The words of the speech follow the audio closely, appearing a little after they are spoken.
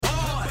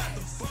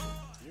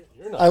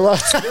I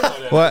love.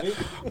 What?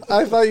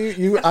 I thought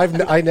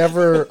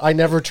I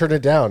never turn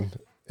it down.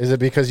 Is it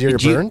because you're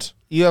burned?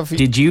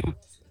 Did you?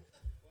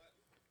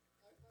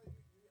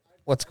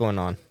 What's going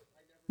on?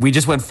 We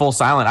just went full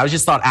silent. I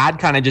just thought Ad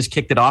kind of just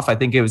kicked it off. I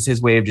think it was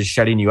his way of just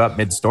shutting you up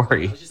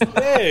mid-story.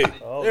 Hey,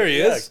 there he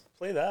is.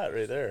 Play that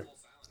right there.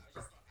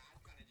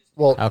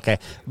 Well, Okay.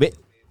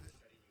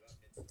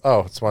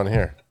 it's one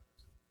here.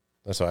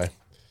 That's why.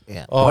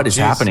 Yeah. Oh, what is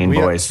happening,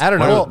 boys? I don't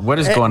know. What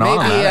is going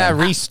on? Maybe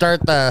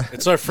restart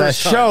It's our first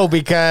show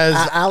because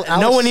Alex-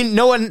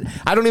 no one.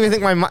 I don't even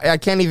think I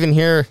can't even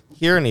hear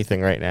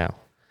anything right now.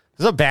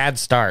 This is a bad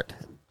start.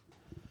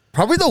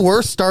 Probably the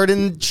worst start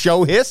in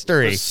show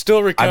history. We're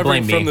still recovering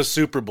blame from me. the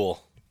Super Bowl.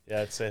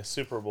 Yeah, it's a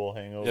Super Bowl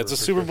hangover. Yeah, it's a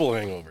Super Bowl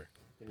hangover.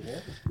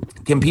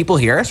 Can people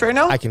hear us right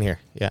now? I can hear.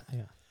 Yeah.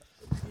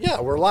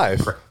 Yeah, we're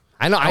live.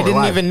 I know. I we're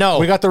didn't live. even know.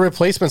 We got the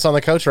replacements on the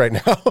couch right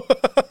now.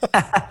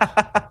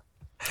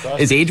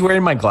 Is Age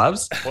wearing my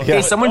gloves?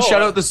 Hey, someone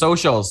shout out the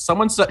socials.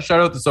 Someone shout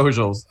out the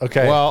socials.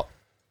 Okay. Well,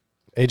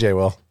 AJ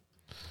will.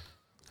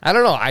 I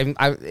don't know.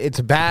 It's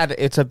a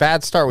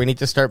bad start. We need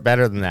to start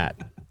better than that.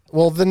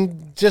 Well,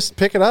 then just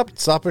pick it up.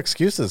 Stop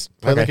excuses.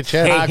 Play like a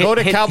champ. Hey, go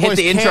to hit Cowboys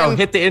the intro. Can.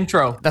 Hit the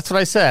intro. That's what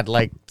I said.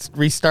 Like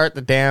restart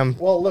the damn.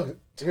 Well, look.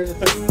 Here's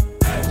the thing.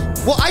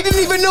 Well, I didn't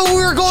even know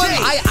we were going.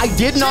 I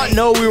did not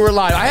know we were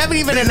live. I haven't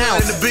even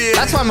announced.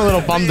 That's what I'm a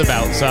little bummed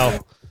about. So,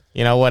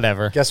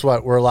 whatever. Guess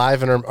what? We're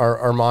live, and our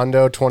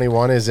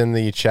Armando21 is in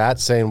the chat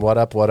saying, "What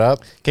up? What up?"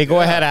 Okay, go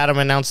ahead, Adam.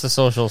 Announce the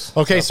socials.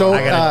 Okay,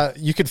 so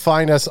you could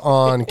find us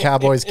on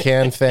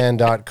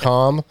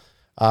CowboysCanFan.com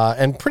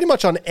and pretty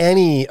much on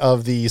any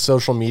of the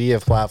social media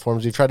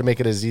platforms. We've tried to make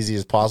it as easy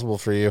as possible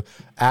for you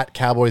at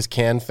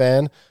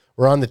CowboysCanFan.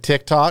 We're on the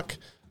TikTok.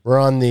 We're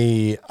on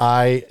the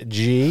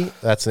IG.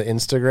 That's the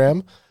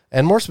Instagram.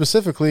 And more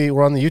specifically,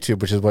 we're on the YouTube,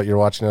 which is what you're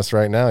watching us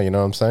right now. You know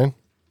what I'm saying?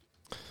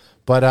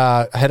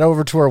 But head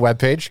over to our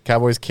webpage,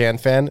 Cowboys Can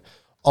Fan.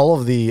 All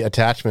of the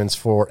attachments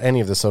for any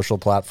of the social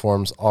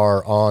platforms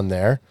are on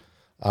there.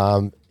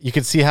 You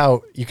can see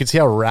how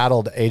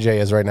rattled AJ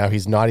is right now.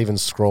 He's not even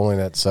scrolling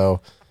it.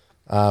 So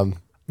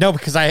No,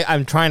 because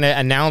I'm trying to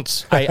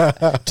announce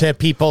to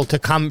people to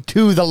come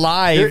to the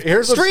live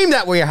stream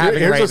that we're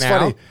having right now.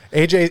 Funny.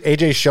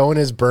 AJ's showing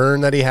his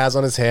burn that he has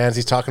on his hands.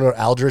 He's talking about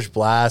Eldritch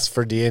Blast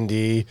for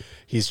D&D.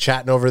 He's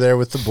chatting over there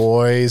with the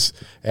boys.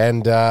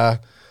 And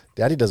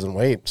Daddy doesn't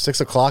wait.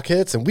 6 o'clock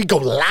hits, and we go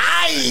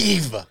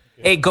live.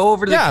 Hey, go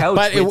over to the couch.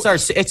 but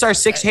It's our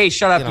six. Hey,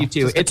 shut up, you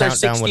two. just a It's our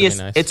countdown would've 60th.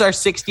 been nice. It's our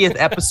 60th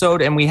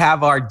episode, and we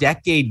have our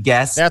decade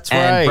guest. That's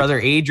and right. brother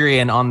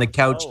Adrian on the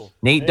couch.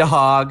 Nate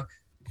DeHog,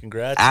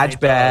 Congrats, Aj Nate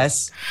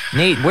Bass.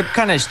 Nate, what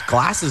kind of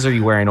glasses are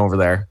you wearing over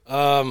there?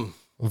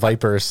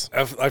 Vipers.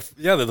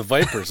 Yeah, they're the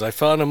Vipers. I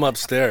found them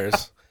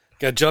upstairs.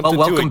 Got jumped into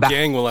welcome a back.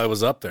 gang while I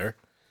was up there.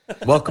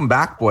 Welcome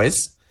back,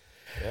 boys.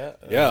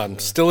 Yeah, I'm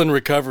still in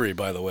recovery,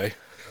 by the way.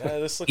 Yeah,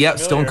 this looks Yep,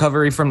 familiar. stone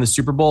recovery from the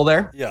Super Bowl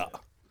there. Yeah.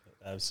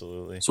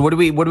 Absolutely. So what do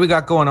we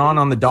got going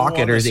on the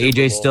docket, or is the Super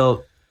AJ Bowl?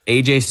 still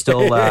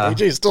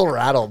AJ's still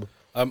rattled.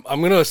 I'm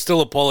going to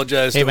still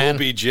apologize to man.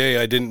 OBJ.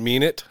 I didn't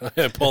mean it.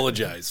 I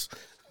apologize.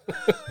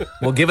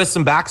 Well, give us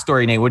some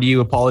backstory, Nate. What are you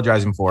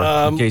apologizing for,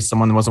 in case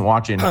someone wasn't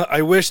watching?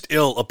 I wished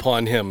ill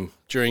upon him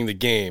during the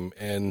game,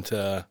 and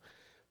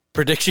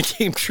prediction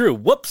came true.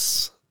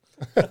 Whoops.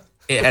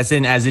 As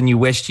in, you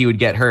wished he would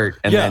get hurt,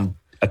 and Yeah. then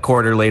a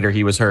quarter later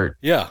he was hurt.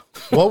 Yeah.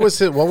 What was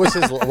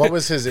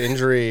his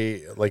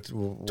injury like?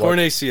 Torn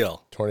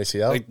ACL. Torn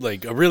ACL.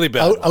 Like a really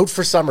bad one. Out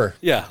for summer.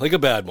 Yeah, like a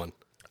bad one.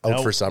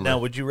 Out for summer. Now,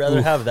 would you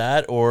rather have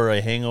that or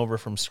a hangover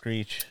from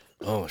Screech?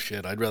 Oh,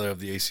 shit. I'd rather have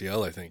the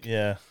ACL, I think.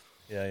 Yeah.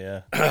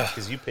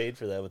 Because you paid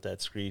for that with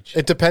that Screech.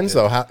 It depends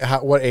though.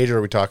 What age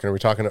are we talking? Are we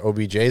talking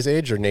OBJ's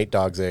age or Nate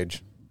Dogg's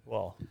age?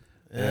 Well,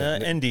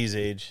 ND's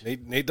age.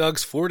 Nate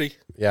Dogg's 40.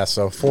 Yeah,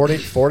 so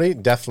 40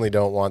 definitely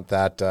don't want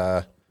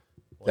that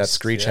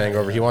screech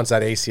hangover. He wants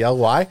that ACL.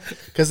 Why?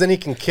 Because then he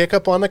can kick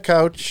up on the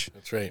couch,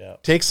 That's right. Yeah.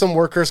 take some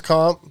workers'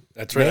 comp.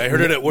 That's right. I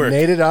heard it at work.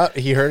 Made it up.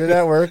 He heard it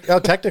at work. Oh,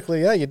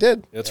 technically, yeah, you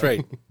did. That's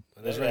right.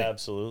 That's right.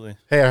 Absolutely.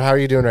 Hey, how are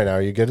you doing right now?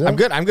 Are you good? I'm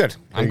good. I'm good.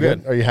 I'm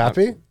good. Are you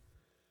happy?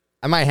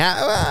 Am I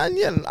happy?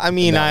 Yeah, I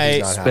mean, No,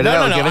 he's not happy. Spit it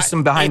out. Give us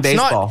some behind it's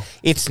baseball.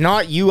 It's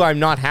not you. I'm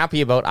not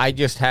happy about. I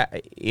just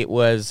it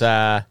was.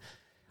 I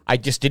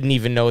just didn't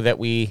even know that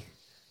we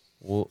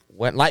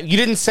went live. You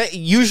didn't say.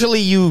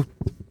 Usually,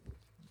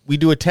 we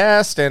do a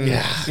test, and we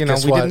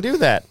guess what? didn't do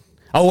that.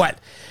 Oh, what?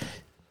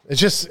 It's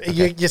just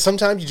you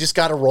sometimes you just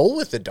got to roll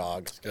with the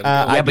dog.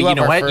 I Yeah, do but you have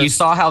know our what? first- You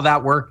saw how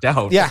that worked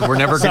out. Yeah, We're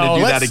never going to So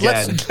do that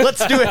again.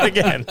 Let's do it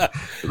again.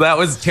 That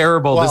was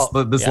terrible.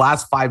 Well, this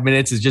last 5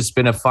 minutes has just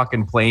been a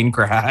fucking plane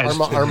crash.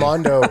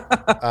 Armando,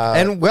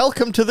 And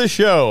welcome to the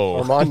show.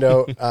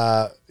 Armando,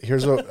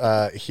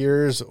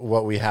 here's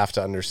what we have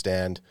to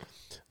understand: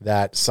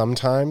 that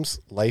sometimes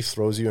life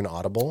throws you an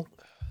audible,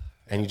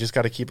 and you just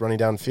got to keep running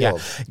downfield.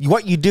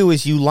 What you do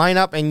is you line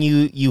up and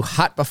you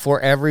hut before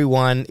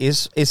everyone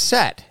is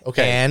set.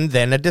 Okay. And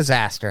then a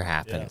disaster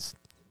happens.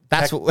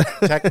 That's what.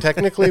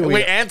 Technically,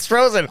 Wait, Ant's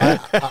frozen.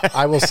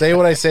 I will say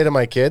what I say to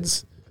my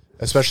kids,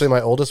 especially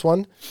my oldest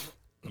one.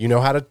 You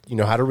know how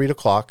to read a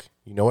clock.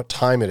 You know what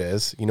time it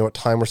is. You know what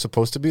time we're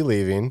supposed to be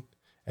leaving.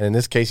 And in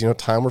this case, you know what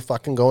time we're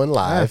fucking going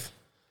live.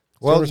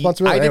 Well,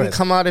 responsibility. I didn't Anyways.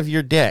 come out of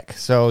your dick,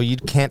 so you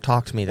can't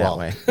talk to me that Well,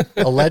 way.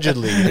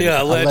 Allegedly.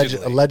 Yeah,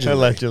 allegedly.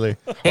 Allegedly.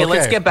 Hey,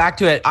 let's Okay. get back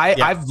to it.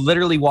 I've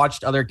literally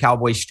watched other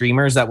Cowboy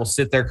streamers that will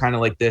sit there kind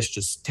of like this,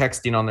 just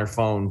texting on their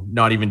phone,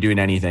 not even doing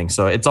anything.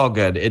 So it's all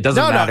good. It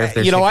doesn't No, matter if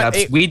there's you know what?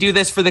 hiccups. We do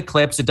this for the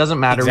clips. It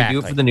doesn't matter. We do it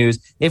Exactly. for the news.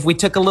 If we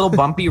took a little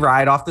bumpy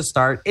ride off the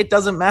start, it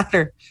doesn't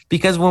matter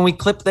because when we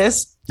clip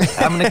this,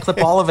 I'm going to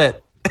clip all of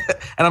it.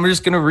 And I'm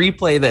just going to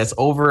replay this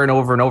over and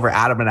over and over.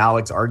 Adam and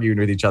Alex arguing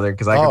with each other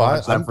because I can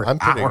watch that for I'm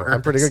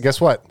hours. pretty good.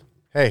 Guess what?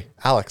 Hey,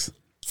 Alex.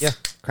 Yeah,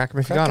 crack him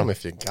if you Got got him him.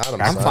 if you got him.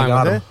 I'm son. fine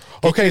got with him.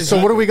 it. Okay,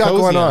 so what do we got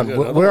Cozy going on.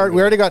 on? We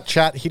already got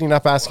chat heating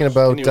up asking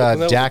about you open that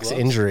with Dak's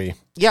gloves? injury.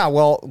 Yeah,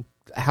 well,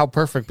 how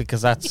perfect,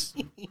 because that's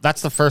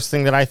the first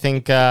thing that I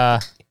think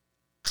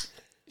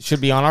should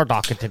be on our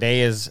docket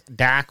today is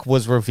Dak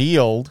was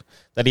revealed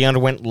that he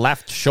underwent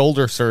left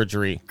shoulder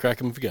surgery. Crack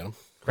him if you got him.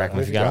 Crack him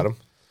if you got him.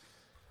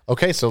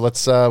 Okay, so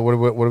let's. What do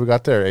we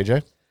got there,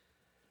 AJ?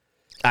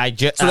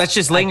 So that's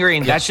just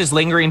lingering. That's just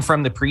lingering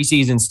from the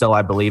preseason still,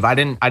 I believe. I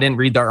didn't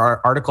read the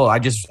article. I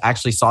just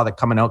actually saw that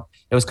coming out.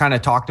 It was kind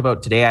of talked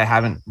about today. I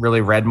haven't really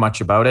read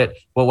much about it.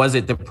 What was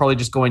it? They're probably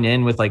just going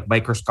in with like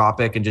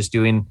microscopic and just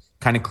doing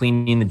kind of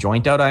cleaning the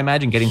joint out, I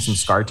imagine, getting some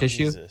scar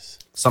tissue, Jesus.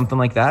 something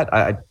like that.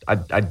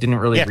 I didn't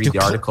really read the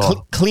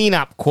article. Clean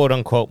up, quote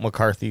unquote,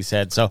 McCarthy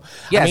said. So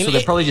Yeah, I mean, so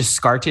they're probably just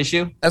scar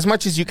tissue. as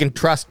much as you can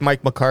trust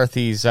Mike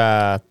McCarthy's,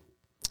 I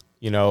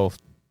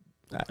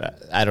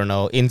don't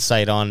know,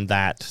 insight on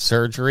that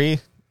surgery,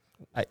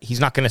 he's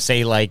not going to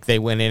say like they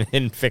went in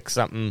and fixed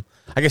something.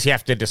 I guess you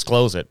have to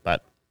disclose it,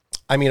 but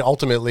I mean,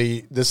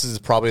 ultimately, this is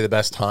probably the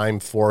best time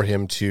for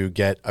him to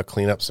get a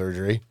cleanup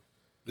surgery.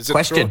 Is it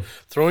Question.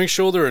 throwing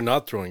shoulder or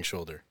not throwing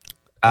shoulder?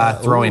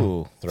 Throwing.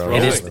 Ooh.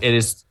 It is. It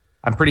is.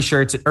 I'm pretty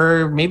sure it's,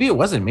 or maybe it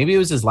wasn't. Maybe it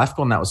was his left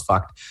one that was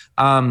fucked.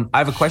 I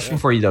have a question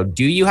for you though.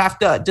 Do you have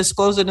to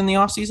disclose it in the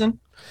off season?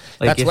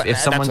 Like that's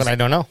what I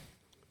don't know.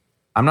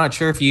 I'm not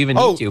sure if you even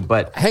need to,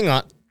 but Hang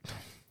on.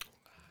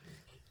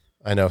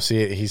 I know.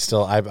 See, he's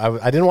still. I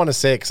didn't want to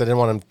say it because I didn't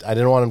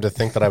want him to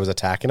think that I was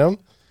attacking him.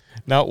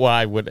 No, well,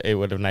 it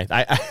would have nice.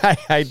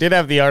 I did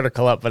have the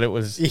article up, but it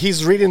was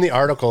He's reading the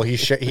article.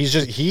 He's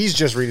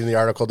just reading the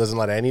article. Doesn't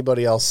let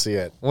anybody else see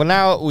it. well.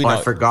 Now we know.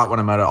 I forgot when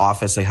I'm out of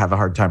office. I have a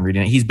hard time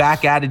reading it. He's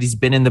back at it. He's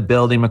been in the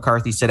building.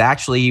 McCarthy said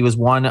actually he was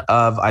one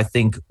of, I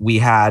think we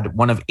had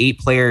one of 8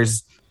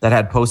 players that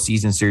had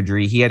postseason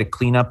surgery. He had a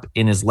cleanup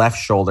in his left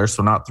shoulder,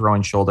 so not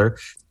throwing shoulder.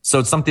 So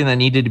it's something that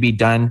needed to be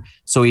done.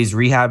 So he's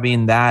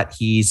rehabbing that.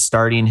 He's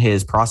starting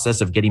his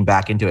process of getting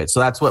back into it. So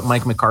that's what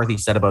Mike McCarthy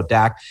said about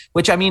Dak,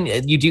 which I mean,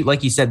 you do,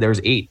 like you said, there's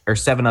 8 or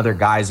 7 other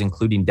guys,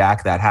 including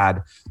Dak, that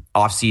had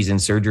off-season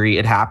surgery.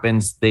 It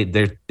happens. They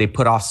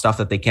put off stuff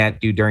that they can't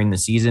do during the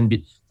season.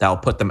 That'll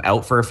put them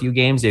out for a few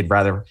games. They'd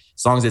rather,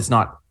 as long as it's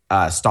not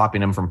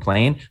stopping them from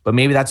playing. But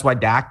maybe that's why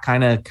Dak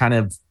kind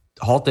of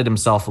halted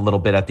himself a little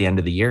bit at the end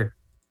of the year.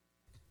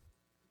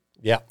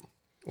 Yeah.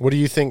 What do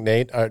you think,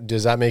 Nate?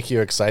 Does that make you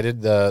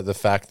excited? The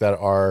fact that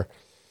our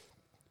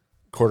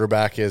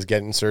quarterback is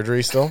getting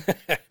surgery still?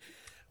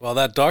 Well,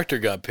 that doctor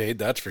got paid,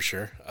 that's for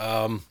sure.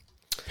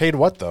 Paid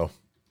what though?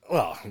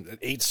 Well,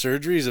 8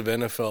 surgeries of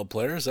NFL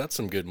players, that's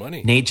some good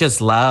money. Nate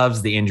just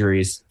loves the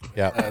injuries.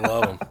 Yeah. I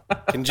love him.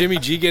 Can Jimmy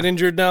G get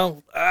injured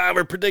now?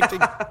 We're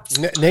predicting.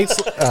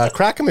 Nate's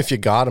crack him if you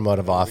got him out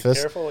of office.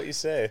 Careful what you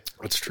say.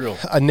 It's true.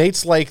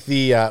 Nate's like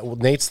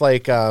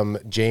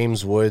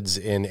James Woods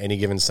in Any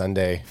Given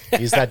Sunday.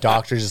 He's that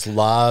doctor who just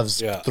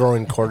loves Yeah.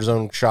 throwing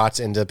cortisone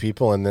shots into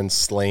people and then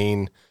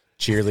slaying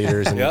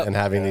cheerleaders and, Yep. and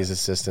having these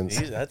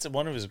assistants. That's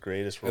one of his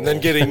greatest roles.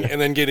 And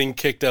then getting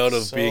kicked out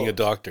of So- being a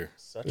doctor.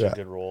 Such Yeah. a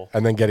good role.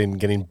 And then getting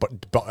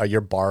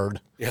you're barred.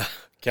 Yeah.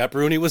 Cap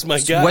Rooney was my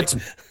guy. What's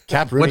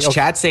Cap Rooney. What's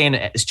chat saying?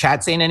 Is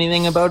chat saying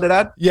anything about it,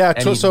 Ed? Yeah,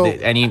 Any, so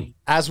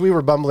as we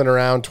were bumbling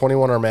around,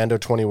 21 Armando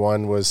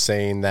 21 was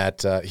saying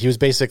that he was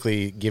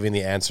basically giving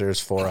the answers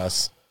for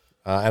us.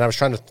 And I was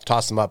trying to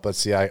toss them up, but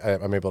see,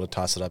 I'm able to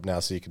toss it up now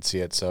so you can see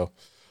it. So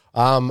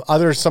some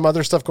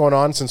other stuff going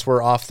on since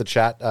we're off the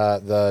chat,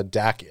 the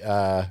Dak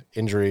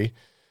injury.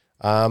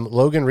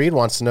 Logan Reed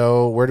wants to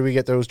know, where do we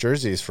get those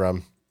jerseys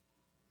from?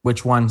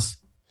 Which ones?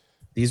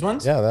 These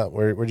ones? Yeah,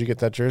 where'd you get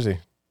that jersey?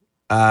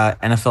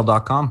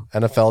 NFL.com.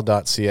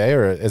 NFL.ca,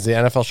 or is the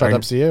NFL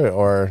shop.ca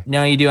or?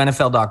 No, you do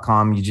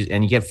NFL.com.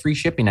 You get free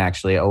shipping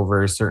actually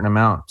over a certain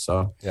amount.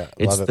 So Yeah,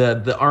 it's love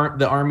it.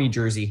 the Army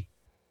jersey.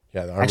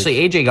 Yeah, the Army.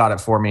 Actually, AJ got it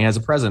for me as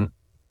a present.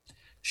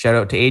 Shout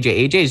out to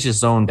AJ. AJ's just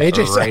zoned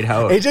right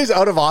out. AJ's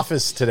out of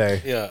office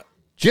today. Yeah.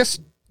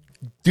 Just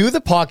do the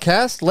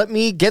podcast. Let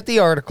me get the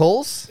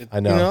articles. I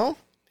know. You know?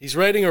 He's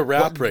writing a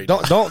rap right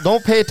now.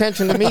 Don't pay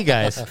attention to me,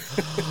 guys.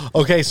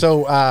 Okay,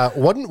 so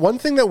one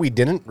thing that we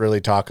didn't really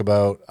talk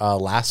about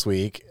last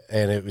week,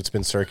 and it's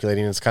been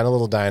circulating, it's kind of a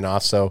little dying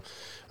off. So,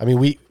 I mean,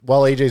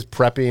 while AJ's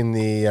prepping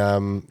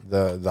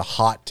the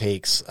hot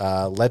takes,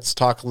 let's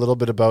talk a little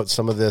bit about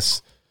some of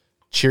this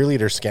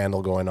cheerleader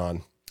scandal going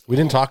on. We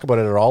didn't talk about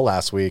it at all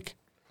last week.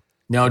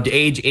 No,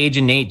 Age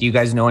and Nate, do you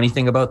guys know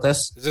anything about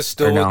this? Is this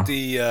still Or no? with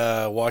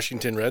the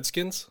Washington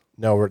Redskins?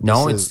 No,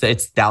 No,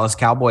 it's Dallas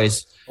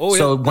Cowboys. Oh,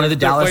 so yeah. one of the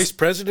Their Dallas vice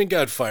president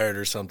got fired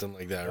or something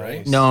like that,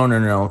 right?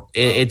 No.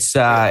 It's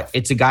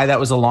a guy that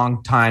was a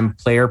long-time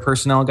player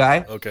personnel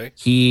guy. Okay.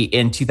 He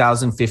in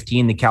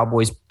 2015, the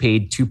Cowboys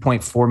paid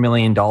 $2.4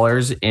 million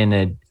in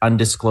an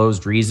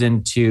undisclosed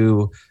reason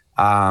to,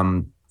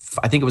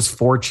 I think it was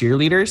 4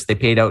 cheerleaders. They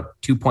paid out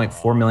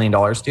 $2.4 million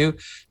to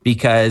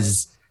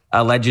because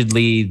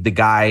allegedly the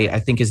guy, I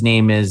think his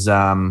name is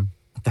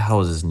what the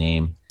hell is his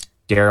name?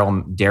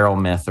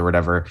 Daryl Myth or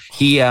whatever.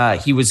 He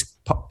was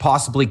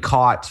possibly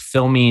caught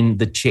filming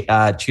the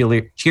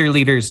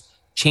cheerleaders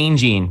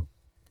changing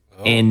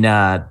in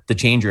the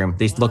change room.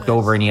 They looked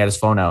over and he had his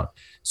phone out.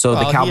 So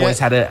the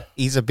Cowboys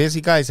he's a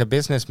busy guy. He's a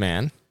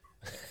businessman.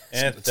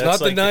 And It's not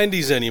the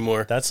 90s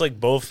anymore. That's like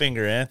Bowfinger,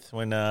 Anth,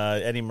 when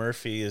Eddie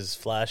Murphy is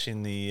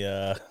flashing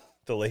the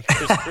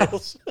Lakers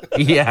girls.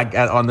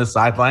 yeah, on the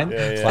sideline.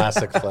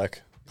 classic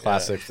flick.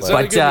 Classic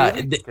flick. that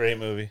a But good movie? Great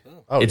movie.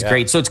 Oh, it's yeah.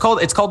 great. So it's called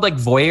like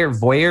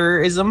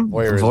voyeurism.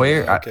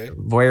 Voyeurism, okay.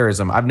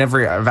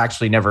 Voyeurism. I've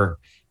actually never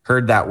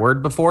heard that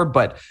word before,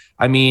 but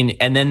I mean,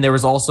 and then there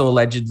was also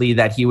allegedly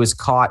that he was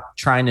caught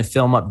trying to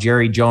film up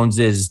Jerry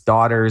Jones's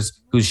daughter's,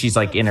 she's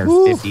like in her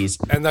 50s.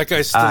 And that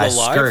guy's still alive?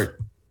 Skirt.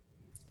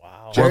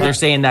 Wow. Well, they're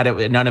saying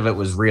that none of it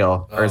was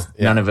real, or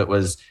none of it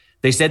was.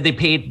 They said they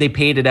paid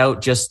it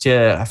out just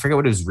to. I forget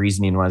what his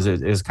reasoning was.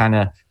 It was kind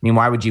of. I mean,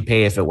 why would you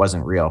pay if it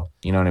wasn't real?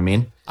 You know what I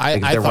mean? I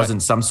There thought-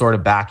 wasn't some sort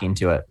of backing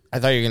to it. I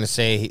thought you were going to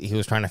say he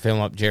was trying to film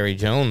up Jerry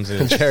Jones.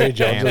 Jerry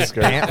Jones'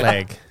 skirt. pant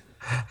leg.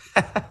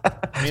 I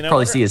mean, I Probably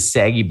wonder- see his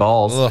saggy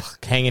balls. Ugh,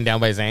 hanging down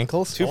by his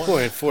ankles.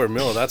 2.4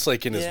 mil. That's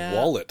like in his Yeah,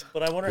 wallet.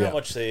 But I wonder Yeah. how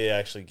much they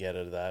actually get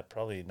out of that.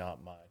 Probably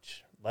not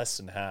much. Less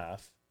than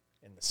half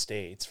in the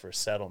States for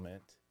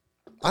settlement.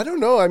 I don't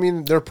know. I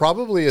mean, there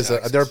probably is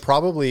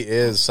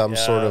some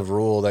sort Yeah. of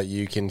rule that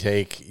you can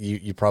take.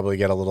 You probably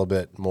get a little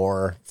bit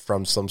more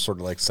from some sort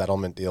of like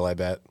settlement deal, I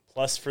bet.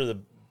 Plus for the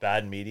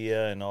bad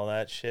media and all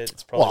that shit,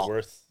 it's probably Well,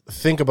 worth.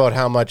 Think about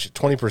how much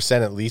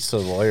 20% at least to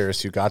the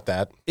lawyers who got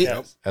that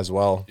Yeah, as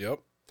well. Yep.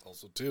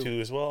 Also, too. 2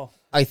 as well.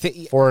 I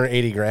think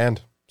 480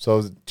 grand.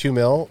 So 2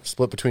 mil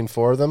split between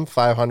 4 of them,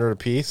 500 a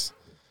piece.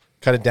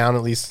 Cut it down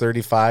at least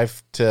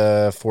 35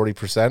 to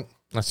 40%.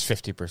 that's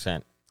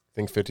 50%. I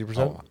think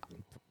 50%.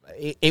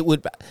 It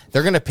would.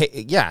 They're going to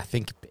pay. Yeah, I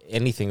think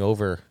anything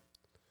over.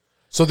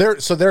 So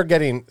they're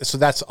getting. So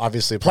that's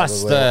obviously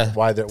Plus probably the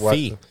why they're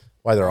fee.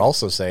 why they're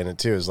also saying it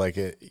too is like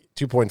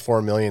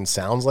 2.4 million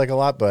sounds like a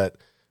lot, but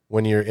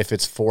when if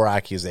it's 4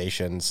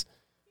 accusations,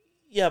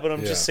 Yeah, but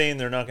I'm Yeah. just saying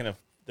they're not,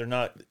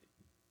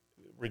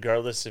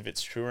 regardless if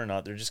it's true or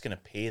not, they're just going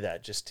to pay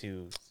that just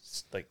to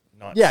like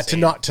not. yeah, say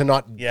to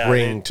not Yeah,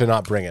 bring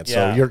it.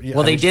 Yeah. So you're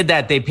Well, I they mean, did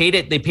that. They paid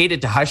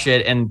it to hush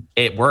it, and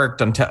it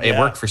worked until it Yeah.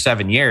 worked for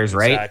 7 years,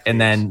 right? Exactly.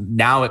 And then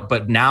now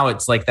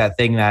it's like that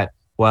thing that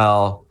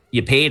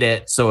you paid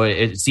it, so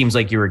it seems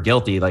like you were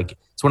guilty. Like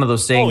it's one of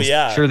those things. Oh,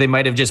 yeah. Sure, they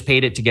might have just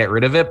paid it to get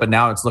rid of it, but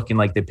now it's looking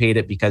like they paid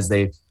it because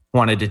they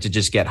wanted it to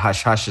just get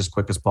hush as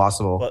quick as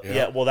possible. But Yeah.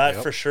 yeah, well, that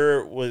Yep. for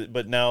sure was.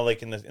 But now,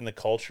 like in the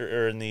culture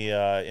or in the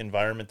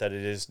environment that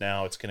it is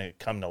now, it's going to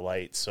come to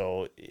light.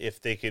 So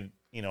if they could,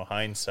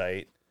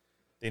 hindsight,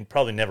 they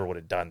probably never would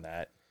have done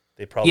that.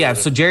 They probably Yeah.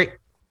 would've- So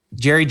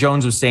Jerry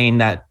Jones was saying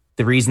that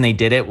the reason they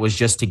did it was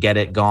just to get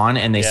it gone,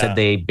 and they Yeah. said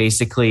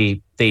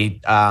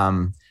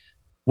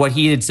what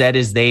he had said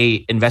is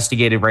they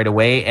investigated right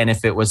away, and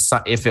if it was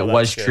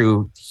that's good.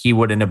 true, he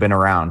wouldn't have been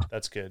around.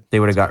 that's good. They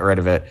would have got rid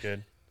of it.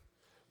 Good.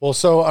 well,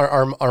 so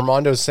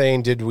Armando's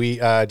saying, did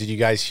you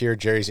guys hear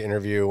Jerry's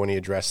interview when he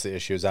addressed the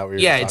issue? Is that what you're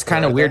Yeah, talking it's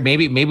kind of about weird.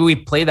 there? Maybe we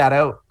play that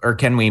out, or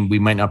can we? We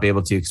might not be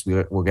able to because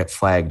we'll get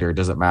flagged, or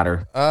does it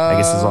matter? I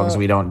guess as long as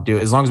we don't do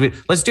it.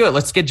 Let's do it.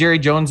 Let's get Jerry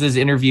Jones's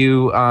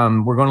interview.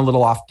 We're going a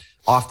little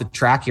off the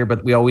track here,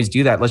 but we always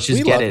do that. Let's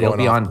just We get love it. It'll going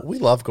be off- on. We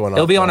love going.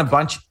 It'll off be on a book.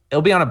 bunch.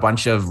 It'll be on a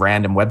bunch of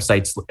random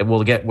websites.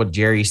 We'll get what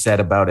Jerry said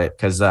about it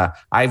because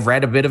I've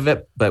read a bit of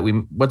it, but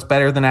what's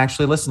better than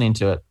actually listening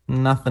to it?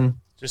 Nothing.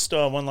 Just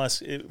one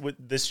last.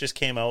 This just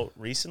came out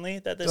recently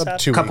that this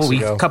happened. Couple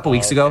weeks ago. Couple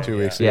weeks ago. 2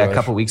 weeks Yeah, ago. a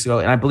couple weeks ago,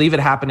 and I believe it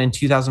happened in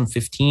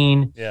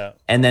 2015. Yeah.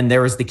 And then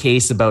there was the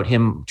case about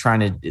him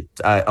trying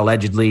to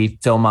allegedly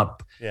film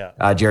up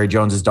Yeah. Jerry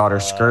Jones's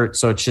daughter's skirt.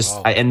 So it's just,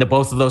 and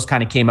both of those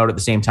kind of came out at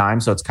the same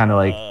time. So it's kind of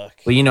like,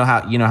 well, you know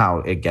how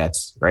it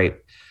gets, right?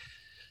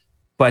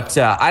 But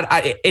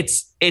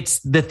it's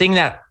the thing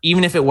that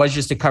even if it was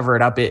just to cover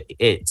it up,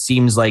 it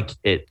seems like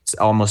it's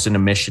almost an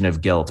admission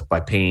of guilt by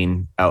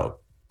paying out.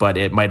 But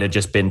it might have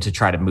just been to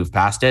try to move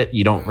past it.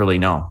 You don't really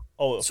know.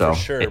 Oh, So, for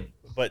sure. it-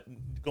 But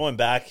going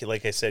back,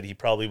 like I said,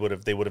 they would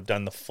have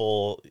done the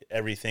full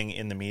everything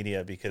in the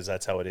media because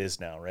that's how it is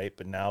now, right?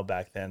 But now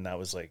back then, that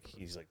was like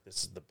he's like,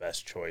 this is the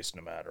best choice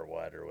no matter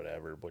what or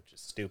whatever, which is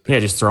stupid. Yeah,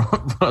 just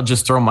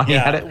throw money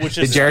Yeah, at it. which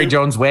The is Jerry stupid.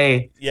 Jones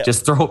way. Yeah.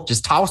 Just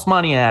toss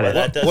money at But it.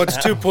 that doesn't What's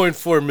happen.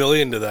 2.4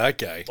 million to that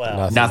guy?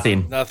 Wow.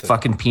 Nothing. Nothing.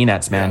 Fucking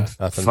peanuts, man.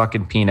 nothing.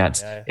 Fucking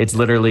peanuts. Yeah. It's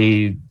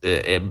literally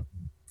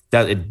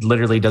That it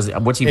literally does.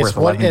 What's he worth?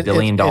 what- $11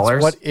 billion?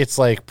 It's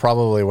like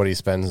probably what he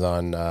spends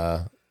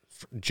on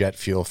jet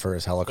fuel for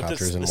his But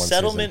helicopters in the one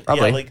settlement, season.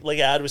 Probably. like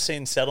Ad was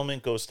saying,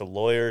 settlement goes to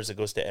lawyers, it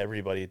goes to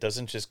everybody. It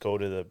doesn't just go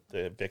to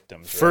the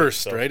victims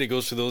First, So- right? It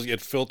goes to those. It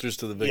filters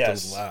to the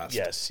victims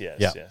Yes, last.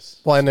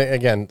 yes. Well, and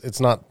again, it's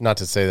not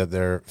to say that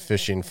they're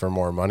fishing for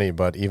more money,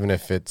 but even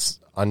if it's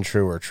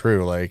untrue or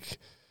true, like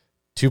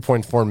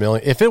 2.4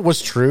 million, if it was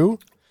true,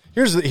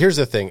 here's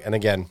the thing. And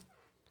again,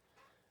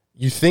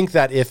 you think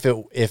that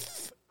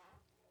if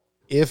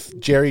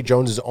Jerry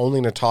Jones is only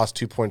going to toss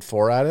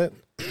 2.4 at it,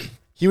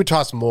 he would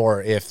toss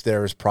more if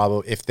there's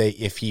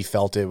if he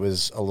felt it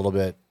was a little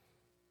bit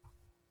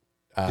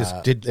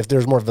if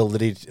there's more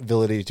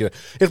validity to it.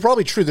 It's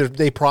probably true.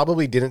 They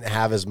probably didn't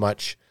have as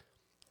much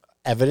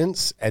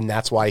evidence, and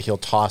that's why he'll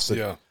toss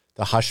the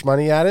hush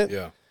money at it.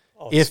 Yeah.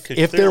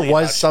 If there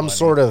was some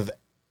sort of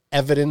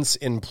evidence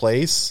in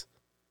place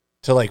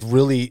to like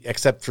really,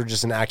 except for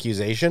just an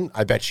accusation,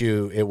 I bet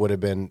you it would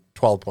have been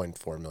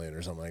 12.4 million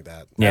or something like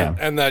that. Yeah.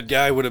 And that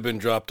guy would have been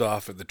dropped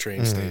off at the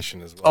train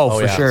station as well. Oh,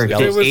 for yeah. sure. If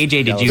Did- it was- AJ,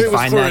 did If you it was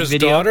find for that his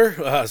video?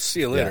 daughter, see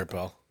you later,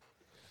 pal.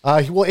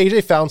 Well,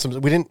 AJ found some.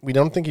 We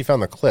don't think he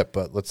found the clip,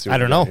 but let's see. What I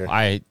don't we got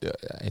know. here.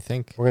 I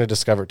think We're gonna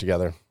discover it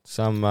together.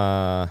 some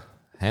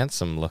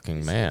handsome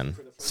looking man,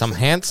 some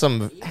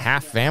handsome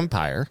half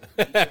vampire.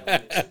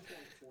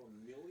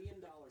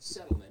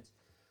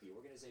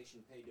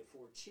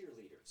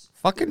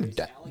 Fucking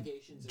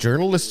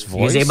journalist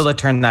voice. He's able to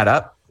turn that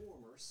up.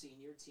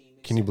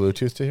 Can you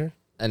Bluetooth to here?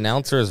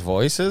 Announcers'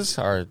 voices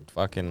are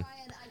fucking.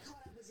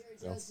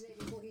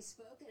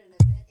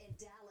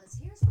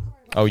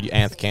 Oh, you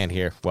Anth can't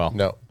hear. Well,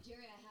 No.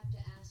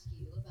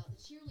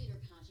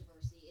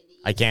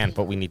 I can,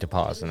 but we need to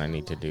pause, and I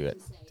need to do it.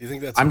 Do you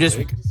think that's? I'm just-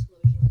 fake?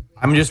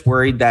 I'm just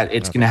worried that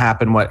it's going to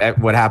happen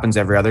what happens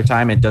every other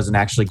time. It doesn't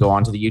actually go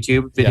onto the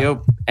YouTube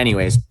video.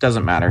 Anyways,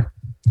 doesn't matter.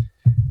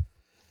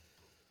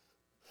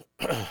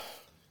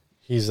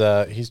 He's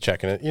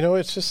checking it. You know,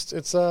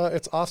 it's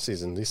off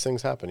season. These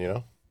things happen. You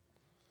know.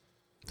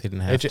 They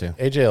didn't have to.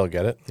 AJ will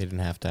get it. They didn't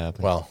have to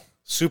happen. Well,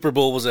 Super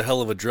Bowl was a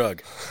hell of a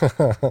drug.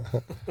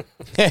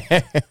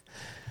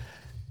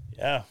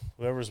 Yeah,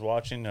 whoever's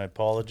watching, I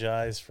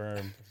apologize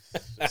for.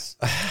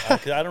 I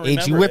don't remember.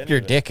 Age, you whipped any your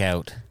of it. dick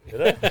out.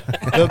 Did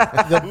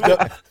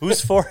I?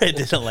 Whose forehead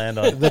didn't land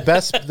on? the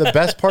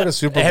best part of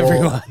Super Bowl.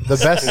 Everyone. The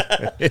best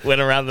It went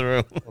around the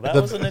room. Well, that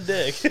wasn't a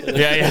dick.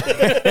 Yeah.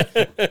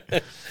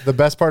 the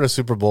best part of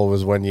Super Bowl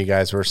was when you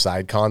guys were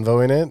side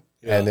convoing it,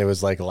 and it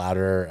was like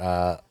louder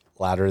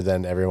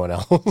than everyone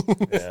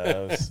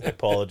else. I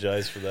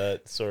apologize for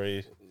that.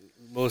 Sorry.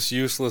 Most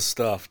useless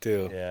stuff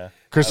too. Yeah.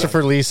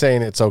 Christopher Lee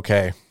saying it's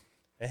okay.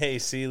 Hey,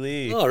 C.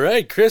 Lee. All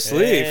right, Chris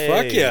Lee. Hey,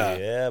 Fuck yeah.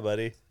 Yeah,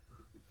 buddy.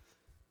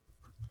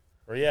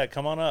 Or yeah,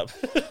 come on up.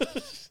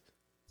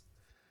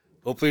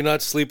 Hopefully you're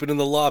not sleeping in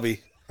the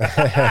lobby.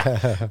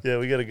 Yeah,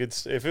 we got a good.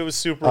 If it was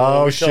Super Bowl,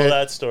 Oh, we tell shit.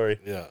 that story.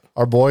 Yeah.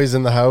 Our boys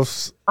in the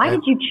house. Why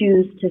did you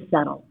choose to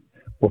settle?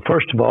 Well,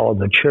 first of all,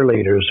 the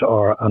cheerleaders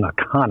are an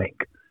iconic,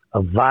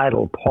 a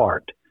vital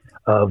part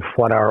of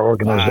what our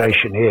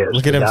organization is.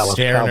 Look at the him Dallas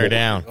staring her Cowboys.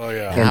 down. Oh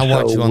yeah. And I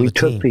want so you on we the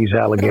took team. these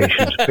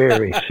allegations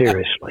very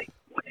seriously.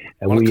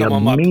 And Wanna we come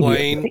on my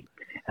immediately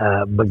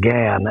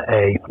began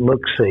a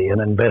look-see, an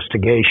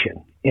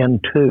investigation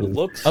into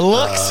Looks. A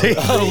look-see.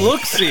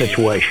 Look-see.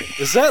 situation.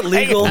 Is that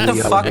legal? What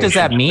the fuck does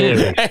that mean?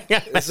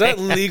 Is that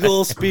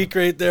legal speak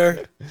right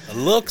there? A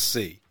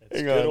look-see.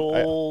 It's good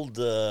old.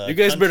 You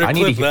guys better I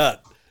need clip to-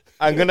 that.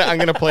 I'm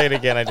gonna play it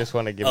again. I just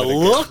want to give A it a good-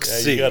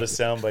 look-see. You got to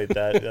soundbite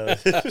that.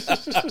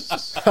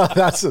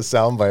 That's a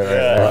soundbite right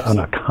there. An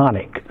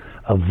iconic,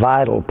 a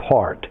vital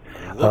part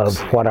of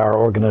what our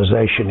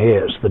organization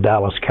is, the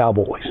Dallas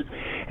Cowboys.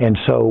 And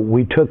so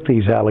we took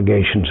these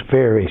allegations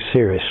very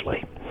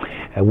seriously.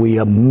 And we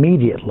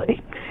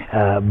immediately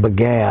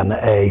began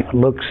a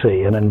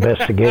look-see, an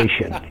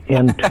investigation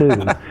into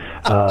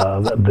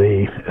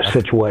the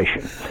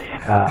situation.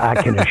 I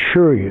can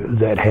assure you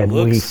that had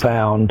we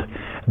found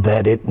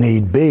that it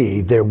need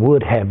be, there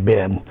would have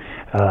been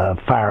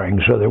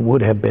firings or there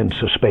would have been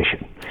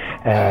suspicion.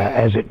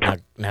 As it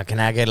Now, can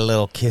I get a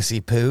little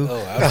kissy poo? Oh,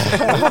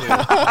 absolutely.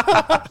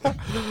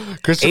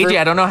 Christopher, AJ,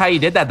 I don't know how you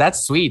did that.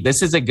 That's sweet.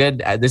 This is a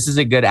good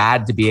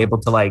ad to be able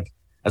to like,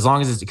 as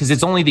long as it's because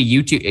it's only the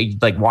YouTube,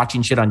 like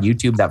watching shit on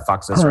YouTube that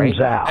fucks us, right? turns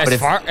out,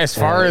 As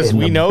far as in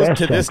we the know best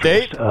to this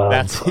date, interest of,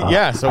 that's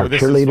yeah. So our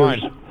this is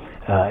cheerleaders,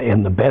 fine.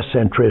 in the best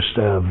interest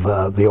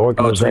of the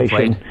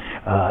organization,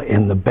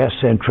 in the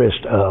best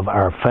interest of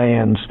our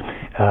fans.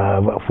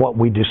 What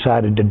we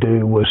decided to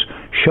do was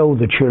show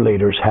the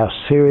cheerleaders how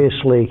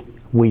seriously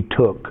we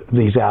took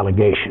these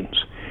allegations,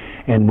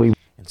 and we.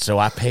 And so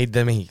I paid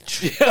them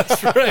each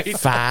That's right.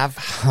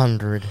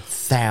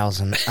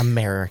 500,000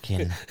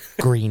 American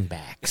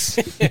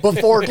greenbacks.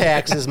 before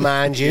taxes,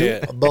 mind you.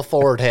 Yeah.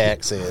 Before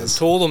taxes.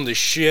 Told them to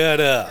shut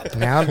up.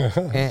 Now,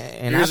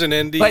 and Here's an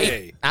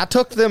NDA. I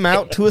took them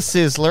out to a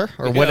Sizzler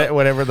or Yeah.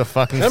 whatever the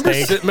fucking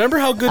steak. Remember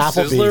how good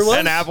Applebee's. Sizzler was?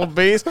 An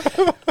Applebee's.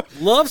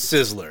 Love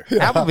Sizzler.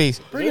 Applebee's.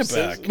 Bring it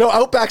back. No,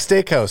 Outback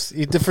Steakhouse.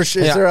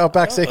 Is there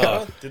Outback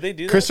Steakhouse? Did they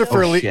do that?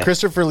 Christopher Lee. shit.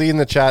 Christopher Lee in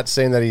the chat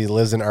saying that he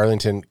lives in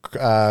Arlington.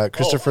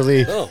 Christopher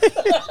Lee.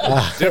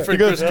 Different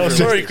Christopher.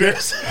 Sorry,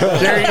 Chris.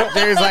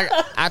 Jerry's like,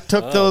 I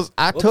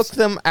took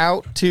them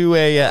out to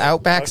a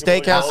Outback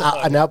Steakhouse.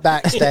 An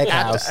Outback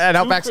Steakhouse. An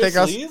Outback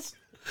Steakhouse.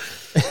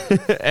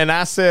 And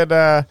I said,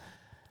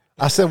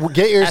 well,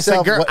 get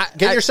yourself girl,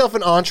 yourself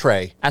an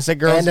entree. I said,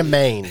 girls, and a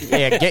main.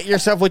 yeah, get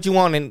yourself what you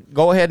want and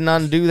go ahead and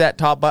undo that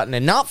top button,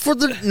 and not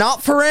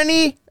for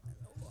any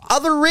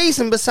other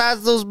reason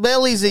besides those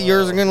bellies of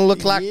yours are going to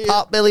look like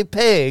pot-belly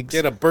pigs.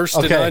 Get a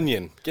bursted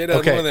onion. Get one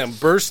of them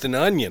bursting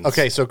onions.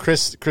 Okay, so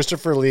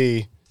Christopher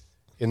Lee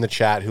in the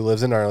chat, who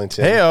lives in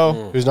Arlington,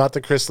 Heyo. who's not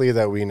the Chris Lee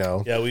that we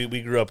know. Yeah,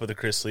 we grew up with a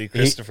Chris Lee.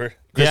 Christopher.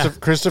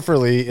 Christopher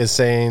Lee is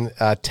saying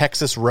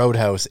Texas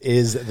Roadhouse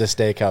is the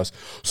steakhouse.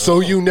 So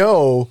you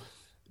know,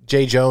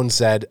 Jay Jones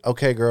said,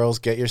 "Okay, girls,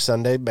 get your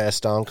Sunday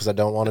best on because I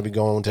don't want to be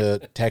going to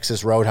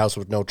Texas Roadhouse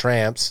with no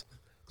tramps."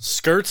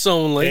 Skirts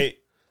only. Hey,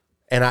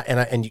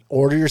 And you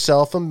order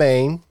yourself a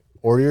main,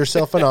 order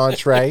yourself an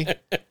entree,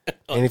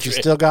 and if you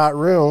still got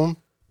room,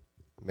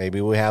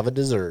 maybe we have a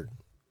dessert.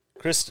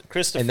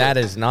 Christopher. And that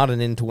is not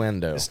an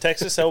innuendo. Is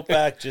Texas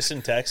Outback just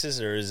in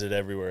Texas, or is it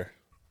everywhere?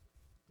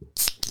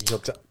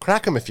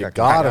 Crack them if you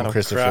got them,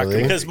 Christopher Crack 'em.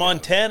 Lee. Because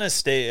Montana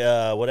State,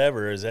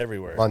 whatever, is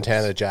everywhere.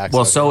 Montana Jackson.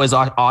 Well, so is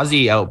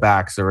Aussie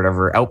Outbacks or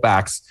whatever.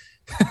 Outbacks,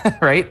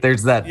 right?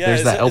 There's that. Yeah, there's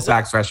is that that- is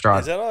Outbacks that-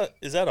 restaurant.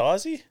 Is that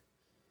Aussie?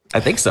 I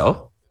think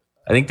so.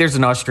 I think there's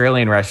an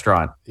Australian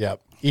restaurant.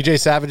 Yep. EJ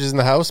Savage is in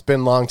the house.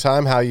 Been a long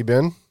time. How you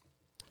been?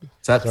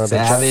 Is that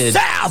Savage?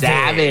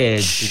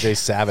 Savage. EJ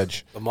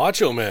Savage. The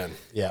Macho Man.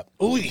 Yep.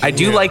 I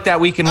do like that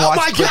we can watch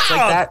clips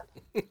like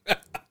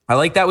that. I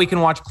like that we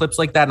can watch clips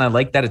like that, and I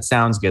like that it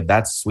sounds good.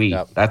 That's sweet.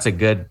 Yep. That's a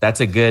good.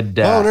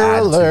 Boner add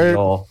alert. to the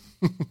old.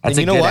 That's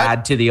you a know good what?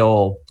 add to the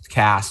old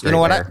cast. You know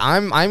what? there.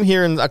 I'm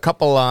hearing a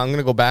couple. I'm going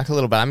to go back a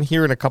little bit. I'm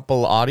hearing a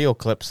couple audio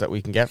clips that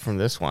we can get from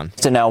this one.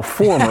 To now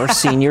former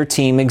senior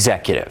team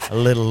executive. A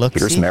little look.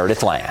 Here's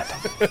Meredith Land.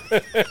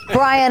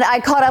 Brian,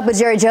 I caught up with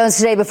Jerry Jones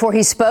today before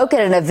he spoke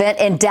at an event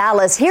in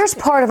Dallas. Here's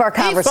part of our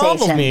He conversation.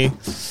 followed me.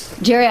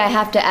 Jerry, I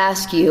have to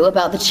ask you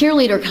about the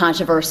cheerleader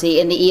controversy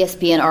in the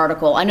ESPN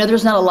article. I know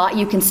there's not a lot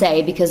you can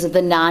say because of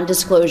the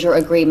non-disclosure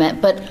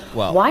agreement, but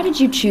why did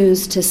you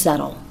choose to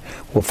settle?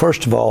 Well,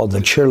 first of all, the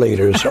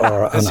cheerleaders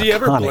are Has an he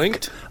ever iconic,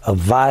 blinked? a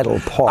vital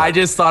part. I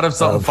just thought of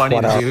something of funny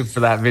what to our- do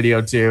for that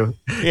video too.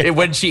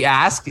 When she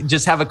asked,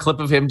 just have a clip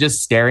of him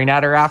just staring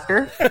at her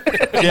after.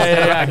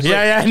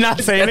 Yeah. Not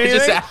saying Just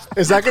anything. ask-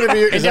 Is that going to be?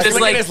 Is that, just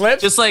licking his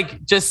lips?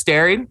 just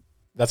staring.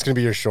 that's going to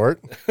be your short?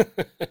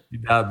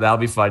 That'll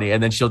be funny.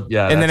 And then she'll,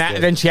 yeah. And that's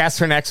good. then she asks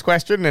her next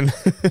question, and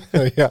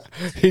Yeah.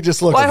 He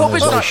just looked. Well, I at hope me.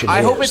 it's not. Organization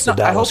I hope is it's the not.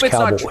 I hope Dallas it's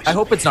not. Cowboys. I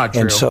hope it's not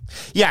true. And so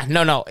yeah,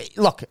 no.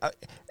 Look,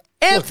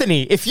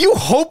 Anthony, if you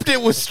hoped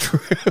it was true,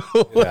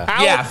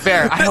 how- yeah,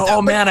 fair.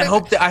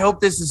 I hope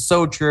this is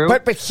so true.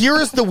 But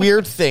here's the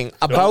weird thing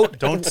about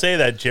Don't say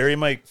that. Jerry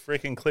might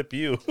freaking clip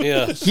you.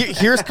 Yeah.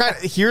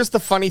 here's the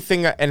funny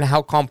thing and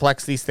how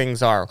complex these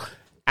things are.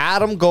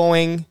 Adam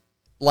going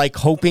like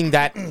hoping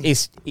that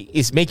is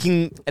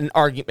making an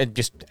argument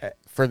just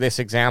for this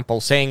example,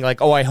 saying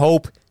like, oh, I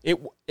hope it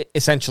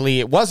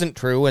wasn't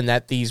true and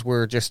that these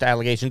were just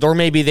allegations, or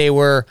maybe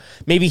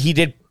he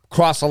did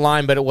cross a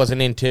line, but it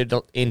wasn't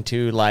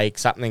into like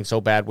something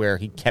so bad where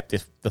he kept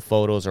the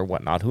photos or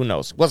whatnot. Who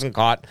knows? Wasn't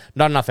caught.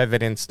 Not enough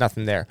evidence.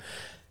 Nothing there.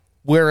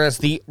 Whereas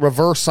the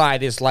reverse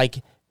side is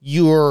like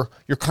you're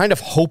kind of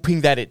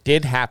hoping that it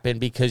did happen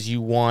because you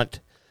want,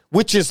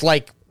 which is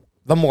like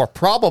the more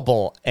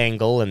probable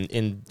angle, and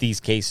in these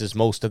cases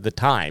most of the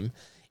time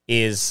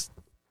is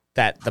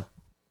that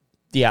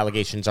the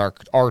allegations are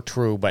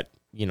true, but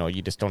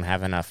you just don't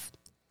have enough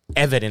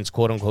evidence,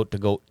 quote unquote,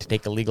 to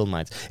take a legal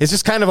mind. It's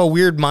just kind of a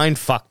weird mind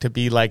fuck to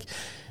be like,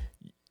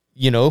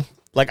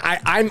 like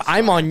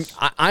I'm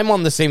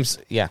on the same.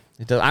 Yeah,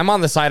 it does. I'm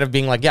on the side of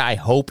being like, yeah, I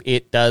hope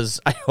it does.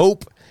 I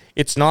hope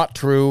it's not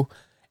true.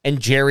 And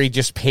Jerry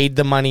just paid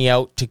the money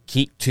out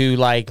to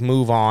like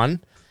move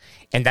on.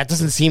 And that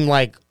doesn't seem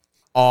like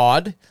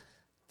odd.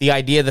 The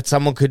idea that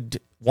someone could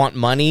want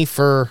money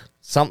for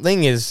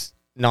something is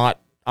not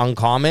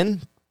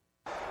uncommon.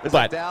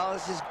 But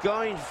Dallas is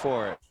going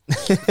for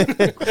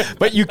it.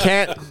 but you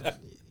can't.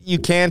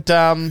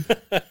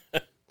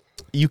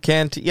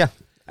 Yeah.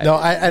 No,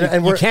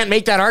 and You we're can't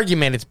make that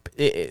argument.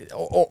 I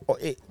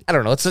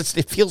don't know.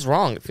 It feels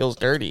wrong. It feels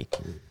dirty.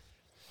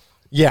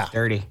 yeah,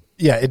 Dirty.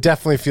 yeah. It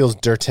definitely feels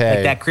dirty.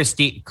 Like that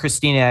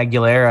Christina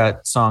Aguilera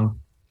song,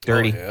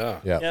 "Dirty." Yeah.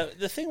 Yeah,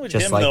 the thing with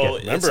Just him like though,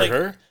 it. it's Remember like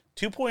her?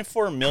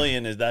 2.4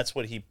 million that's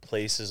what he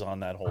places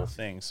on that whole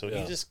thing. So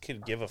he just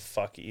could give a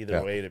fuck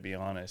either way, to be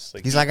honest.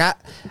 Like He's like,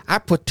 I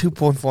put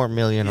 2.4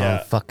 million Yeah.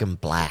 on fucking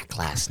Black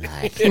last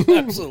night.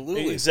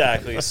 Absolutely.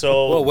 exactly.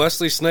 So Well,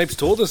 Wesley Snipes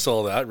told us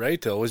all that,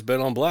 right? To always bet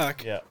on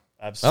black. yeah,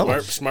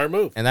 absolutely. Smart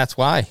move. And that's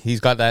why he's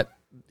got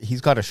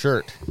a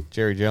shirt,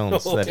 Jerry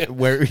Jones, Oh, that yeah.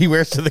 where he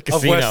wears to the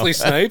casino. Wesley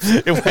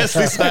Snipes?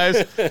 Wesley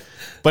Snipes.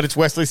 But it's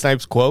Wesley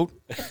Snipes' quote.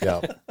 Yeah.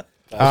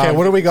 Okay,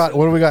 what do we got?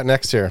 What do we got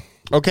next here?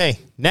 Okay,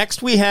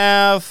 next we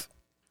have.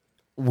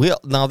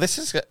 Now this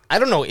is. I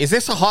don't know. Is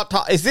this a hot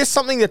topic? Is this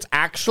something that's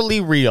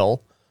actually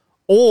real,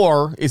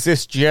 or is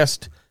this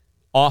just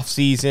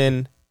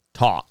off-season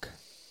talk?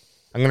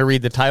 I'm going to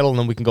read the title and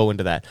then we can go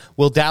into that.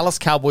 Will Dallas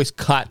Cowboys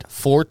cut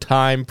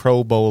 4-time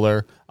Pro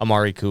Bowler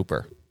Amari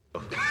Cooper?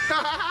 Am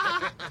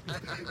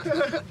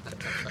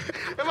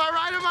I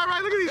right?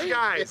 Look at these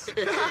guys.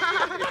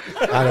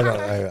 I don't know.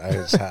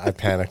 I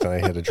panicked and I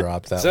hit a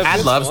drop.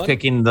 Dad loves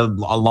picking the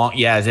long.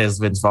 Yeah, it is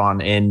Vince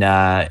Vaughn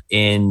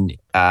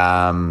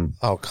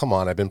Oh, come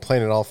on! I've been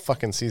playing it all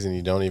fucking season.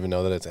 You don't even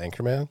know that it's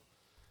Anchorman.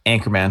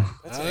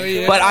 Oh,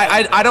 yeah. But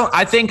I don't.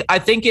 I think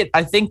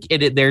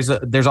it.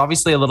 There's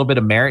obviously a little bit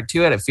of merit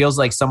to it. It feels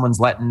like someone's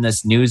letting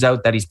this news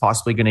out that he's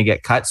possibly going to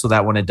get cut, so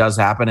that when it does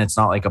happen, it's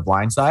not like a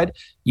blindside.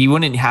 You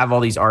wouldn't have all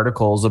these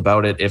articles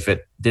about it if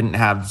it didn't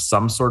have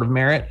some sort of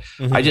merit.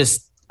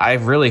 Mm-hmm. I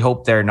really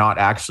hope they're not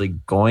actually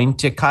going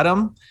to cut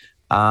him.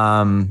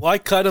 Why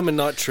cut him and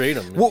not trade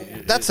him? Well,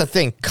 that's the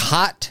thing.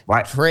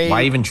 Trade.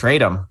 Why even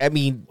trade him? I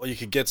mean, well, you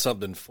could get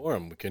something for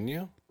him, couldn't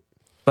you?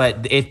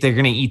 But if they're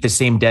going to eat the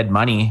same dead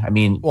money, I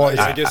mean, well,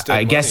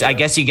 I guess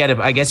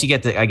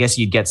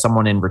you get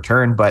someone in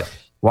return. But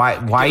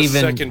why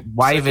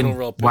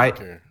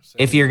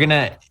if you're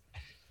gonna,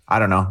 I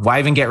don't know, why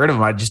even get rid of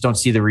him? I just don't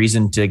see the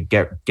reason to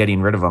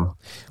getting rid of him.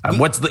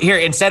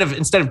 Instead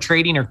of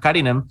trading or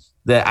cutting him,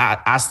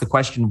 ask the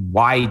question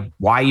why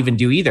even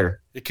do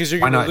either? Because you're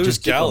going to lose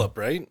Gallup,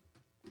 right?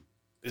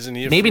 Isn't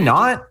he? Maybe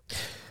not.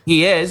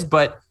 He is,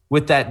 but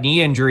with that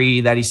knee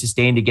injury that he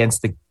sustained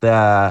against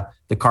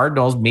the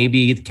Cardinals,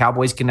 maybe the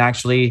Cowboys can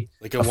actually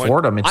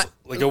afford him. It's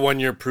like a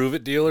 1-year prove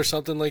it deal or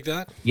something like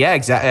that. Yeah,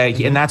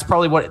 exactly. And that's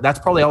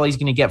probably all he's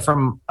going to get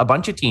from a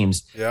bunch of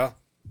teams. Yeah.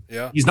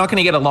 He's not going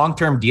to get a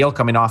long-term deal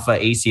coming off a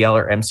ACL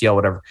or MCL,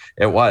 whatever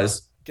it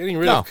was. Getting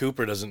rid of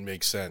Cooper doesn't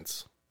make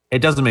sense. It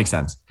doesn't make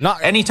sense.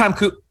 Anytime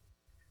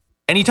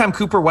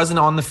Cooper wasn't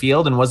on the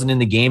field and wasn't in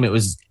the game, it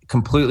was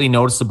completely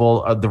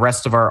noticeable. The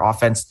rest of our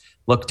offense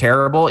looked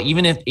terrible.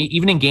 Even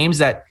in games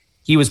that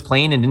he was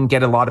playing and didn't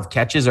get a lot of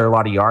catches or a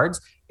lot of yards,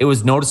 it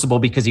was noticeable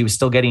because he was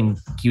still getting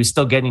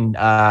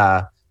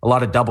a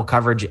lot of double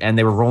coverage and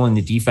they were rolling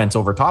the defense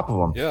over top of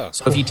him. Yeah.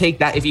 So if you take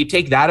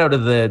that out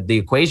of the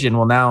equation,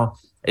 well, now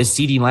is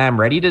CeeDee Lamb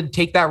ready to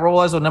take that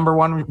role as a number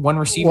one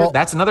receiver? Well,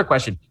 that's another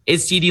question.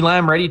 Is CeeDee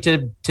Lamb ready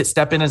to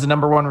step in as a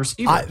number one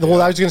receiver? I was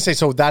going to say,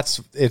 so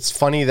it's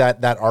funny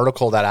that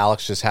article that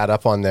Alex just had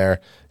up on there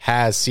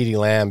has CeeDee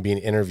Lamb being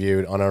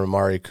interviewed on an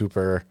Amari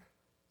Cooper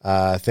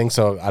thing.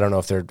 So I don't know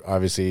if they're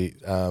obviously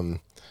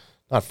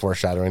not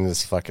foreshadowing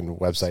this fucking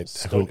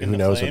website. Who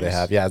knows what they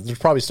have? Yeah, they're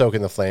probably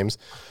stoking the flames.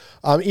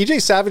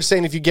 EJ Savage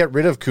saying if you get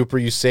rid of Cooper,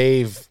 you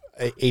save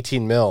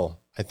 18 mil.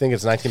 I think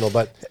it's 19 mil.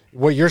 But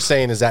what you're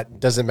saying is that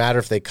doesn't matter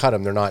if they cut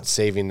him; they're not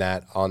saving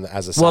that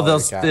as a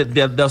salary cap.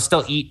 They'll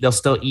still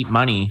eat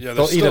money. Yeah,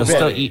 they'll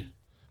still eat.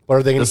 What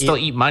are they going to still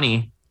eat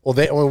money?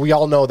 Well, we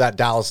all know that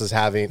Dallas is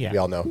having. Yeah. We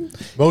all know.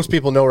 Most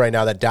people know right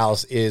now that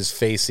Dallas is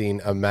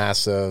facing a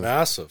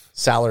massive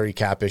salary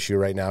cap issue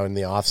right now in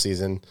the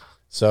offseason.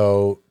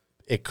 So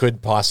it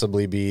could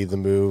possibly be the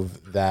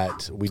move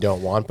that we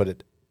don't want, but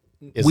it.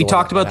 We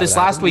talked about this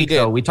last week,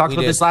 though. We talked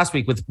about this last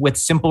week with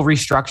simple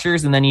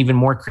restructures and then even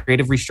more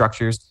creative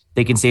restructures.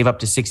 They can save up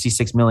to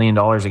 $66 million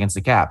against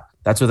the cap.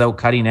 That's without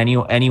cutting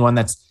anyone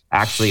that's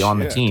actually on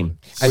the team.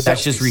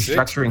 That's just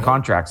restructuring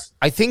contracts.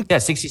 I think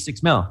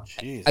 66 mil.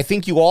 Jeez. I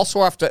think you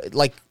also have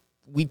to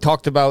we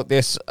talked about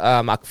this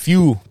a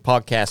few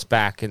podcasts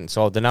back, and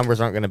so the numbers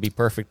aren't going to be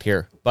perfect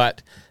here.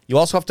 But you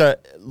also have to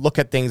look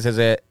at things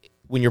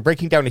when you're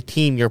breaking down a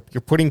team, you're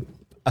putting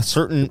a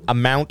certain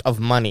amount of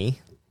money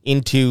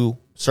into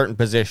certain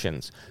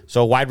positions.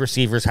 So wide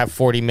receivers have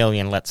 40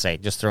 million, let's say,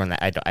 just throwing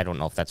that. I don't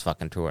know if that's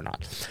fucking true or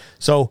not.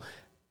 So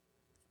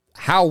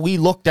how we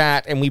looked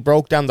at and we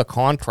broke down the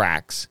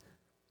contracts,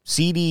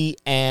 CD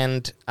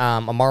and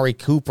Amari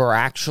Cooper are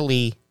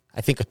actually,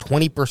 I think, a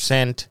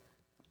 20%.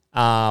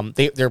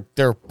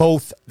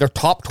 They're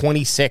top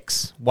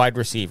 26 wide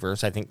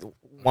receivers. I think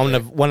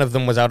one of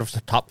them was out of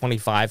the top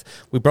 25.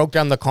 We broke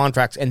down the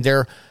contracts, and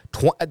they're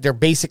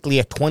basically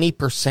a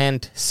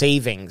 20%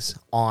 savings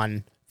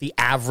on the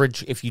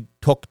average. If you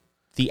took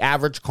the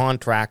average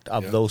contract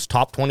of those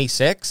top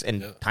 26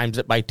 and times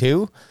it by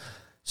 2,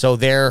 so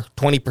they're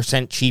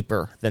 20%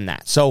 cheaper than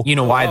that. So you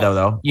know why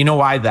though? You know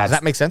why that? Does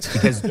that make sense?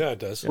 Because it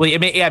does. Well,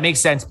 it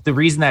makes sense. The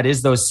reason that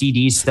is those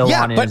CDs still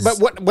on his. But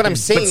what I'm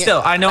saying, but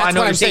still, I know what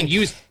I'm saying.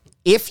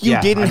 If you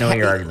didn't, I know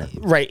your argument.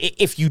 Right?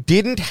 If you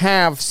didn't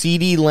have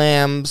CeeDee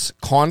Lamb's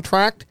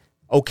contract,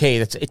 okay,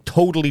 that's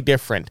totally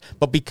different.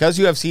 But because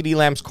you have CeeDee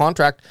Lamb's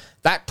contract,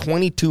 that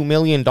 $22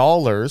 million.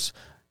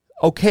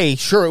 Okay,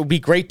 sure, it would be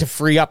great to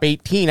free up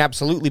 18,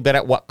 absolutely, but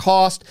at what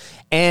cost?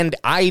 And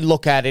I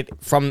look at it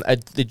from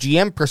the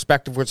GM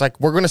perspective, where it's like,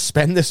 we're going to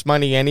spend this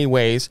money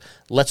anyways.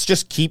 Let's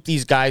just keep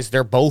these guys.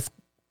 They're both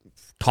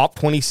top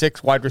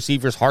 26 wide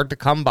receivers, hard to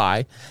come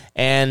by.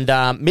 And,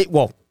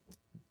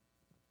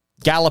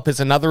 Gallup is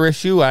another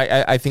issue.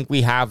 I think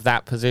we have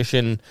that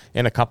position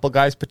in a couple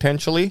guys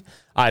potentially.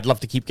 I'd love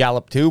to keep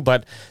Gallup too,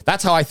 but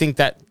that's how I think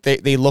that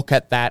they look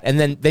at that. And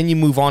then you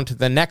move on to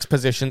the next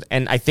positions,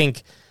 and I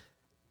think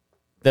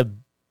the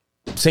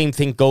same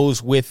thing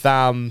goes with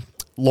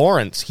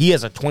Lawrence. He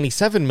has a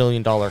 $27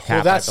 million cap.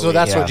 Well, that's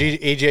what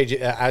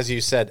AJ, as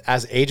you said,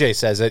 as AJ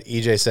says it,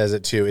 EJ says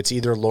it too. It's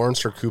either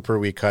Lawrence or Cooper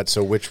we cut.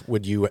 So which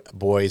would you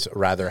boys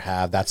rather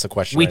have? That's the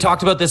question. We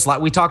talked about this.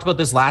 We talked about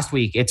this last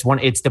week. It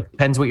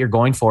depends what you're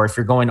going for. If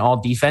you're going all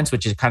defense,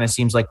 which it kind of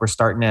seems like we're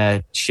starting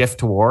to shift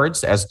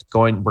towards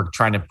we're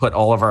trying to put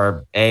all of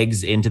our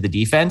eggs into the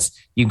defense.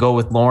 You go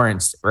with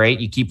Lawrence, right?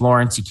 You keep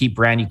Lawrence, you keep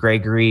Randy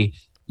Gregory,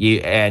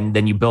 and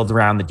then you build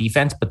around the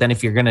defense. But then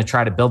if you're going to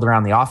try to build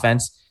around the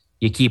offense,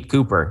 you keep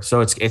Cooper.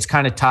 So it's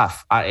kind of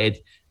tough.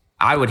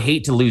 I would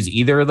hate to lose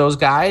either of those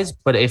guys,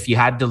 but if you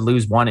had to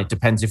lose one, it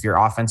depends if you're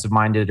offensive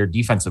minded or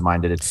defensive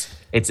minded.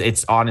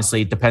 It's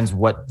honestly, it depends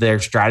what their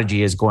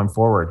strategy is going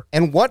forward.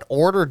 And what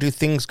order do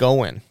things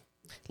go in?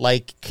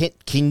 Like,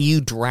 can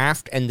you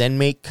draft and then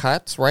make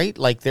cuts, right?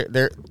 Like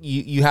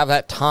you have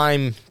that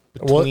time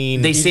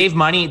between. They save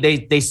money.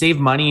 They save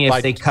money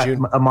if they cut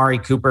Amari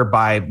Cooper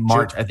by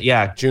March.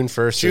 June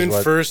 1st. June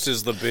 1st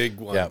is the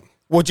big one. Yeah.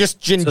 Well,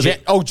 just June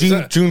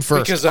 1st.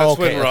 Because that's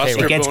when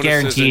roster it gets bonuses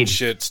guaranteed. And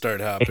shit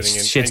start happening.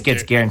 Shit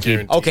gets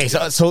guaranteed. Okay,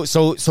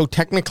 so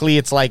technically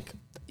it's like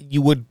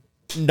you would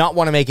not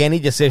want to make any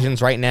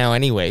decisions right now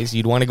anyways.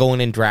 You'd want to go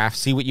in and draft,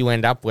 see what you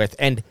end up with.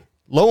 And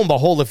lo and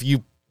behold,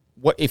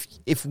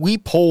 if we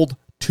pulled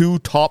 2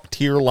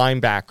 top-tier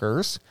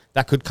linebackers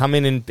that could come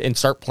in and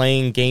start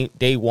playing game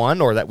day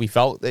one, or that we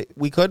felt that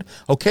we could,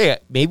 okay,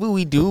 maybe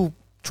we do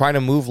try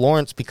to move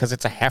Lawrence because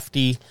it's a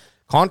hefty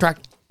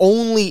contract,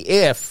 only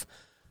if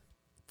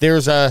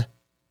there's a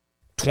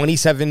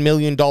 $27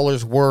 million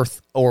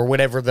worth, or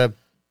whatever the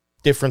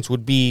difference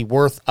would be,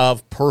 worth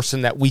of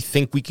person that we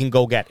think we can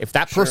go get. If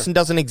that person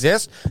doesn't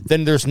exist,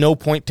 then there's no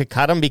point to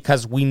cut him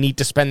because we need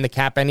to spend the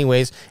cap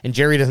anyways. And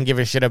Jerry doesn't give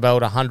a shit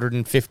about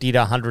 150 to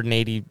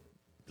 180.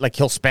 Like,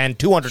 he'll spend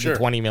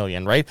 $220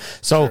 million, right?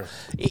 So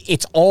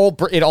it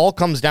all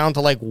comes down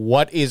to like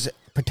what is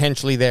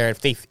potentially there.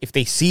 If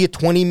they see a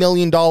 $20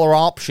 million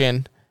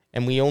option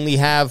and we only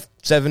have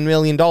 $7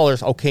 million,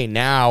 okay,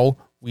 now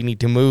we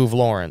need to move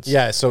Lawrence.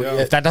 Yeah, so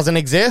if that doesn't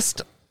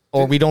exist,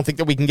 or we don't think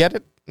that we can get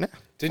it, nah.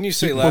 Didn't you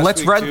say last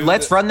week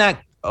let's run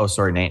that. Oh,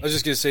 sorry, Nate. I was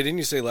just gonna say, didn't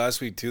you say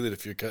last week too that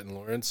if you're cutting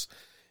Lawrence,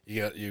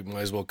 you might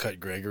as well cut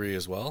Gregory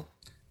as well?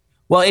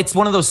 Well, it's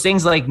one of those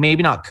things, like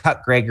maybe not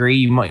cut Gregory.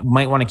 You might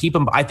want to keep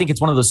him. But I think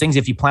it's one of those things.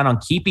 If you plan on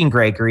keeping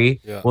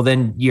Gregory, well,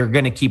 then you're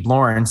going to keep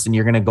Lawrence, and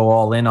you're going to go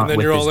all in on. And then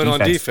you're all in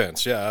defense. on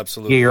defense. Yeah,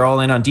 absolutely. Yeah, you're all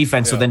in on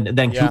defense. Yeah. So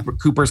then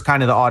Cooper's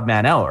kind of the odd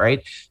man out,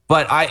 right?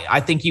 But I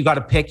think you got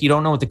to pick. You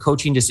don't know what the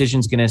coaching decision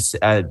is going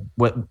to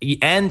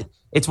and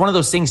it's one of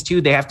those things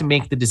too. They have to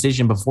make the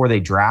decision before they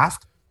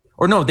draft,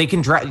 or no, they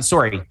can draft.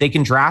 Sorry, they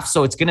can draft.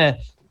 So it's gonna.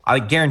 I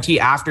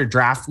guarantee after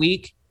draft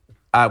week.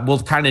 We'll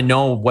kind of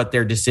know what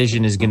their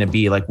decision is going to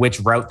be, like which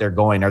route they're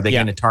going. Are they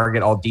going to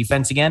target all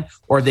defense again,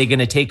 or are they going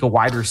to take a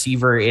wide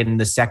receiver in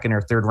the second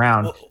or third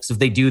round? So if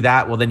they do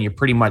that, well, then you're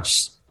pretty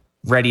much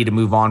ready to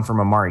move on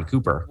from Amari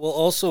Cooper. Well,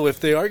 also, if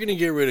they are going to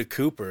get rid of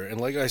Cooper, and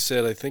like I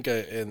said, I think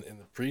in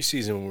the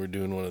preseason when we were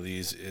doing one of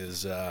these,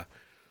 is that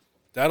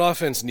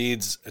offense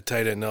needs a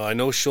tight end. Now, I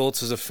know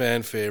Schultz is a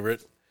fan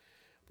favorite,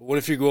 but what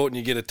if you go out and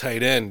you get a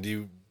tight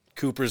end?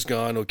 Cooper's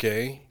gone,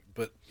 okay,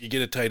 but you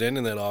get a tight end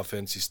in that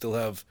offense, you still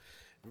have –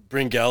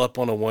 bring Gallup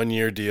on a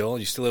 1-year deal.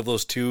 You still have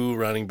those 2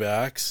 running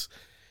backs.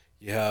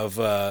 You have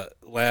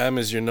Lamb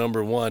as your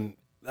number 1.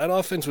 That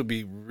offense would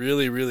be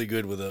really, really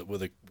good with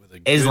a.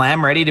 Is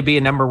Lamb ready to be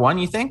a number 1?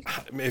 You think?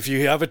 If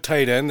you have a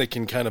tight end that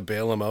can kind of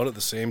bail him out at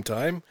the same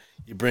time,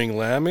 you bring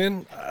Lamb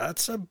in.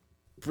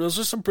 Those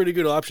are some pretty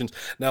good options.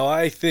 Now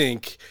I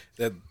think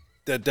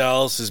that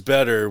Dallas is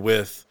better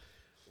with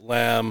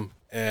Lamb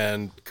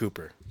and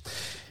Cooper.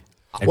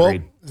 Well,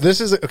 this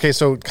is okay.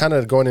 So, kind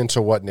of going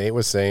into what Nate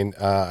was saying,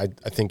 I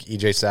think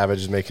EJ Savage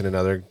is making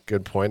another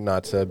good point.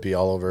 Not to be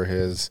all over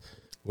his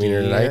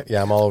wiener tonight.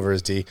 Yeah, I'm all over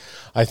his D.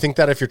 I think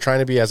that if you're trying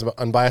to be as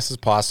unbiased as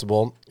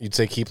possible, you'd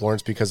say keep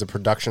Lawrence because the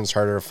production's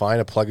harder to find.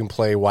 A plug and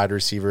play wide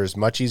receiver is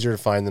much easier to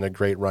find than a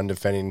great run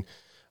defending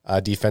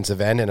defensive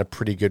end and a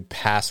pretty good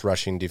pass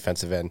rushing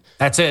defensive end.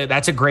 That's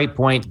a great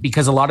point,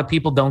 because a lot of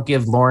people don't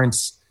give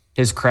Lawrence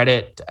his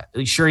credit.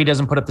 Sure, he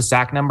doesn't put up the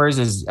sack numbers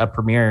as a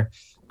premier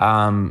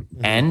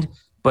end,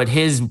 but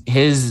his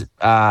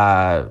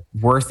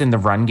worth in the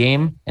run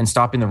game and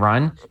stopping the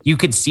run, you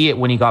could see it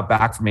when he got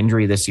back from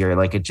injury this year.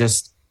 Like, it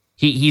just,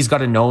 he's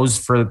got a nose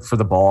for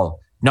the ball,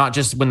 not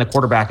just when the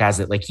quarterback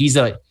has it. Like,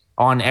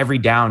 on every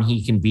down,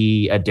 he can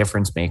be a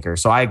difference maker.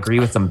 So I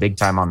agree with them big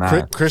time on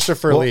that.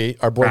 Christopher Lee,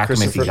 our boy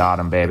Christopher, if you got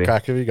him, baby.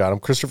 Crack if you got him.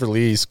 Christopher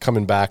Lee's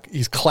coming back.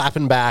 He's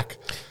clapping back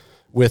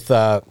with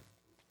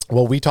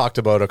we talked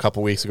about a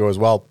couple weeks ago as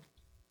well.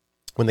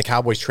 When the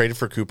Cowboys traded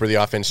for Cooper, the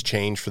offense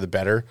changed for the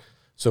better.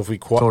 So if we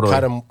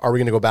cut him, are we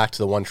going to go back to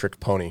the one-trick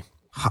pony?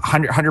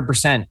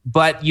 100%.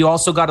 But you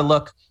also got to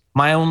look,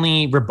 My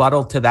only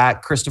rebuttal to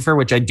that, Christopher,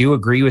 which I do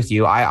agree with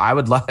you, I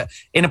would love,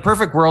 in a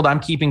perfect world, I'm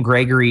keeping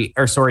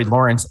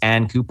Lawrence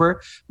and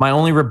Cooper. My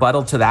only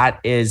rebuttal to that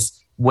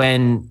is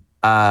when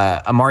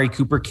Amari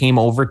Cooper came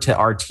over to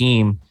our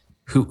team,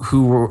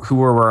 who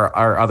were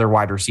our other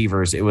wide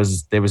receivers. There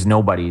was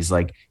nobody's.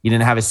 Like, you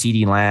didn't have a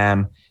CeeDee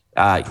Lamb.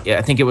 I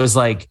think it was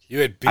like you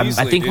had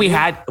Beasley, I think we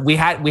had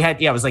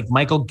it was like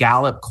Michael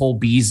Gallup, Cole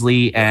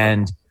Beasley,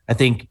 and I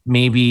think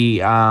maybe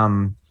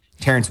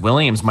Terrence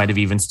Williams might have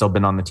even still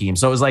been on the team.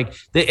 So it was like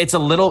it's a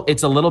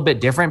little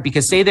bit different,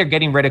 because say they're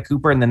getting rid of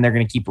Cooper and then they're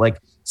going to keep like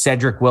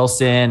Cedric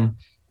Wilson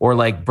or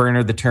like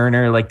Bernard the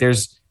Turner. Like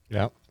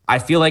I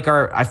feel like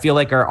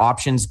our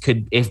options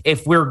could,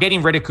 if we're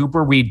getting rid of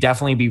Cooper, we'd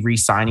definitely be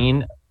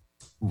re-signing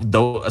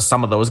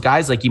some of those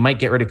guys. Like, you might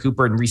get rid of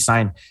Cooper and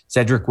re-sign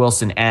Cedric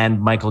Wilson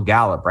and Michael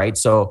Gallup, right?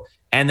 So,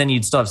 and then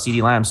you'd still have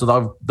CeeDee Lamb.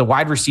 So the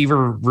wide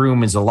receiver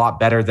room is a lot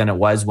better than it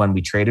was when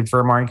we traded for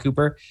Amari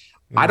Cooper.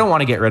 I don't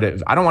want to get rid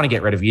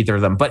of either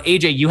of them. But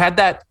AJ, you had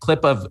that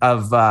clip of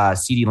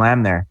CeeDee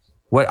Lamb there.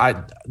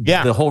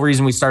 The whole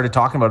reason we started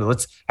talking about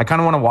it. I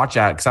kind of want to watch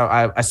that, because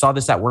I saw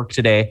this at work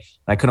today and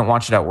I couldn't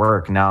watch it at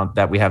work. Now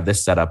that we have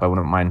this set up, I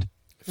wouldn't mind.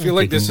 I feel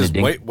like this is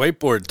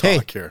whiteboard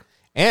talk here.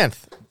 Anth.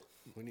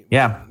 We need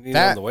on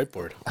the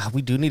whiteboard.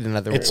 We do need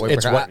another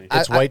whiteboard.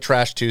 It's White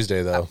Trash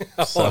Tuesday, though.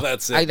 So.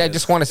 That's it. I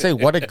just want to say,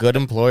 what a good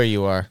employer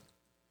you are.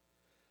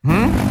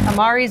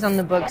 Amari's on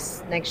the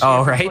books next year.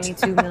 Oh, for right.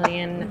 $22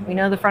 million. We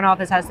know the front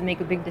office has to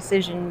make a big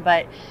decision,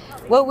 but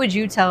what would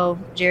you tell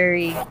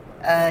Jerry,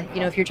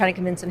 if you're trying to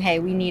convince him, hey,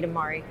 we need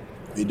Amari?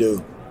 We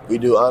do.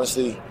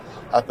 Honestly,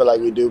 I feel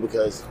like we do,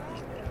 because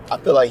I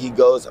feel like he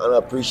goes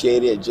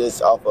unappreciated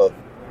just off of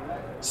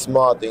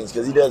small things,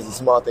 because he does the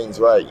small things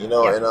right, and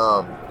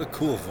a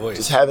cool voice.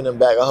 Just having him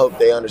back, I hope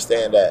they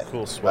understand that.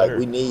 Cool sweater. Like,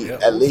 we need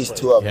at least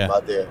two of them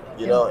out there,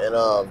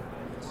 and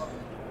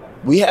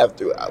we have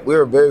three. We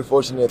were very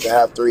fortunate to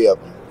have three of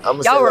them.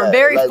 Y'all were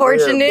very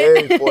fortunate.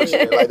 We're very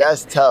fortunate. Like,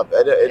 that's tough.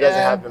 It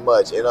doesn't happen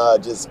much.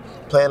 And just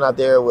playing out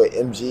there with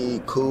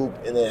MG, Coop,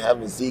 and then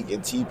having Zeke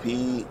and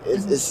TP,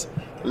 the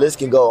list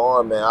can go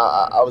on, man.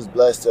 I was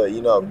blessed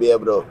to, be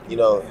able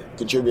to,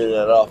 contribute in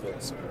that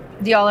offense.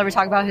 Do y'all ever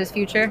talk about his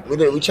future?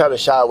 We try to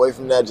shy away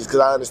from that just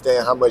because I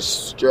understand how much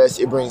stress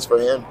it brings for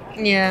him.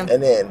 Yeah.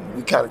 And then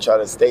we kind of try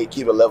to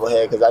keep a level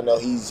head, because I know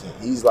he's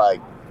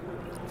like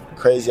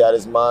crazy out of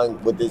his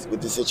mind with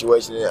this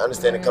situation, and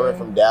understanding coming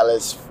from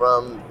Dallas,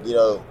 from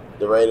the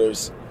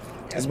Raiders,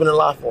 it's been a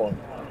lot for him.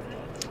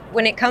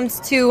 When it comes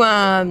to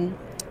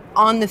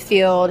on the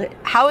field,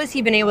 how has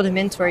he been able to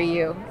mentor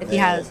you, if he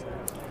has?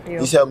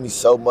 He's helped me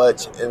so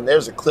much, and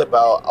there's a clip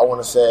out, I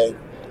want to say,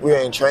 we were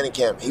in training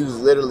camp. He was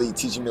literally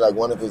teaching me like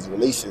one of his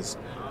releases.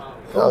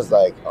 And I was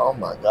like, oh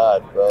my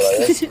God, bro, like,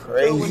 that's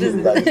crazy.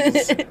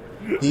 Like,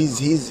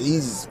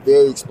 he's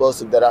very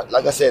explosive.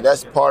 Like I said,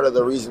 that's part of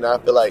the reason I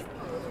feel like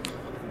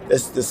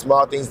it's the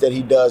small things that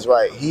he does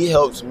right. He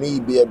helps me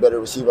be a better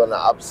receiver on the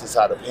opposite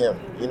side of him.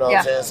 You know what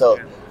I'm saying? So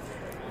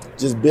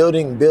just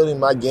building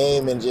my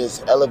game and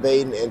just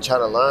elevating and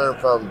trying to learn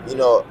from,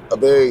 a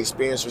very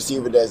experienced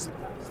receiver that's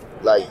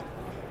like,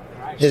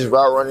 his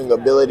route running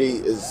ability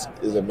is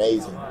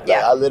amazing.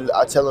 Yeah. Like,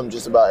 I tell him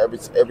just about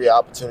every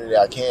opportunity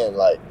I can,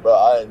 like, bro,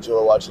 I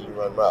enjoy watching you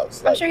run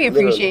routes. I'm sure he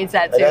appreciates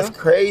that too. Like, that's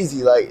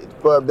crazy.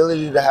 Like, for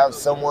ability to have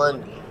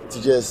someone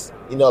to just,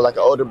 like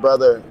an older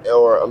brother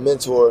or a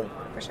mentor,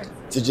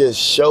 to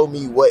just show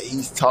me what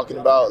he's talking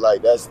about,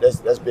 like, that's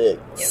big.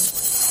 Yeah.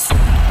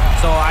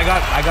 So I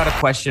got a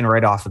question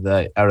right off of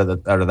out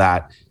of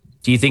that.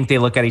 Do you think they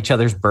look at each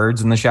other's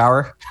birds in the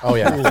shower? Oh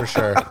yeah, for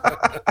sure.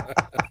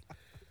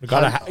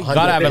 Gotta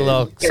have a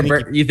little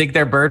sneaky. You think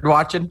they're bird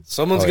watching?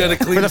 Someone's got to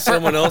clean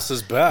someone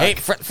else's back. Hey,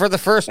 for the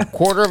first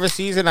quarter of a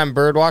season, I'm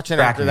bird watching.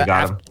 After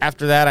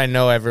that, I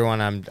know everyone.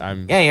 I'm.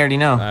 Yeah, you already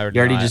know.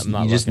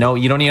 You just know.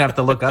 You don't even have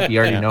to look up. You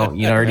already know.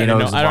 You already know.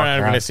 I don't know.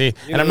 I'm going to see,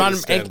 and I'm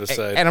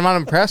not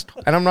impressed,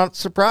 and I'm not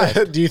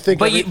surprised. Do you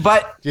think? Do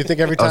you think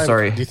every time? Oh,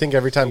 sorry. Do you think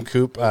every time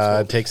Coop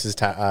takes his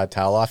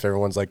towel off,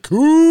 everyone's like Coop?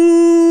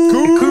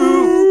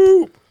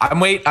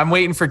 I'm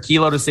waiting for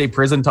Kilo to say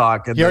prison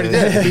talk. He already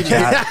did.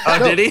 Oh,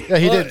 did he? Yeah,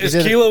 he did. Is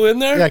Kilo in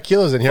there? Yeah,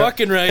 Kilo's in here.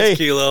 Fucking right, Hey,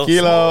 Kilo.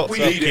 Kilo. What's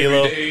up,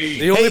 Kilo?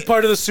 The only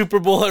part of the Super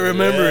Bowl I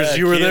remember is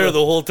you were there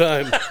the whole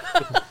time.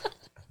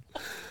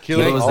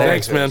 Kilo was there.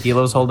 Thanks, man.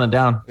 Kilo's holding it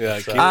down. Yeah,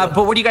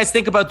 but what do you guys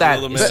think about that?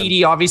 Kilo,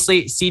 CD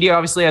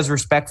obviously has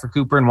respect for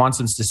Cooper and wants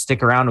him to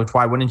stick around, which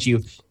why wouldn't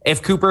you?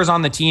 If Cooper's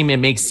on the team, it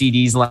makes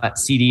CD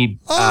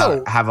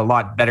have a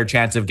lot better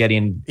chance of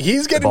getting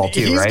the ball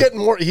too, right?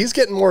 He's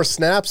getting more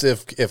snaps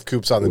if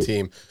Coop's on the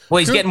team. Well,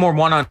 he's getting more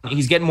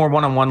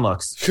one-on-one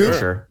looks. For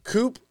sure.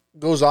 Coop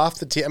goes off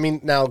the team. I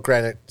mean, now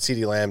granted,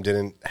 CeeDee Lamb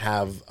didn't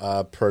have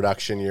a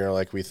production year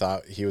like we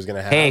thought he was going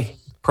to have. Hey,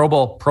 Pro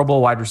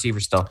Bowl wide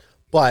receiver still.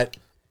 But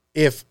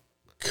if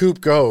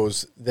Coop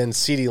goes, then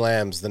CeeDee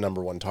Lamb's the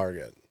number one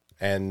target.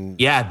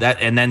 And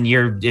and then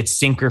it's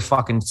sink or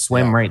fucking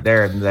swim right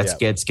there. And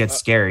gets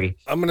scary.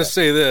 I'm going to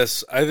say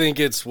this. I think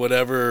it's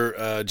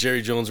whatever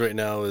Jerry Jones right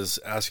now is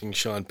asking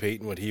Sean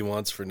Payton what he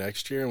wants for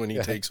next year when he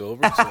takes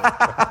over. So.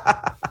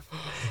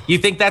 You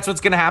think that's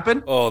what's going to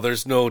happen? Oh,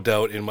 there's no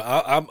doubt in my.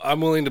 I'm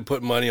willing to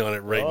put money on it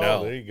right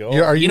now. There you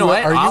go. You know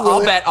what?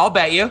 I'll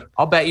bet you.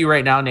 I'll bet you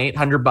right now, Nate.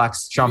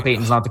 $100. Sean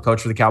Payton's not the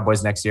coach for the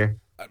Cowboys next year.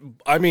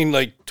 I mean,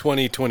 like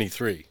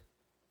 2023.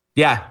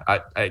 Yeah,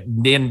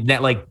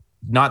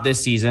 not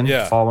this season.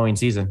 Following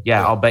season.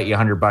 Yeah, I'll bet you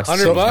 $100.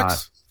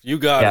 $100. You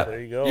got it.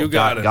 There you go. You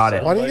got it. Got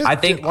it.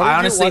 I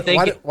honestly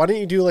think. Why don't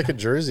you do like a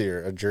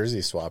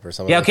jersey swap or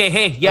something? Yeah. Okay.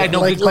 Hey. Yeah. No.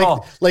 Good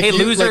call. Hey,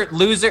 loser.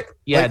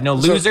 Yeah.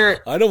 Loser.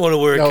 I don't want to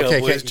wear a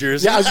Cowboys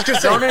jersey. Yeah. I was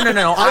just gonna say.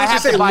 No. I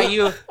have to buy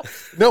you.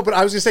 No, but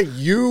I was gonna say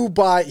you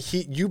buy.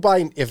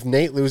 If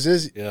Nate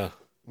loses. Yeah.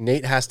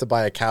 Nate has to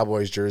buy a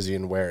Cowboys jersey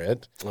and wear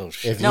it. Oh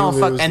shit!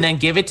 And then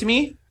give it to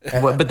me.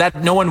 But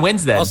that no one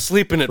wins then. I'll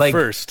sleep in it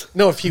first.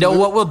 No,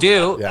 what we'll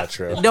do? Yeah,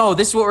 true. No,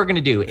 this is what we're gonna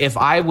do. If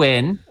I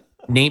win,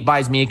 Nate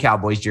buys me a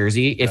Cowboys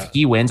jersey. If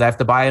he wins, I have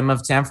to buy him a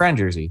San Fran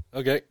jersey.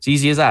 Okay, it's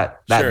easy as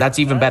that. Sure. That's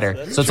even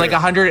better. So it's like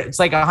 $100. It's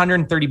like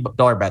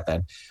 $130 bet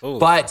then. Oh,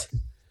 but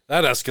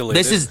that escalated.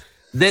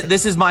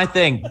 This is my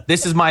thing. Do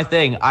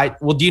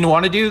you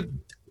want to do?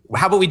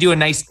 How about we do a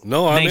nice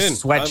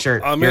sweatshirt?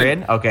 I'm you're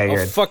in. Okay,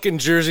 you're in. Fucking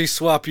jersey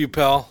swap you,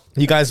 pal.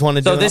 You guys want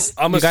to do this?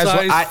 I'm a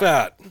size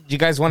fat. You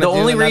guys want to? The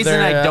only reason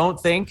I don't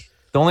think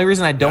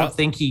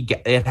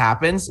it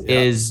happens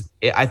is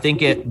I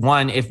think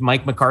if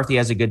Mike McCarthy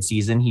has a good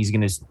season, he's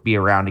going to be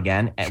around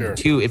again. And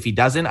two, if he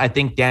doesn't, I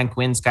think Dan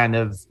Quinn's kind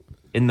of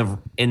in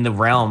the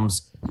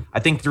realms. I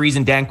think the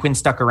reason Dan Quinn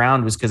stuck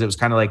around was because it was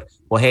kind of like,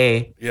 well,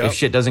 hey, if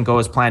shit doesn't go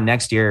as planned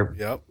next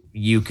year,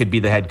 you could be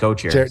the head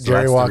coach here.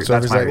 Jerry walks over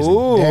and says,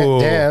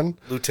 Dan,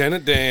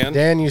 Lieutenant Dan.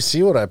 Dan, you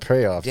see what I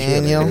pay off.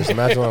 Daniel.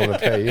 Imagine what I'm going to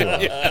pay you.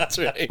 Yeah, that's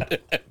right.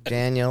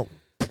 Daniel,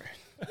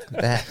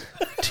 that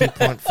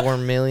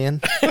 $2.4 million.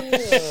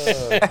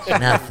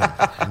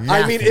 Nothing.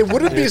 I mean, it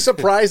wouldn't be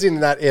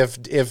surprising that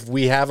if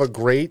we have a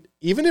great,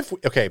 even if we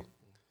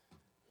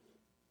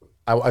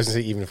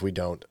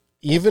don't,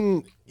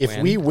 even if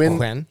we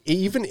win,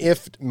 even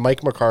if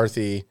Mike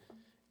McCarthy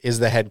is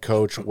the head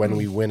coach when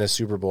we win a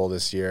Super Bowl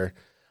this year,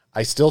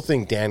 I still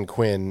think Dan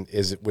Quinn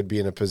would be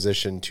in a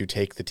position to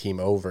take the team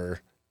over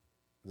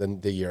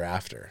the year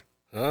after.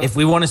 If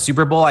we won a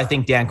Super Bowl, I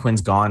think Dan Quinn's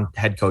gone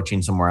head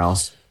coaching somewhere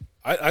else.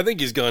 I think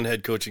he's gone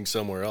head coaching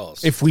somewhere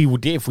else. If we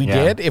won a Super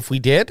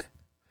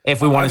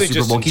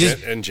Bowl,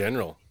 in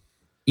general.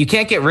 You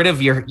can't get rid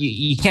of your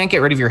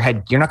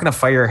head. You're not going to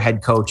fire a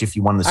head coach if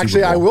you won the Super Bowl.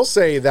 Actually, I will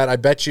say that I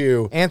bet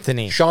you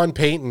Sean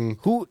Payton,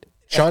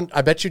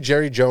 I bet you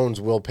Jerry Jones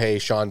will pay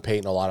Sean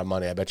Payton a lot of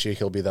money. I bet you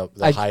he'll be the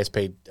highest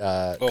paid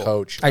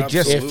coach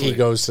if he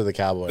goes to the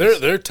Cowboys.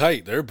 They're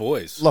tight. They're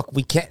boys. Look,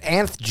 we can't.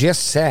 Anth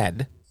just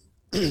said,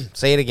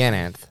 say it again,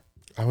 Anth.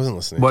 I wasn't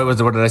listening. What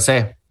did I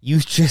say? You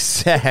just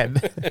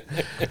said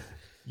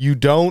you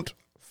don't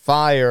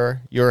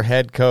fire your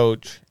head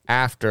coach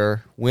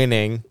after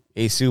winning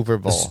a Super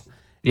Bowl.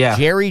 Yeah.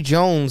 Jerry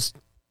Jones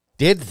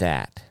did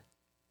that.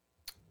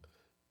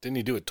 Didn't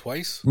he do it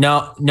twice?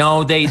 No,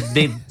 they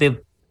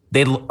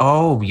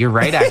oh, you're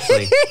right,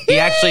 actually. He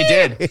actually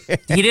did.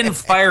 He didn't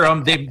fire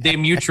him. They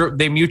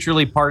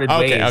mutually parted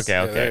ways.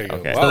 Okay.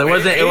 So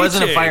it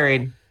wasn't a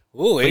firing.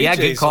 Oh, yeah,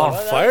 good call.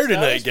 Fire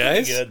tonight,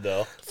 guys. Good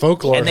though.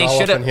 Folklore. And they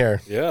should have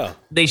here. Yeah.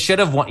 They should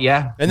have won.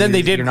 Yeah. And then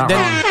they did. You're not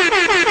wrong.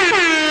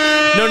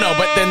 No,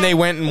 but then they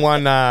went and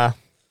won.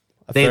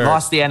 They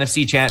lost the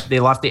NFC They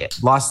lost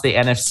the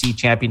NFC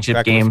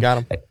Championship game.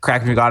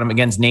 Kraken got him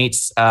against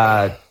Nate's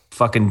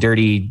fucking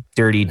dirty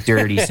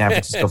San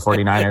Francisco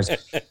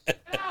 49ers.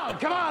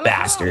 Come on,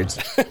 bastards.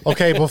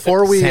 Okay,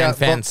 before we San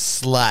Fan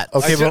slut.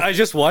 Okay, I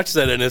just watched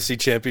that NFC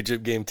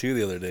Championship game too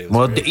the other day.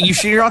 Well,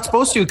 you're not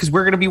supposed to because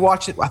we're going to be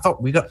watching. I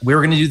thought we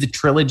were going to do the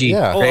trilogy.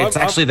 Yeah, right? It's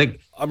actually the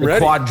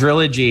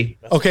quadrilogy.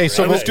 Okay,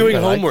 so I was doing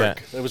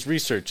homework. I was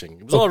researching.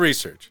 It was all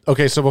research.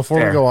 Okay, so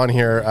before we go on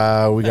here,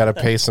 we got to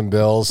pay some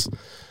bills.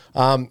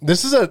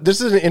 This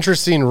is an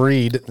interesting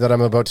read that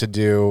I'm about to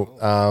do.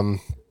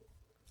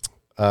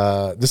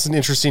 This is an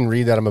interesting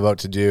read that I'm about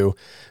to do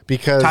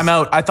because time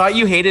out. I thought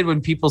you hated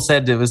when people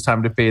said it was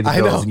time to pay the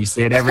bills, and you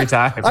say it every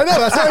time. I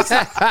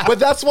know but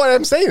that's why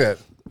I'm saying it.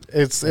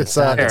 It's a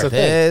thing.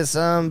 Pay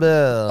some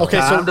bills. Okay,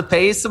 time to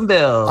pay some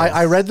bills.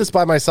 I read this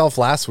by myself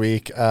last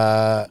week,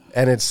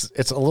 and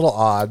it's a little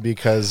odd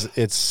because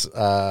it's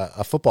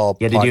a football.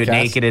 You had to do it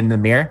naked in the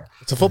mirror.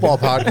 It's a football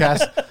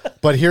podcast,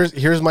 but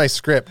here's my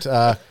script.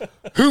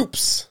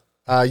 Hoops.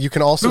 You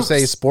can also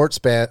say sports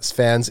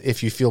fans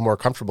if you feel more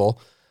comfortable.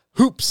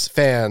 Hoops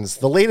fans,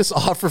 the latest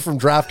offer from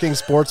DraftKings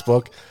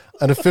Sportsbook,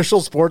 an official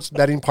sports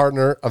betting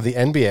partner of the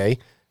NBA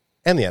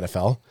and the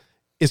NFL,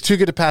 is too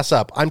good to pass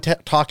up. I'm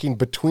talking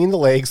between the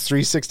legs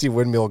 360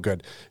 windmill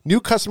good. New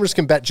customers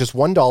can bet just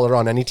 $1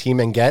 on any team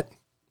and get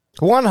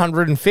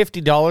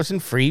 $150 in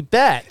free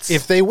bets.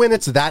 If they win,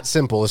 it's that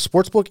simple. If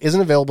Sportsbook isn't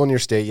available in your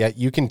state yet,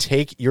 you can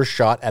take your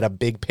shot at a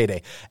big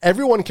payday.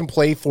 Everyone can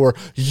play for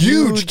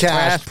huge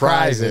cash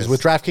prizes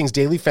with DraftKings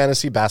Daily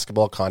Fantasy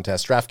Basketball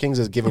Contest. DraftKings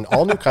is giving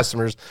all new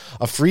customers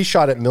a free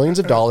shot at millions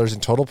of dollars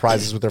in total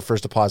prizes with their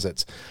first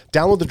deposits.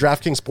 Download the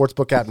DraftKings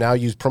Sportsbook app now.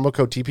 Use promo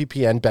code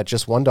TPPN. Bet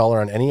just $1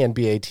 on any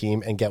NBA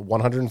team and get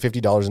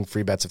 $150 in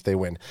free bets if they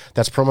win.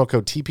 That's promo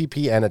code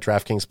TPPN at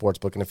DraftKings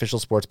Sportsbook, an official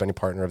sports betting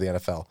partner of the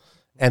NFL.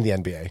 And the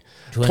NBA.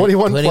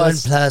 21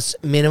 plus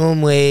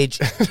minimum wage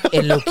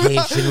and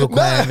location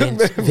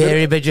requirements.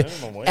 Very budget.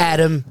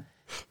 Adam,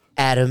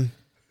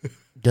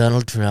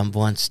 Donald Trump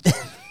wants.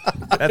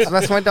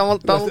 that's my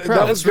Donald Trump.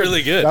 That was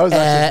really good. That was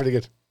actually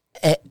pretty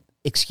good.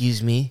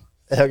 Excuse me.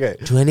 Okay.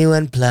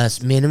 21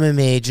 plus minimum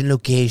age and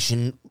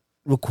location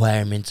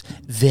requirements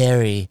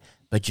vary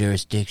by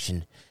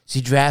jurisdiction.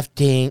 See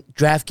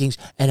DraftKings,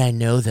 and I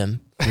know them.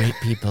 Great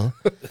people.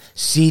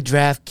 See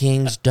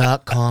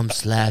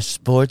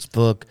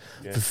DraftKings.com/sportsbook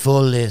for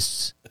full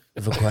lists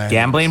of requirements.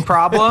 Gambling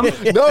problem? No,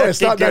 it's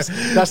not. That's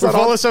not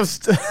on.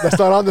 That's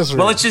not on this.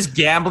 Well, it's just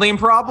gambling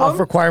problem. Of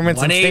requirements.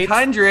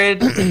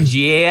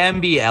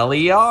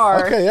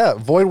 1-800-GAMBLER. Okay, yeah.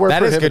 Void where that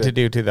prohibited. is good to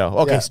do too, though.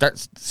 Okay, Yeah.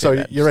 start.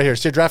 So you're right here.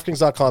 So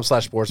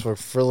DraftKings.com/sportsbook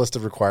for a list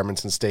of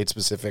requirements and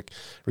state-specific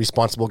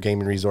responsible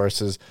gaming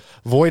resources.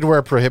 Void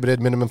where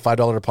prohibited. Minimum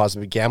 $5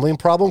 deposit. Gambling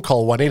problem?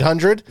 Call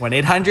 1-800.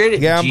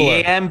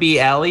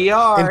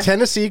 1-800-GAMBLER. In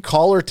Tennessee,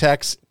 call or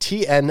text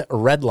TN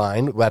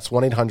Redline. That's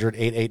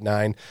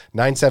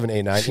 1-800-889-9789.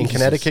 In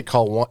Connecticut,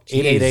 call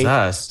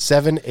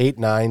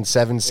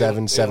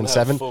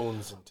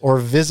 888-789-7777. Or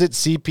visit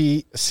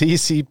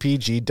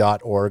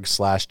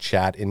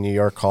ccpg.org/chat. In New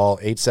York, call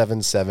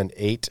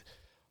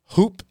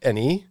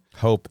 877-8-HOOP-NE.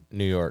 Hope,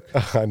 New York.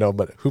 I know,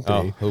 but Hoop-NE.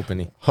 Oh,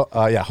 Hoop-NE.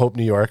 Yeah, Hope,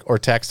 New York. Or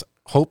text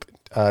Hope,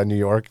 New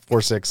York,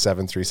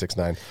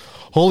 467-369.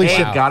 Holy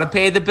shit. Gotta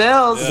pay the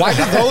bills. Why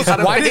did those?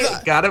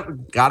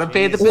 gotta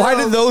pay the bills. Why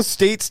do those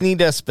states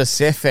need a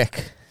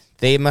specific?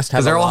 They must have.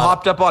 Because they're all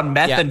hopped up on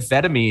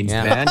methamphetamines,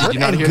 man. Did you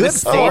not hear the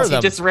states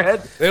you just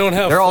read? They don't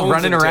have. They're all phones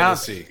running in around.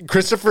 Tennessee.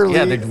 Christopher Lee.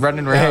 Yeah, they're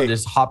running around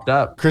just hopped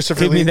up.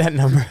 Christopher Give Lee. me that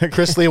number.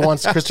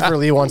 Christopher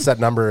Lee wants that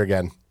number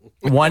again.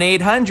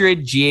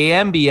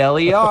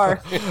 1-800-GAMBLER.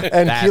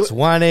 And That's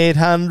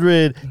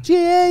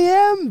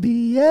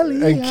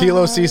 1-800-GAMBLER. And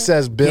Kilo C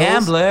says Bills.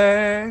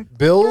 Gambler.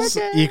 Bills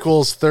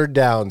equals third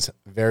downs.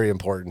 Very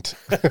important.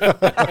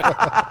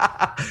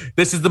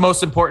 This is the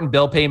most important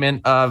bill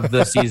payment of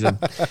the season.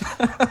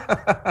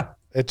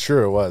 It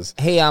was.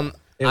 Hey, It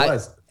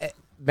was.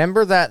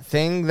 remember that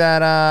thing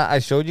that I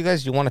showed you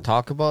guys? Do you want to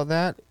talk about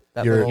that?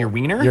 That Your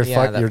wiener?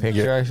 That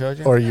picture I showed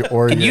you.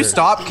 Can you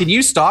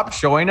stop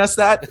showing us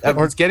that?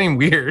 It's getting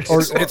weird. Or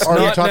It's are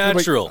you not talking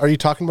natural. Are you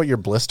talking about your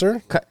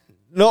blister?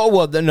 No,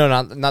 well, no,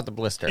 not the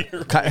blister.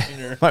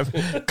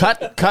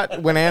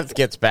 Cut when Ant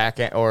gets back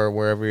or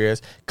wherever he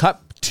is.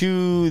 Cut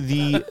to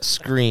the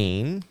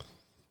screen.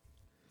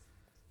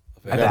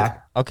 I'm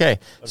back. Okay,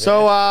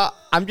 so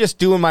I'm just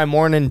doing my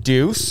morning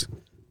deuce.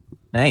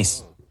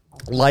 Nice.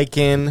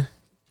 Liking,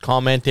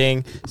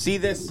 commenting. See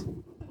this?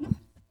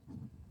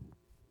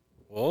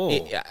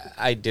 Whoa.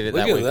 I did it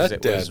Look that at way because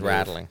that it was dad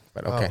rattling.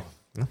 But okay.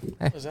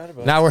 What was that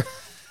about?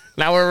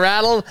 Now we're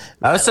rattled.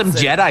 That was some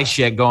Jedi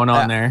shit going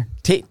on there.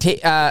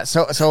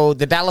 So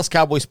the Dallas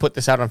Cowboys put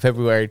this out on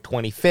February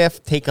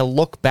 25th. Take a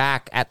look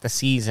back at the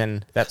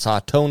season that saw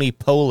Tony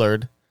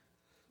Pollard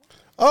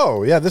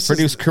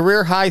produce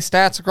career high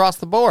stats across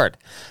the board.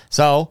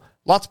 So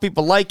lots of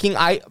people liking.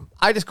 I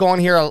just go on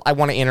here. I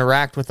want to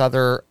interact with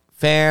other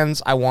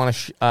fans. I want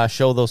to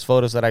show those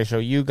photos that I show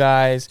you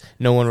guys.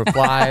 No one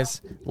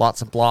replies.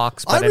 Lots of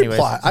blocks. But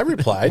I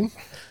replied.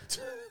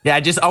 Yeah, I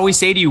just always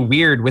say to you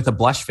weird with a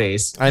blush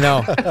face. I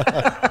know.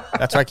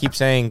 That's why I keep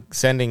saying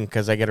sending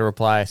because I get a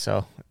reply.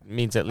 So it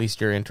means at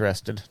least you're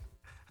interested.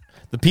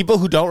 The people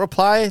who don't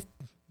reply,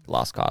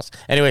 lost cause.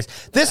 Anyways,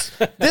 this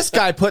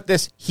guy put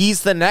this.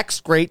 He's the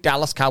next great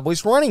Dallas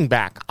Cowboys running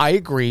back. I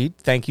agreed.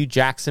 Thank you,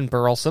 Jackson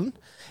Burleson.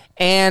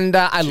 And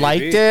I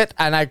liked it.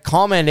 And I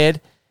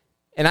commented.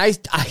 And I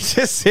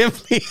just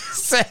simply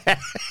said,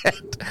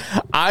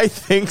 I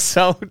think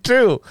so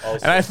too.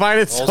 Also, and I find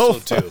it so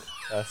too.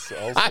 That's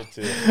also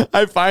too.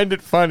 I find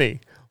it funny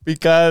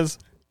because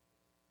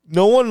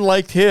no one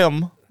liked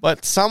him,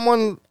 but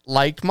someone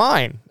liked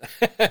mine.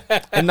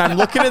 And I'm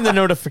looking in the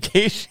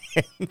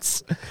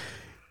notifications.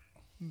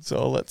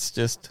 So let's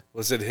just...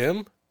 Was it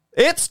him?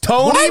 It's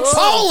Tony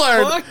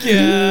Pollard Fuck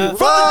yeah. from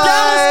the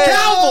Dallas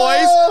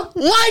Cowboys.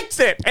 Likes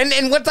it.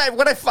 And what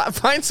I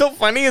find so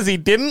funny is he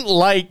didn't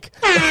like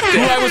who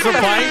I was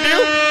replying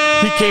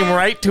to. He came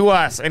right to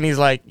us and he's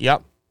like,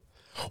 yep.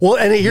 Well,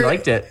 and You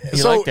liked it.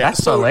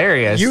 That's so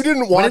hilarious. You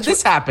didn't watch. When did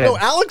this happen? No,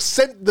 Alex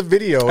sent the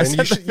video, and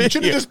you should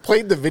have just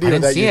played the video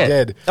that you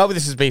did. Oh, but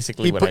this is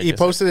basically He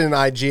posted it in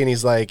IG, and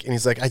he's like,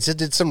 I just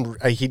did some.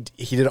 He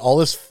did all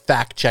this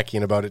fact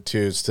checking about it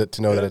too,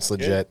 to know that it's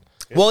legit.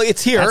 Well,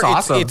 it's here. That's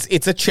awesome.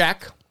 It's a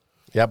check.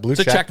 Yeah, blue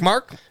It's check. a check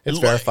mark. It's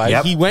verified.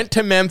 Yep. He went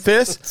to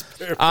Memphis.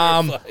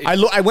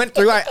 I went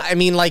through. I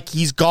mean, like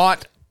he's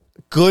got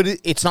good.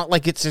 It's not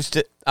like it's just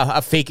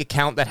a fake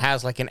account that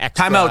has like an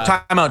extra. Time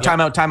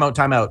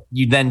out.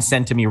 You then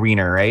sent to me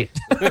Reener, right?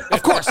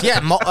 Of course,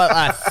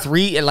 yeah.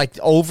 3 like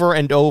over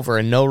and over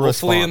and no response.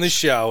 Hopefully in the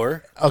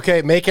shower.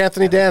 Okay, make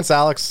Anthony dance,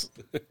 Alex.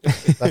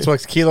 That's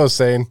what Kilo's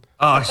saying.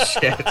 Oh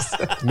shit!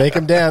 Make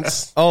him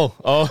dance. Oh.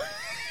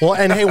 Well,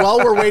 and hey, while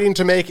we're waiting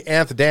to make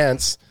Anth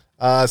dance,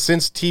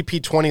 since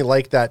TP20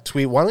 liked that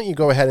tweet, why don't you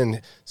go ahead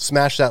and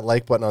smash that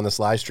like button on this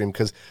live stream?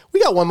 Because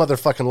we got one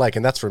motherfucking like,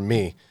 and that's for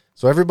me.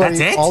 So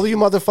everybody, all of you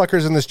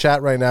motherfuckers in this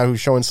chat right now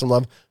who's showing some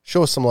love,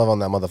 show us some love on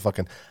that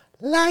motherfucking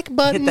like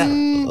button. Hit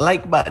that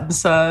like button,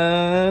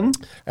 son.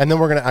 And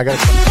then I got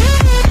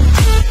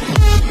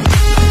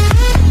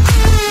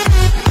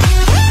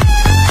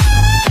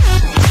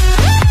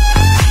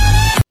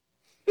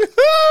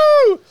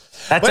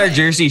That's our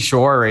Jersey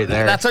Shore right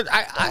there.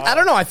 I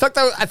don't know. I thought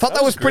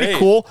that was pretty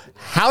cool.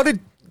 How did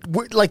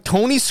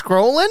Tony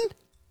scrolling?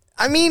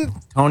 I mean,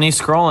 Tony's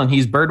scrolling.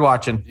 He's bird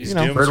watching.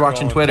 Bird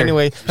watching Twitter.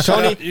 Anyway,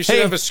 Tony, you should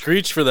have a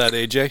screech for that,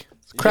 AJ.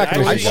 Crack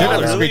I should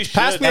have a screech.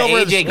 Pass me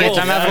over the screech.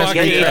 I'm having a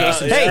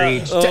screech. Hey,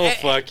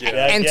 fuck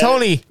yeah. And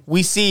Tony,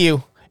 we see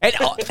you. And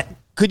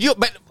could you?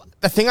 But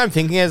the thing I'm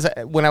thinking is,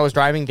 when I was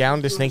driving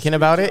down, just thinking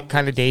about it,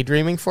 kind of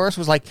daydreaming for us,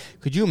 was like,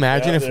 could you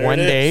imagine if one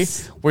day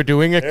we're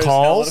doing a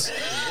call,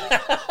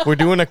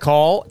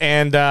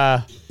 and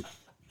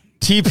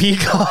TP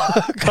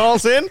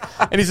calls in,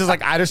 and he says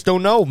like, I just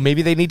don't know.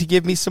 Maybe they need to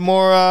give me some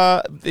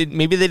more.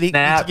 Maybe they need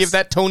to give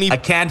that Tony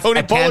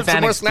Pollard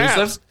some more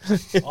snaps.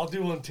 I'll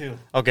do one too.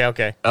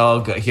 Okay. Oh,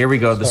 good. Here we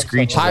go. The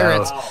screech.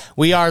 Pirates.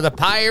 We are the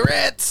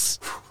Pirates.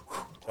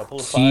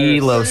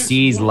 Kilo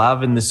sees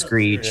love in the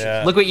screech.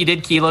 Yeah. Look what you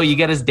did, Kilo. You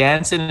get us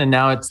dancing, and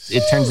now it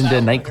turns into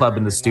a nightclub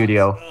in the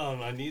studio.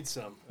 Oh, I need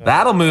some.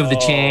 That'll move the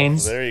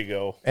chains. There you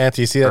go.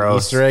 Anthony, you see that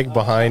Easter egg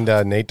behind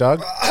Nate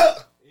Dogg?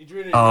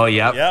 Oh,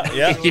 yep. Yeah,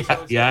 I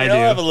do.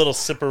 I'll have a little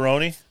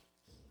sipperoni.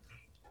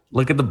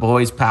 Look at the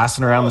boys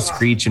passing around the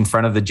screech in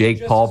front of the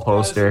Jake Paul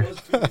poster.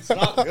 It's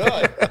not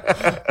good.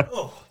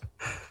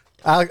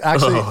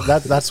 Actually,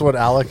 that's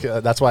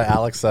why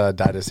Alex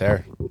dyed his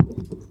hair.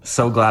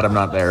 So glad I'm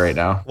not there right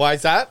now. Why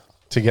is that?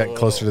 To get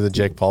closer to the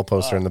Jake Paul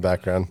poster in the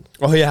background.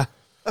 Oh yeah.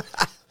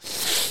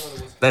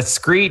 That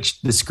screech.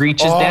 The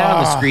screech is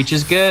down. The screech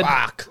is good.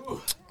 Fuck.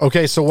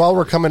 Okay, so while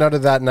we're coming out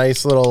of that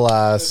nice little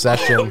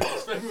session,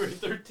 February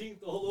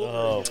 13th all over.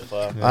 Oh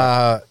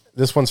fuck.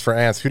 This one's for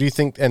Ants. Who do you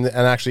think? And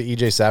actually,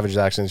 EJ Savage's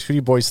actions. Who do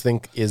you boys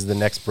think is the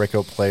next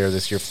breakout player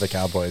this year for the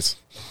Cowboys?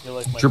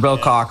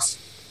 Jabril Cox.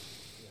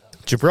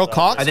 Jabril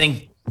Cox. I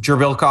think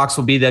Jabril Cox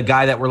will be the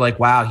guy that we're like,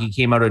 wow, he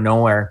came out of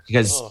nowhere.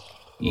 Because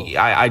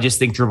I just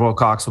think Jabril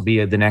Cox will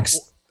be the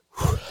next,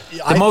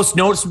 most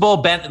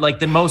noticeable,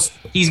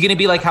 he's going to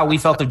be like how we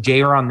felt of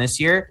J-Ron this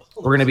year.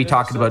 We're going to be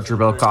talking about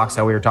Jabril Cox,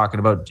 how we were talking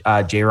about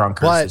J-Ron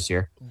Curse this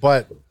year.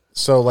 But,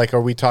 so like,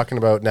 are we talking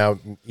about now,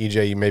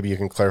 EJ, maybe you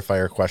can clarify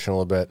your question a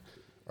little bit.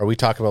 Are we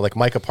talking about like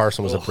Micah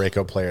Parsons was a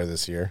breakout player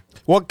this year?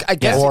 Well, I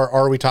guess. Or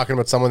are we talking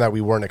about someone that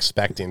we weren't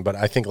expecting? But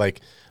I think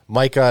like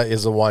Micah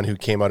is the one who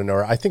came out of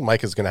nowhere. I think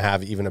Micah's going to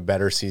have even a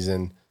better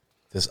season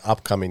this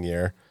upcoming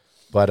year.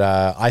 But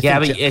I think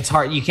but it's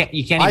hard. You can't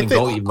even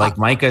go like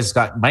Micah's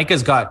got.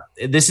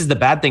 This is the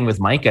bad thing with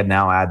Micah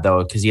now,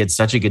 though, because he had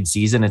such a good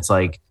season. It's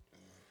like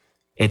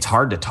it's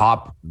hard to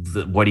top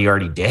what he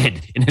already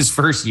did in his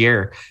first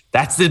year.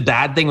 That's the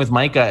bad thing with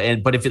Micah.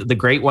 But if the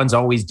great ones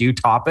always do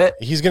top it,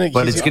 it's gonna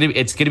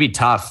be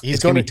tough.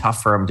 It's gonna be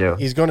tough for him to.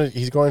 He's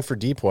going for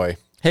Depoy.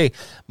 Hey,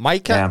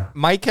 Micah,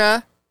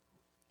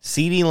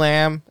 CeeDee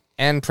Lamb,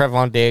 and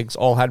Trevon Diggs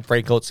all had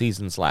breakout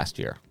seasons last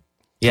year.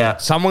 Yeah,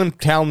 someone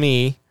tell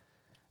me.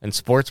 And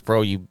Sports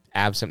Bro, you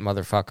absent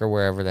motherfucker,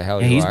 wherever the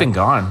hell you are. He's been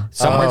gone.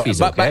 Murphy's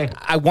okay. But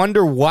I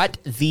wonder what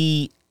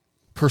the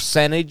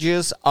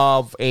percentages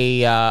of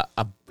a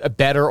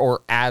better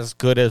or as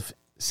good of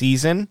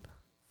season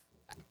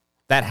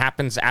that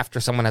happens after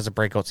someone has a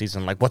breakout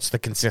season. Like, what's the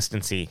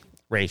consistency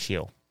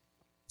ratio?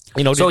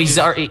 You know,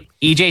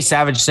 EJ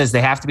Savage says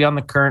they have to be on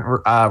the current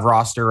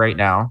roster right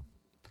now.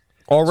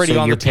 Already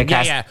on the team.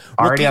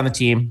 Already on the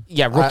team.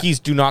 Yeah, rookies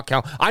do not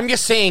count. I'm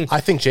just saying. I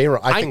think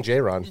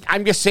J-Ron.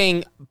 I'm just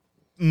saying.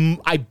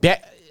 I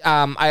bet.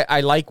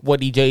 I like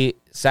what EJ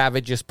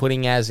Savage is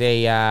putting as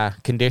a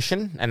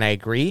condition, and I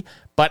agree.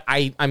 But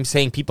I'm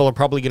saying people are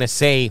probably going to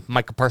say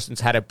Micah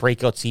Parsons had a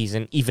breakout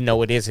season, even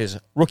though it is his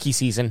rookie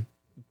season,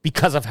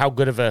 because of how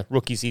good of a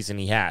rookie season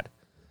he had.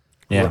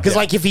 Yeah. Because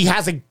like if he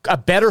has a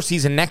better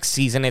season next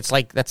season, it's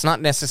like that's not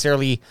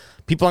necessarily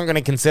people aren't going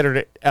to consider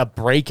it a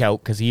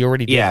breakout because he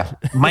already did. Yeah,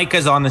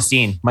 Micah's on the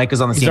scene. Mine's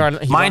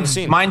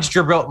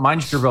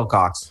Jabril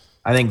Cox.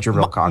 I think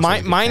Jabril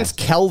Cox. Mine's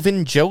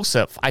Kelvin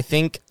Joseph. I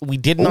think we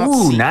did not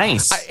see.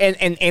 Nice. And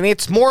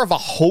it's more of a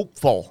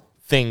hopeful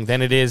thing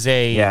than it is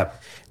a. Yeah.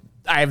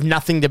 I have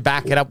nothing to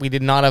back it up. We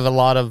did not have a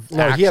lot of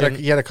action.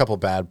 He had a couple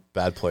bad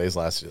plays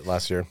last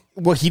year.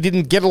 Well, he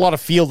didn't get a lot of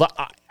field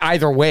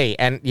either way.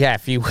 And yeah,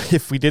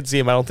 if we did see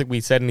him, I don't think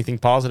we said anything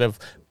positive.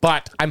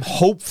 But I'm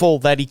hopeful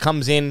that he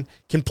comes in,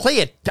 can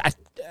play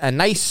a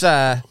nice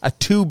a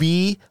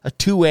 2B, a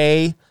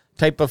 2A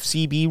type of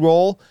CB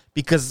role,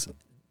 because,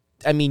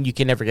 I mean, you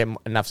can never get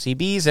enough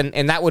CBs,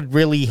 and that would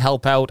really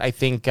help out, I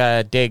think,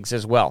 Diggs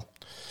as well.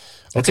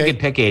 That's a good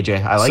pick,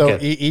 AJ. I like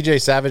it.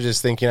 EJ Savage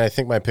is thinking, I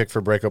think my pick for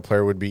breakout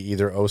player would be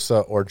either Osa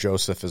or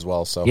Joseph as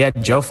well. So yeah,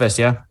 Jofus,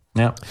 yeah.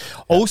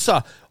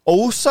 Osa,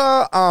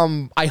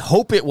 I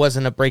hope it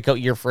wasn't a breakout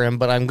year for him,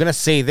 but I'm going to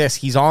say this.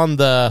 He's on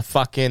the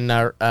fucking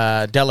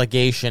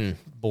delegation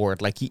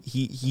board. Like,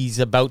 he's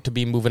about to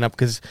be moving up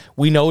because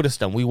we noticed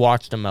him. We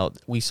watched him out.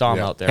 We saw him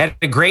out there. Had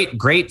a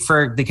great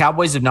for the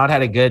Cowboys have not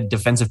had a good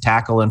defensive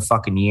tackle in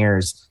fucking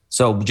years.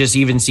 So just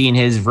even seeing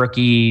his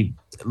rookie,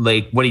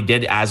 like what he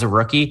did as a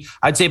rookie,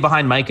 I'd say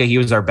behind Micah, he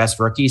was our best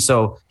rookie.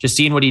 So just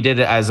seeing what he did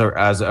as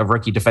a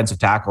rookie defensive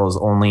tackle is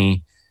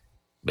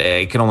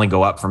it can only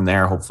go up from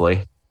there,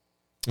 hopefully.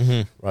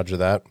 Mm-hmm. Roger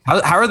that. How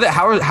are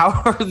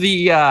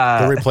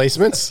the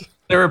replacements?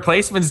 The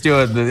replacements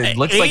doing? It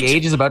looks like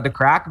Age is about to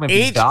crack him if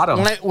he got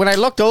him. When I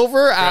looked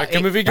over, crack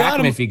him if he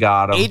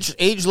got him.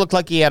 Age looked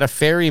like he had a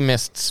fairy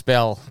mist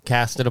spell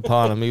casted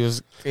upon him. He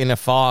was in a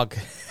fog.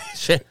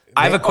 Shit.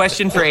 I have a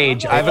question for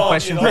Age. Here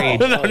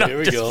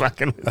we go.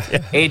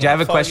 Age, I have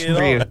a question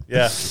for you.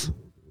 Yeah.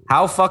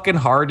 How fucking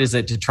hard is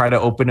it to try to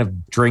open a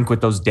drink with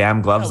those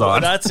damn gloves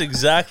on? That's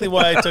exactly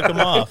why I took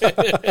them off.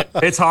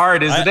 It's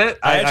hard, isn't it?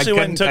 I actually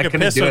went and took a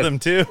piss with them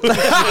too.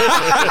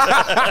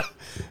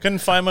 Couldn't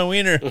find my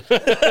wiener.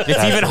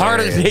 It's even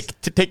harder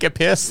to take a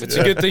piss. It's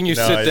a good thing you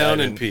sit down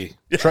and pee.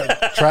 Try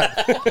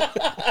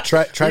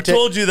Who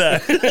told you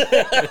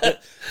that?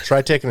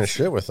 Try taking a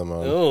shit with them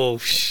on. Oh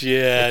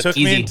shit! It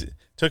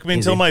took me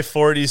until my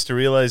 40s to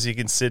realize you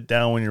can sit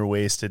down when you're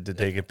wasted to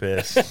take a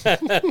piss.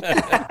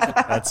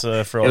 That's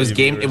for all. Was it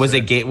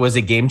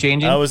game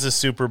changing? That was a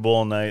Super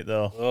Bowl night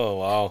though. Oh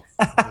wow!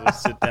 It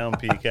was sit down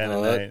pee kind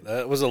of night.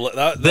 That was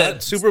that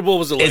Super Bowl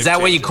was a. Is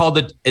that what you called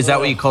the? Is that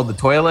what you called the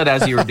toilet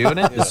as you were doing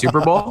it? The Super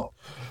Bowl.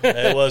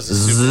 It was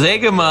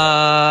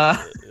Zigama.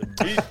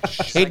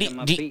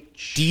 Hey,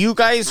 do you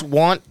guys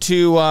want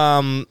to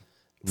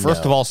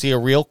first of all see a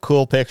real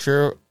cool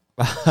picture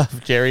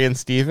of Jerry and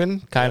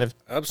Steven? Kind of.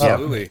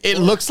 Absolutely. It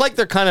looks like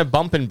they're kind of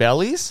bumping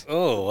bellies.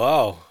 Oh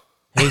wow.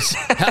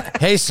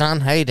 Hey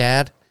son, hey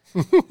dad.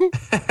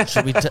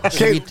 Should we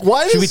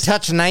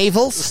touch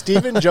navels?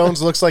 Steven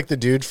Jones looks like the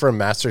dude from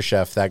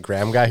MasterChef, that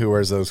Graham guy who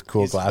wears those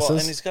cool glasses. Well,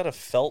 and he's got a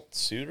felt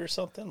suit or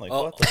something. Like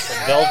what?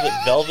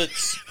 The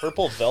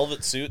purple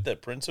velvet suit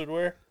that Prince would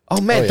wear.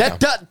 Oh man,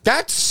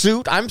 that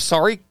suit. I'm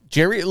sorry,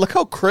 Jerry. Look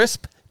how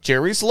crisp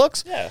Jerry's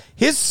looks. Yeah.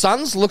 His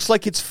son's looks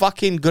like it's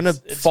fucking gonna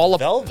fall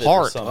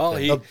apart.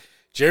 Well,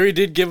 Jerry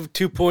did give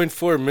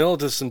 2.4 mil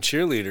to some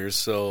cheerleaders,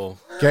 so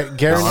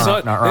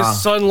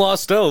his son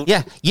lost out.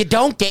 Yeah, you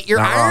don't get your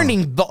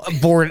ironing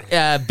board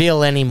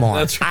bill anymore.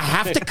 That's right. I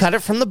have to cut it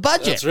from the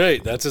budget. That's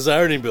right. That's his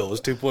ironing bill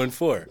was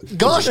 2.4.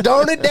 Gosh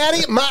darn it,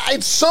 Daddy!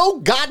 it's so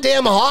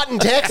goddamn hot in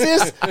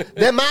Texas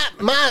that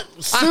my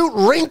suit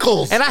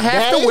wrinkles, and I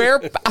have to wear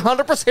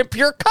 100%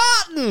 pure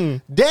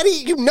cotton. Daddy,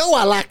 you know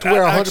I like to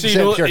wear 100%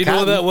 pure cotton. You know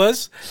what that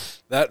was?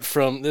 That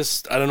from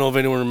this, I don't know if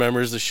anyone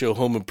remembers the show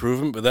Home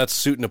Improvement, but that's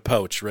Suit in a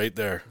Pouch right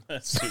there.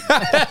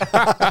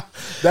 That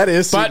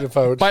is Suit in a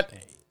Pouch. But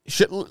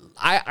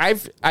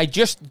I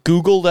just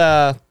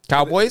Googled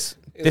Cowboys.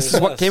 This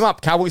is what came up.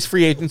 Cowboys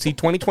free agency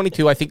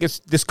 2022. I think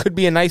this could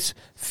be a nice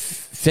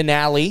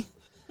finale.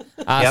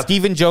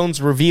 Steven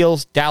Jones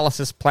reveals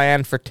Dallas's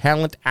plan for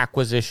talent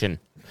acquisition.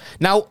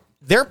 Now,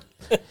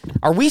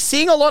 are we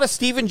seeing a lot of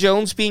Steven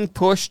Jones being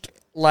pushed?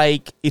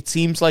 Like, it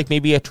seems like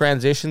maybe a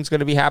transition's going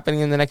to be happening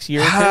in the next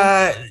year or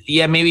two?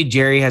 Yeah, maybe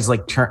Jerry has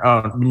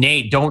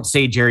Nate, don't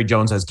say Jerry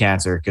Jones has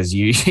cancer because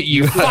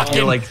you're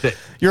like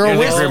you're a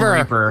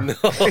whisperer. No.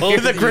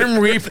 You're the Grim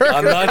Reaper.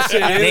 I'm not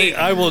saying anything.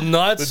 I will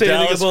not say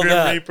anything about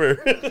that.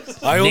 Reaper.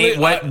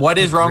 Nate, what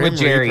is wrong with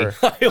Jerry?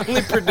 I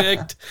only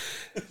predict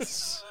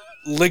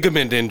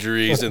ligament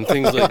injuries and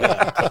things like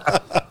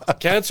that.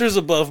 Cancer's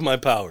above my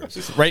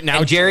powers. Right now,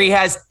 and Jerry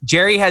has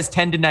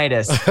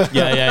tendinitis.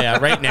 Yeah.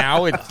 Right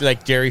now, it's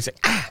like Jerry's.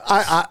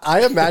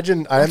 I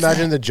imagine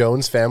the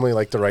Jones family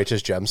like the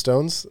Righteous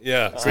Gemstones.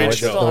 Yeah, great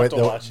show.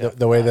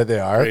 The way that they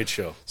are. Great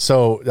show.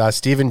 So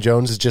Steven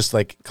Jones is just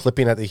like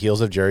clipping at the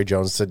heels of Jerry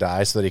Jones to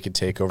die so that he could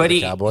take over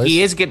the Cowboys.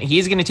 He's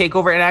going to take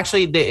over. And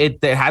actually,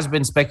 there has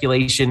been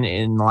speculation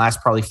in the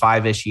last probably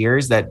 5-ish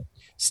years that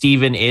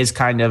Steven is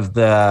kind of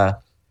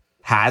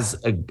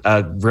has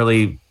a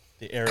really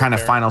kind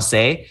of final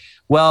say.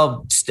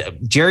 Well,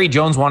 Jerry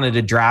Jones wanted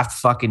to draft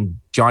fucking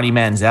Johnny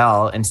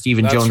Manziel, and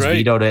Steven Jones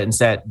vetoed it and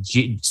said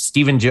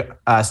Steven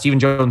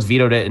Jones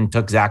vetoed it and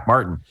took Zach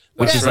Martin,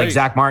 which is like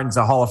Zach Martin's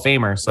a Hall of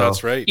Famer. So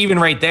even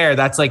right there,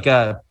 that's like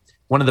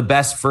one of the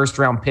best first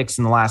round picks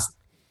in the last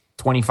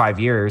 25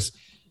 years.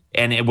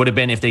 And it would have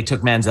been, if they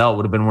took Manziel, it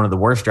would have been one of the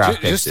worst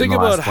draft picks. Just think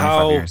about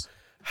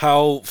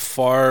how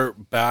far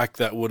back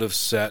that would have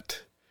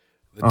set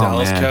the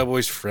Dallas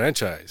Cowboys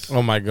franchise.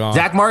 Oh my God.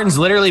 Zach Martin's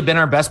literally been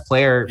our best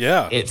player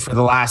for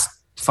the last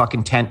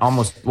fucking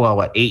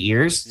 8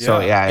 years. So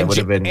yeah, it would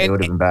have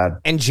been bad.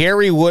 And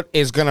Jerry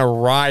is going to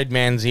ride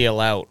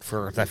Manziel out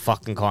for that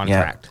fucking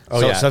contract.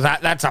 Yeah. So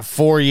that's a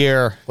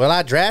 4-year. Well,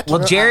 I drafted.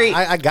 Well, Jerry,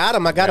 I got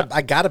him. I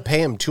got to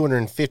pay him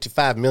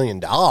 $255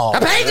 million. I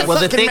paid the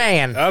fucking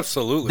man.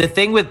 Absolutely.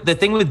 The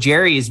thing with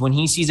Jerry is when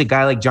he sees a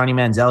guy like Johnny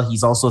Manziel,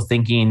 he's also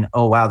thinking,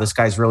 "Oh wow, this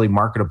guy's really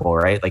marketable,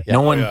 right?" Like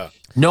no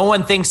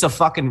one thinks a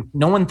fucking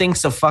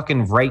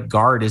right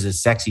guard is a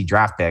sexy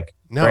draft pick,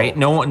 right?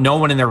 No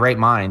one in their right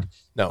mind.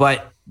 No.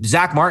 But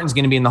Zach Martin's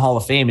going to be in the Hall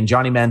of Fame, and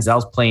Johnny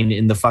Manziel's playing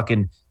in the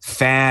fucking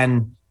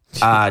fan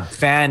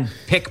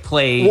pick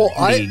play. Well,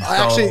 league.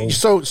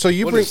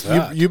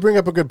 You bring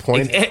up a good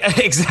point.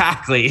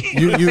 Exactly.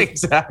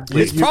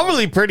 Exactly. It's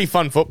probably pretty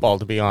fun football,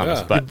 to be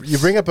honest. Yeah. But you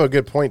bring up a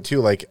good point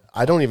too. Like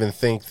I don't even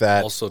think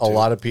that a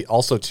lot of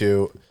people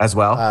as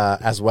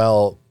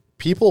well.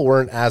 People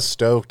weren't as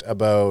stoked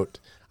about.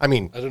 I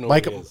mean,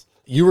 Micah,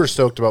 you were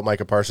stoked about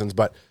Micah Parsons,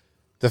 but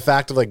the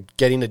fact of like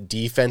getting a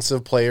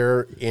defensive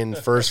player in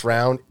first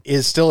round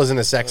still isn't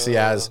as sexy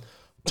as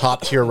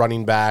top tier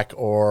running back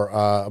or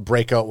a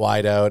breakout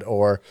wideout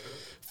or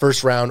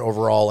first round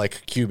overall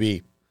like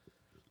QB.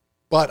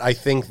 But I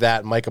think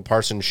that Micah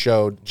Parsons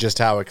showed just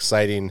how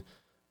exciting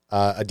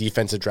a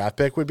defensive draft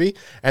pick would be.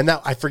 And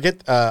now I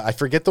forget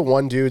the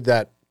one dude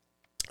that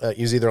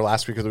he was either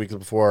last week or the week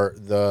before,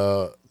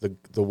 the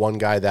one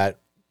guy that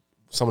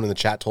someone in the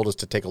chat told us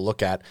to take a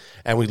look at,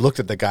 and we looked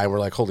at the guy and we're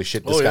like, holy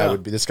shit,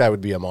 this guy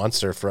would be a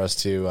monster for us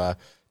to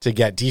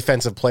get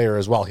defensive player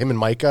as well. Him and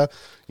Micah,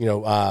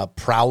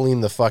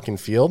 prowling the fucking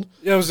field.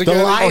 Yeah, it was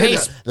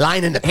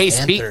Lion in the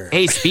Panther.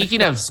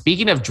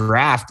 Speaking of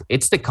draft,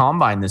 it's the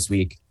combine this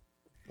week.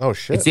 Oh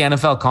shit. It's the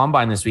NFL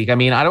combine this week. I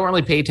mean, I don't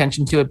really pay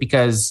attention to it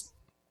because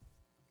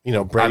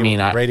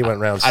Brady went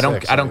round 6. I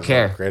don't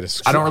care.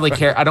 I don't really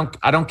care. I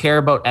don't care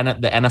about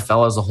the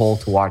NFL as a whole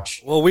to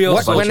watch. Well, we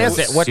also when is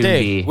it? What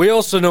day? We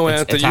also know,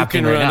 Anthony, you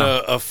can right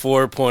run a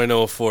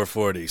 4.0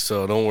 440,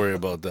 so don't worry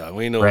about that.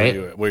 We know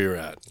where you're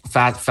at.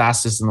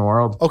 Fastest in the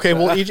world. Okay,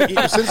 well,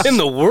 since in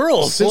the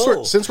world.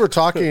 Since we're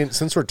talking,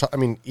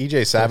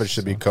 EJ Savage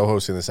should be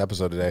co-hosting this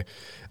episode today.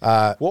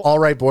 All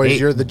right, boys,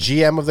 you're the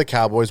GM of the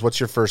Cowboys.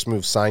 What's your first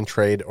move? Sign,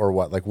 trade, or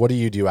what? Like, what do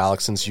you do,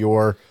 Alex? Since you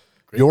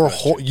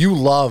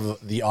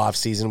love the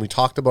offseason. We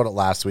talked about it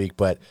last week,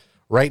 but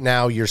right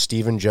now you're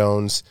Stephen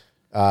Jones.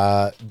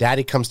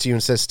 Daddy comes to you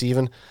and says,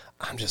 Stephen,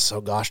 I'm just so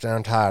gosh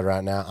darn tired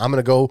right now. I'm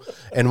going to go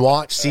and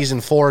watch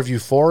season 4 of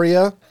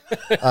Euphoria.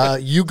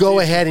 You go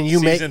ahead and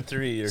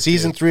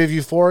season 3 of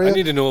Euphoria. I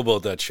need to know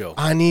about that show.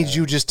 I need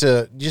you just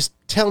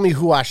tell me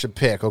who I should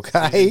pick,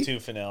 okay? Season 2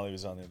 finale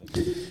was on the other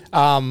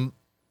day.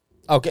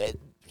 Okay.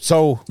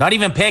 So not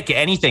even pick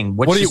anything.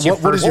 What is your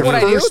first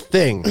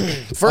thing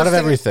out of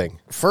everything?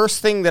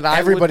 First thing that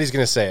everybody's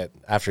going to say it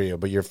after you,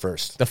 but you're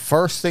first. The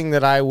first thing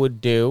that I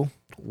would do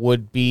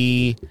would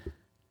be,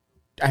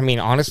 I mean,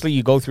 honestly,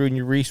 you go through and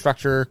you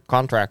restructure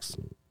contracts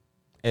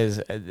as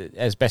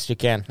best you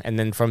can, and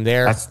then from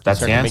there, that's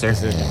the answer.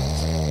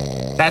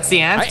 That's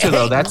the answer,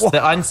 though.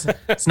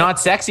 It's not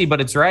sexy,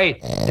 but it's right.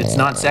 It's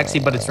not sexy,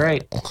 but it's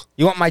right.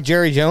 You want my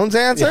Jerry Jones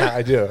answer? Yeah,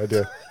 I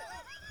do.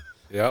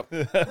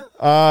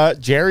 Yep.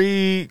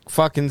 Jerry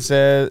fucking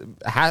says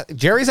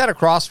Jerry's at a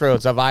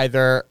crossroads of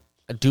either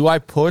do I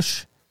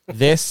push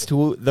this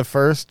to the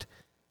first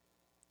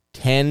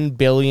 $10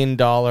 billion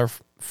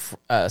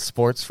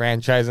sports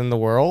franchise in the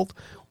world,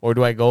 or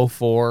do I go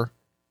for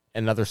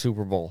another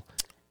Super Bowl?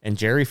 And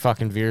Jerry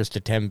fucking veers to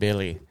 10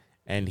 billion,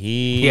 and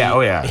he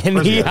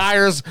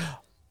hires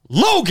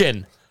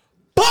Logan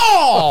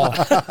Paul. Woo!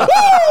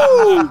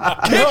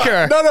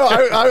 Kicker. No.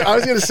 I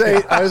was gonna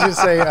say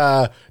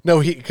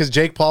no. Because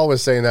Jake Paul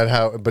was saying that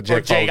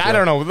Jake. I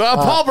don't know.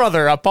 Paul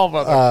brother.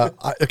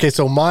 Okay,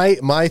 so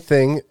my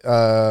thing,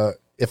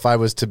 if I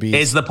was to be,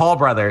 is the Paul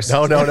brothers.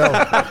 No.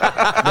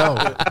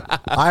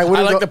 I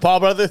like the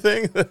Paul brother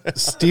thing,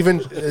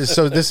 Stephen.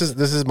 So this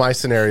is my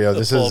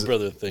scenario. Paul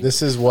brother thing.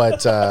 This is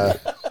what,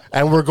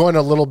 and we're going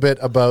a little bit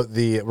about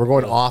we're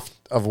going off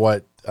of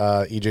what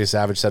EJ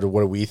Savage said.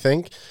 What do we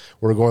think?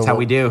 We're going. How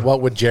we do.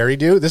 What would Jerry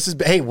do?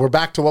 We're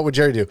back to what would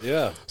Jerry do?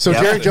 Yeah. So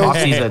Jerry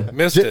Jones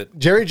missed it.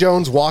 Jerry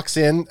Jones walks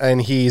in and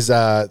he's.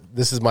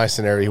 This is my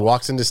scenario. He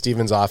walks into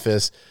Steven's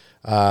office,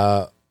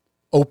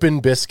 open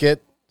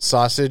biscuit,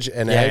 sausage,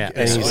 and egg,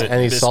 and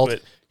he's salting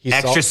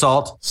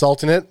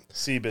it.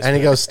 And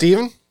he goes,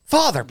 Steven,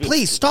 Father,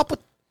 please stop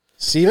with.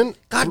 Steven,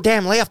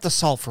 goddamn, lay off the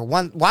salt for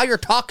one. While you're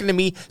talking to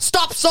me,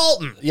 stop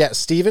salting. Yeah,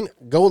 Steven,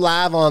 go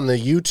live on the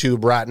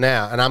YouTube right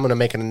now, and I'm going to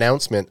make an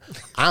announcement.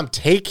 I'm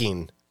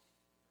taking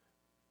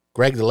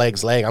Greg the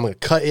Leg's leg. I'm going to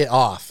cut it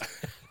off.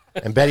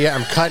 And Betty,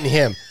 I'm cutting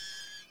him.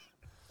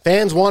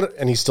 Fans want,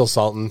 and he's still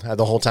salting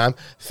the whole time.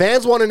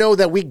 Fans want to know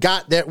that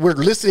we're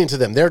listening to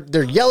them.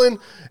 They're yelling,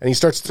 and he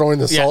starts throwing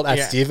the salt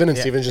at Steven, and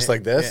Steven's just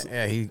like this.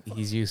 Yeah,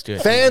 he's used to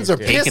it. Fans are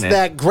pissed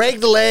that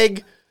Greg the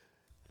Leg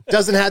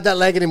doesn't have that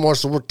leg anymore,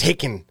 so we're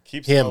taking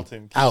him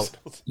out.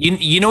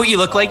 You know what you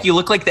look like? You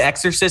look like the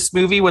Exorcist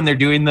movie when they're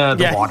doing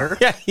the water.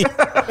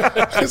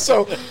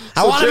 So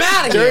I want him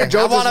out of Jerry here.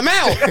 Jones I want him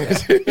out.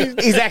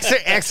 He's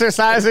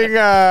exercising.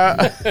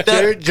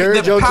 Jerry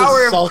Jones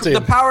power is salty.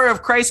 the power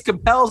of Christ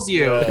compels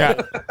you.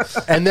 Yeah.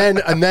 And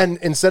then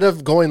instead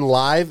of going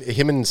live,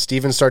 him and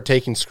Steven start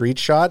taking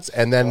screenshots,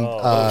 and then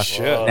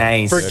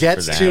Nice.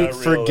 forgets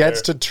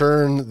to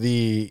turn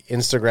the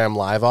Instagram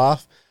live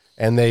off,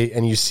 and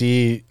you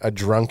see a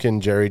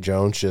drunken Jerry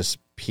Jones just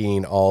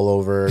peeing all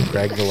over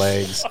Greg the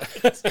Leg's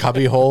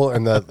cubby hole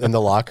in the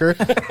locker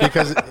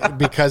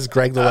because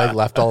Greg the Leg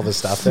left all of his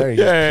stuff there. He's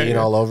peeing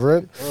all over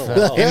it.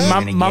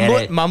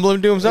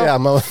 Mumbling to himself.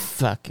 Yeah,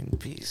 fucking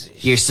piece.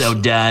 You're so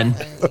done.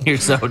 You're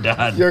so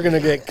done. You're gonna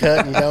get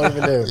cut, and you don't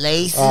even know.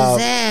 Laces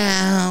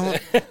out.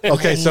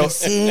 Okay, so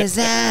Laces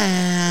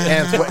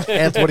out.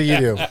 Anth, what do you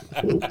do?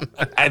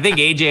 I think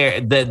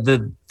AJ,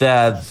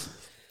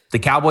 the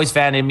Cowboys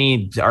fan in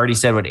me already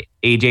said what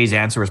AJ's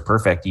answer was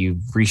perfect. You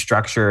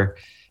restructure.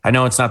 I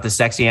know it's not the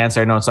sexy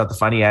answer. I know it's not the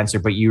funny answer,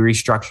 but you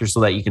restructure so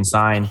that you can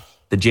sign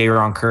the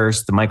J-Ron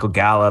Curse, the Michael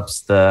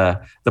Gallups,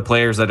 the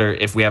players that are,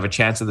 if we have a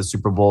chance at the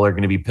Super Bowl, are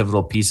going to be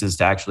pivotal pieces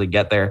to actually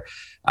get there.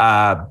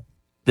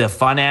 The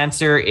fun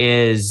answer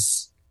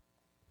is,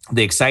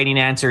 the exciting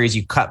answer is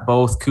you cut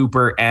both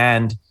Cooper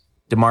and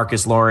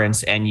DeMarcus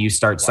Lawrence and you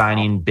start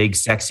signing big,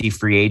 sexy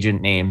free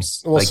agent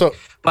names. Well,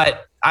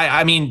 but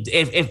I mean,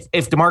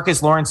 if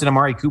DeMarcus Lawrence and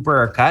Amari Cooper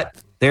are cut,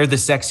 they're the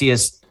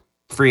sexiest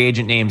free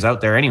agent names out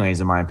there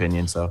anyways, in my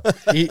opinion. So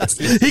he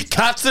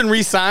cuts and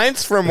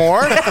resigns for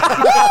more. Jerry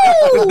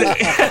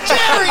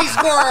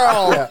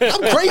Squirrel. Yeah,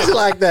 I'm crazy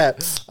like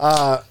that.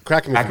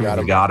 Cracking me if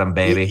you got him,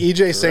 baby.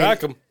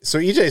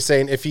 EJ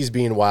saying if he's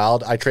being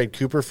wild, I trade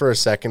Cooper for a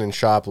second and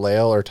shop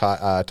Lael or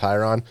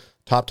Tyron.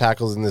 Top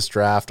tackles in this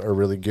draft are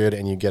really good,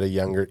 and you get them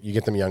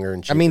younger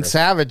and cheaper. I mean,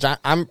 Savage,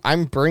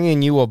 I'm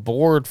bringing you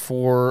aboard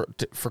for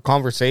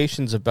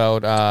conversations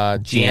about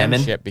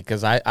GM-ship,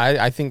 because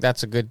I think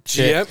that's a good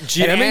ship.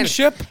 GMing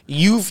ship?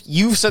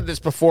 You've said this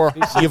before.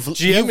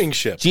 GMing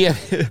ship.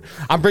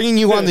 I'm bringing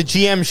you on the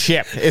GM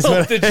ship. Is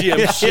what the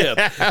GM ship.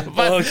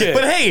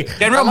 But hey,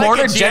 General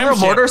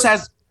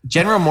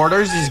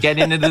Motors is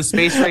getting into the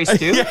space race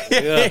too.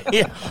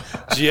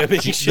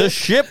 GMing ship. The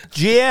ship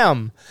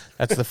GM.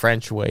 That's the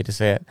French way to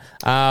say it.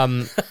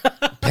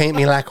 Paint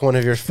me like one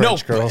of your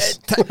French girls.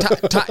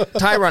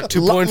 Tyron,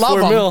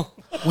 2.4 mil.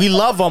 We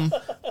love him,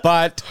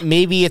 but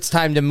maybe it's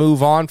time to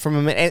move on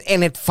from him.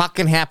 And it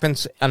fucking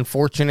happens,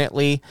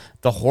 unfortunately.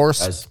 The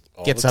horse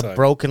gets a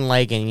broken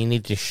leg, and you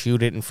need to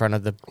shoot it in front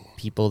of the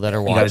people that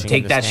are watching. You got to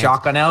take that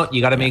shotgun out.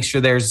 You got to make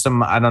sure there's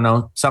some,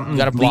 something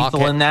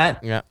lethal in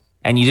that. Yeah.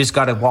 And you just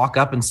got to walk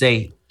up and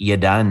say, "You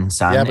done,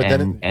 son?" Yeah, but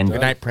and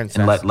good night, princess.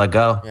 And let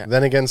go. Yeah.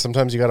 Then again,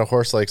 sometimes you got a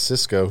horse like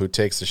Cisco who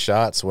takes the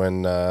shots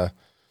when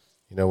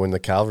when the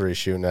cavalry's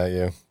shooting at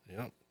you.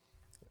 Yeah.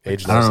 I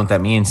don't know what that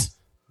means.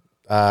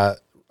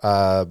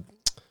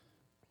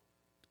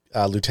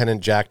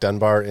 Lieutenant Jack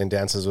Dunbar in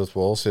Dances with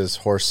Wolves, his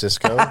horse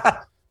Cisco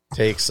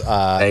takes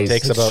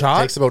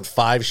about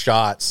 5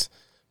 shots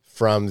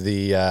from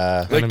the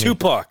like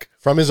Tupac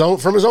from his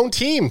own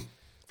team.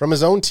 From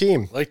his own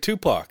team. Like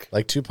Tupac.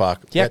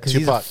 Yeah, because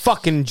he's a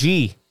fucking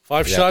G.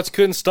 5 shots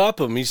couldn't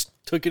stop him. He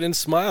took it and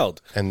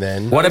smiled. And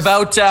then what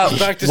about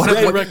back to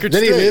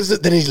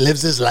then he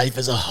lives his life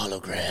as a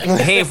hologram.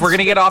 Hey, if we're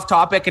gonna get off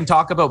topic and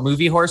talk about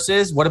movie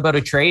horses, what about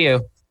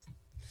Atreyu?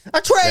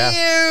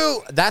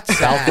 Atreyu! That's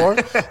Falcor.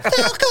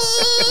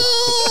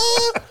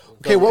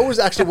 Okay, what was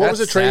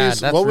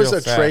Atreyu's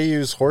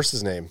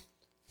horse's name?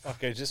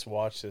 Fuck, I just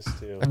watched this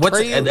too.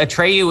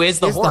 Atreyu is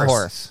the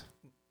horse.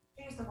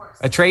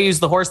 Atreyu's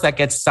the horse that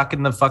gets stuck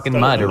in the fucking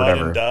mud or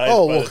whatever.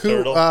 Oh, well,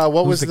 who?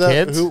 What was the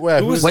kids?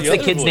 What's the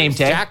kid's name?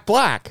 Jack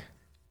Black.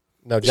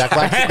 No, Jack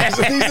Black.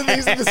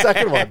 These are the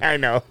second one. I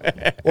know.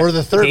 Or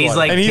the third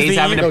one. He's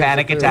having a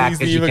panic attack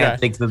because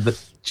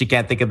she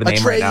can't think of the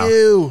name right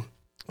now.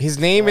 His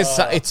name is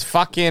it's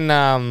fucking.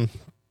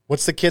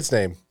 What's the kid's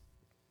name?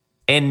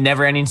 In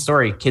Neverending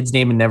Story. Kid's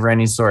name in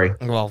Neverending Story.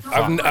 Well,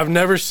 I've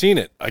never seen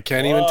it. I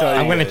can't even tell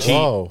you. I'm gonna cheat.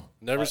 Whoa.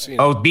 Never seen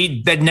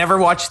it. That never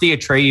watched the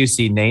Atreyu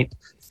scene, Nate.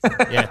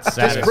 Yeah, it's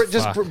sad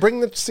just bring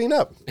the scene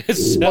up.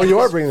 You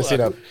are bringing the scene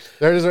up.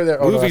 There it is right there.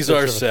 Movies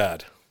are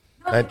sad.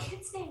 No, the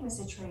kid's name is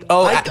Atreyu.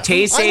 Oh,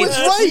 Tay says.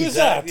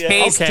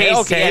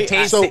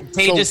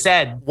 Tay just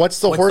said. What's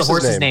the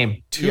horse's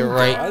name? You're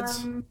right.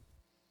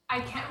 I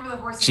can't remember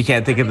the horse. She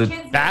can't think of the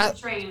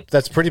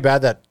That's pretty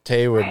bad that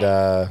Tay would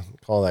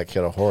call that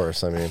kid a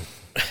horse. I mean,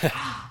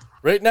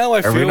 right now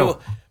I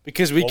feel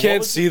because we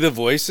can't see the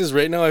voices.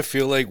 Right now I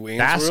feel like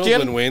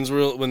Wayne's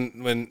World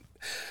when.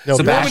 No,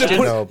 you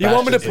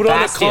want me to put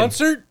on a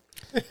concert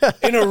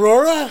in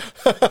Aurora?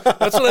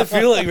 That's what I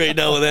feel like right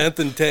now with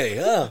Anthony Tay.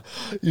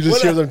 You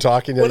just hear them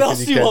talking. What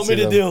else do you want me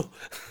to do?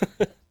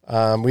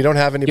 We don't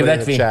have anybody in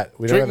the chat.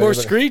 We Drink more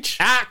Screech?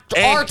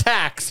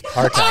 Artax.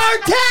 Oh,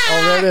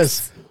 there it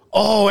is.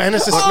 Oh, and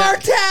it's a snap.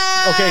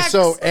 Okay,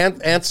 so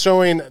Ant's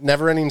showing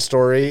Neverending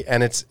Story,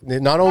 and it's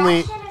not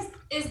only...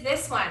 Is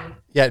this one.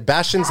 Yeah,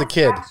 Bastion's a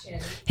kid.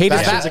 Hey,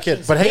 does Bastion's that- a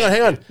kid. But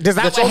hang on. Does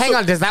that That's one, also- hang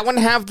on? Does that one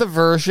have the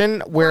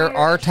version where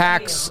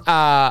Artax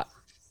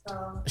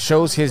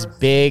shows his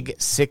big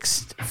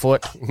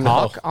 6-foot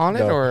cock on it?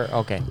 no. Or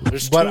okay,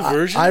 There's But two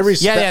versions. I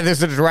respect. yeah.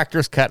 There's a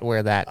director's cut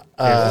where that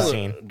there's a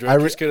scene.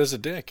 Director's cut as a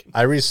dick.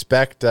 I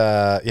respect.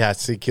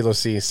 See, Kilo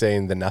C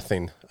saying the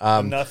nothing.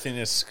 Nothing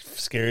is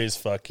scary as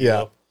fuck. You Yeah.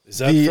 know? Is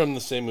that from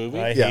the same movie?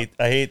 I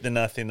hate the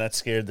Nothing. That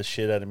scared the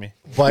shit out of me.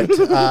 But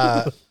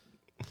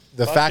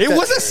the fact It that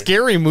was a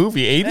scary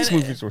movie. 80s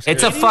movies were scary.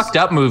 It's a fucked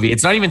up movie.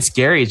 It's not even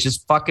scary. It's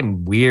just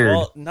fucking weird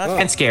Well, nothing,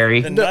 and scary.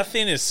 The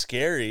Nothing is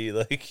scary.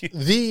 Like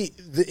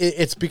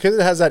it's because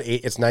it has that.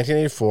 It's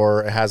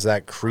 1984. It has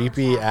that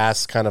creepy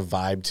ass kind of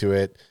vibe to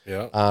it.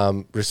 Yeah.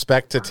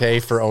 Respect to Tay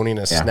for owning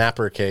a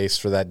snapper case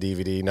for that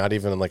DVD. Not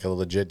even like a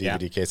legit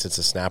DVD case. It's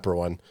a snapper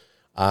one.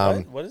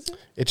 what is it?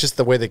 It's just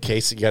the way the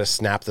case, you got to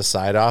snap the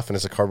side off, and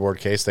it's a cardboard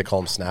case. They call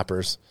them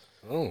snappers.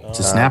 It's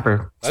a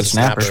snapper. It's That's a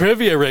snapper.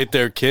 trivia right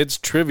there, kids.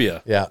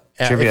 Trivia. Yeah,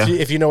 Trivia.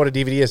 If you know what a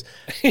DVD is.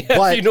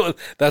 But you know,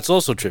 that's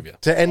also trivia.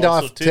 To end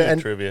Also off too,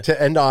 trivia.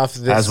 to end off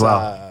this As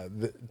well.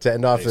 To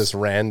end off this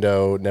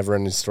rando never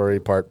ending story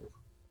part.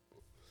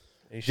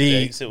 You should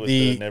The exit with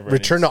the the never-ending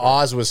Return to story.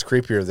 Oz was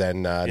creepier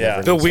than Never The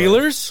Ending Story.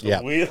 Wheelers?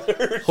 Yeah.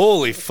 Wheelers.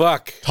 Holy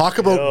fuck. Talk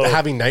about Yo.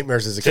 having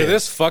nightmares as a To kid.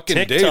 this fucking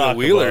day, TikTok the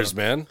Wheelers,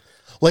 about man.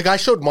 Like I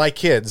showed my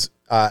kids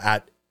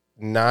at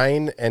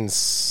 9 and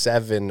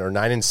 7 or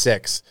 9 and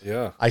 6.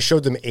 Yeah. I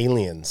showed them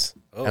Aliens,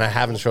 and I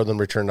haven't showed them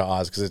Return to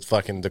Oz because it's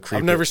fucking the creepy.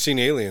 I've never seen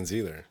Aliens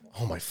either.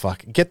 Oh my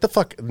fuck! Get the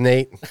fuck,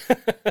 Nate.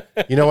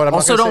 You know what? I'm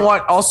Also, not gonna don't say-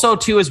 watch. Also,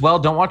 too, as well,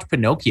 don't watch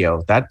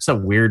Pinocchio. That's a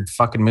weird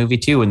fucking movie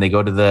too. When they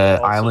go to the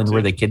island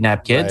where they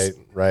kidnap kids,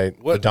 Right.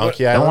 The What-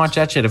 Donkey don't Island. watch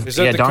that shit. Is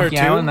that Yeah, the Donkey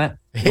cartoon? Island.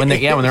 That when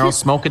they're all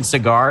smoking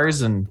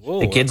cigars and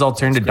Whoa, the kids all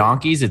turn to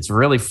donkeys. It's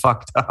really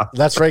fucked up.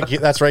 That's right.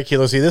 That's right,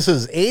 Kilo. See, this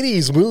is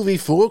 80s movie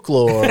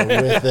folklore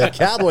with the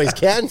Cowboys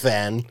Can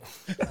Fan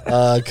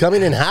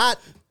coming in hot.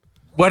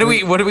 What do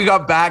we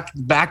got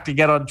back to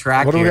get on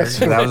track What do we here? got?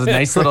 That was a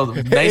nice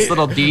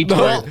little detour.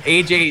 No.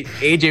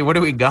 AJ, what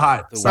do we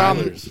got? The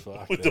Wheelers.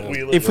 Fuck, With the man.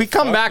 Wheelers. If we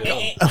come back,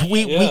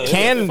 we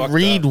can fuck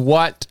read that.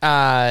 what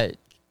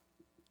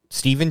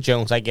Stephen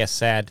Jones, I guess,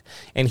 said,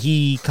 and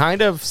he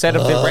kind of said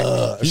of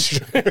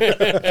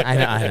the.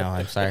 I know.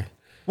 I'm sorry.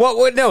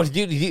 What? No. Do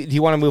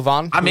you want to move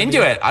on? I'm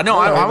into it. I know.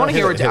 I want to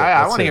hear what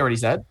I want to hear what he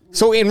said.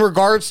 So, in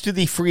regards to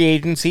the free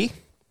agency,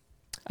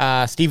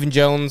 Stephen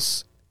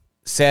Jones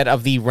said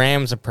of the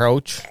Rams'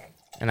 approach,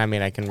 and I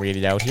mean, I can read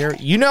it out here.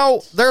 You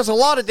know, there's a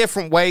lot of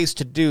different ways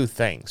to do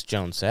things,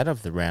 Jones said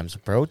of the Rams'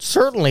 approach.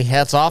 Certainly,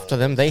 hats off to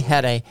them. They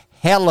had a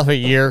hell of a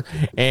year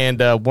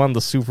and won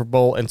the Super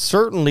Bowl, and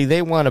certainly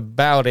they went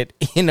about it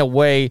in a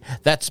way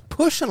that's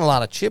pushing a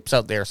lot of chips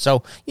out there.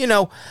 So, you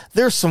know,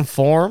 there's some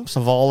forms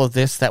of all of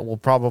this that will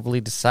probably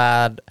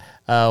decide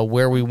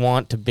where we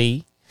want to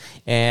be.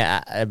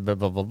 And blah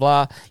blah blah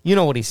blah. You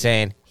know what he's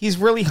saying. He's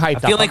really hyped. I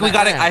feel up like on we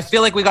that got Rams. I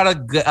feel like we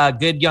got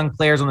good young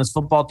players on this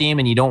football team,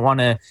 and you don't want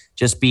to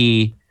just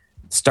be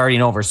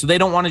starting over. So they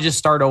don't want to just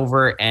start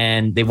over,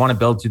 and they want to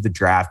build through the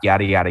draft.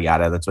 Yada yada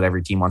yada. That's what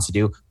every team wants to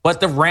do. But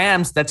the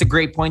Rams, that's a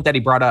great point that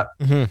he brought up.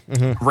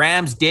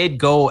 Rams did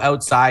go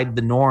outside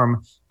the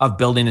norm of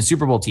building a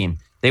Super Bowl team.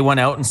 They went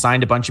out and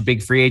signed a bunch of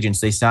big free agents.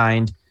 They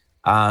signed.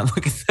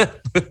 Look at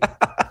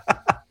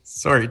that.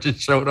 Sorry, just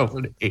showed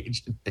over to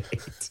Agent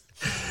Nate.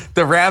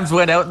 The Rams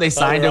went out and they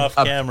signed off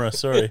camera.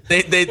 Sorry.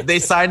 They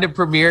signed a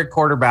premier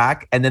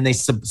quarterback, and then they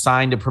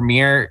signed a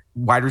premier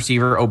wide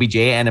receiver, OBJ,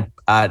 and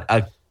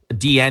a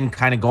DN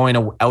kind of going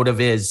out of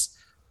his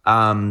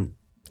a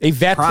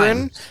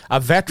veteran,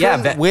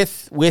 prime.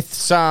 with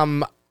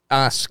some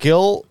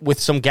skill, with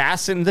some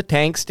gas in the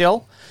tank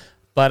still,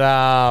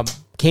 but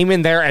came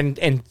in there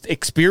and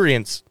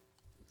experience.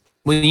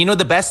 Well, you know,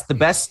 the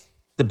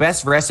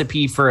best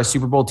recipe for a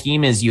Super Bowl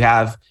team is you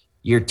have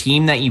your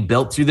team that you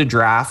built through the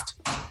draft.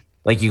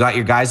 Like you got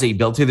your guys that you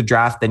built through the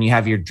draft, then you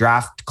have your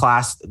draft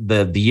class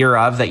the year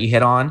of that you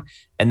hit on,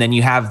 and then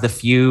you have the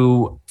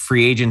few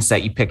free agents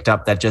that you picked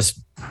up that just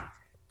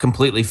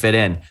completely fit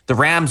in. The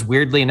Rams,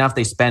 weirdly enough,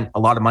 they spent a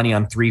lot of money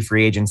on 3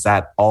 free agents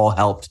that all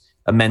helped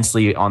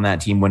immensely on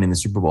that team winning the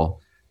Super Bowl.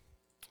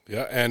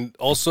 Yeah, and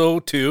also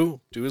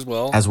two as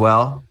well. As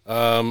well.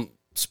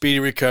 Speedy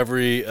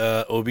recovery,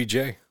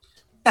 OBJ.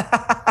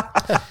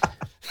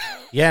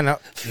 Yeah,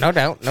 no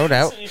doubt.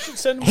 You should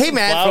send him Hey, some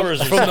man,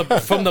 flowers or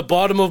From the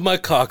bottom of my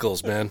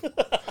cockles, man.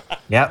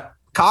 Yep.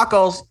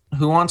 Cockles.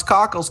 Who wants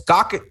cockles?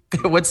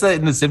 What's that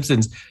in The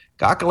Simpsons?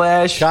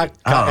 Cockalash.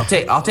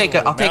 I'll take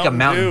a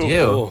Mountain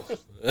Dew.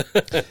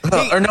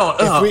 Or no,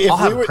 I'll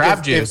have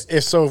crab juice.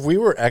 If we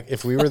were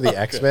the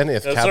X-Men,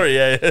 if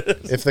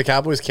the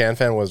Cowboys Can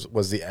Fan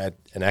was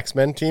an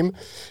X-Men team,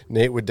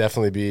 Nate would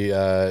definitely be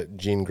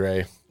Jean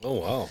Grey. Oh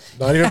wow!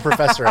 Not even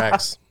Professor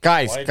X,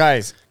 guys,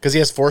 because he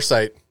has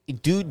foresight.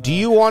 Do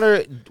you want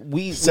to?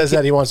 We says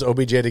that he wants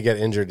OBJ to get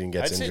injured and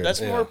gets I'd say injured.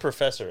 that's more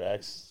Professor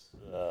X.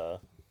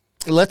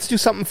 Let's do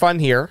something fun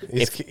here.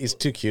 He's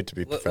too cute to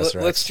be Professor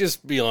X. Let's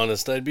just be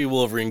honest. I'd be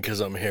Wolverine because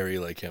I'm hairy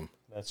like him.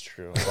 That's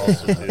true.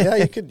 Also,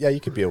 you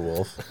could be a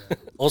wolf.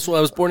 Also, I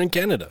was born in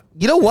Canada.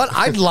 You know what?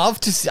 I'd love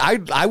to see.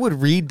 I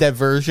would read that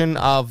version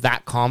of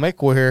that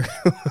comic where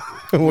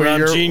Where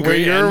I'm Jean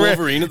Grey and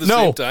Wolverine at the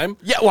same time.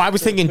 Yeah, well, I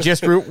was thinking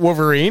just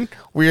Wolverine.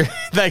 Where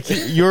like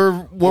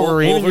you're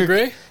Wolverine. And you're,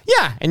 Grey?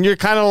 Yeah, and you're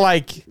kind of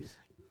like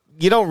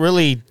you don't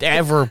really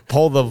ever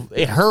pull the.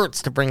 It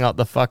hurts to bring out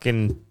the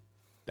fucking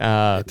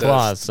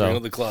claws. So bring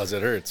out the claws.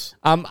 It hurts.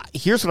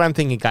 Here's what I'm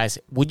thinking, guys.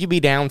 Would you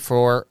be down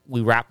for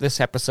we wrap this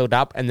episode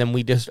up and then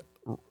we just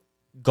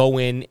go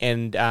in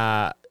and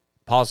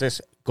pause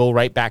this, go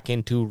right back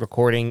into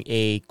recording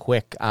a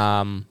quick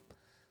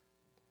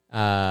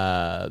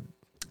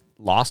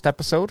Lost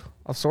episode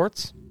of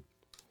sorts?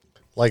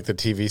 Like the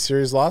TV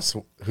series Lost?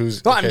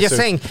 Who's? No, I'm just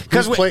saying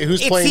because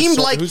who's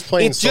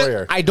playing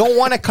Sawyer? I don't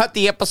want to cut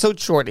the episode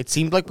short. It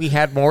seemed like we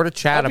had more to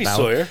chat about.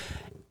 Sawyer.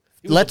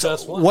 Let's.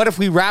 What if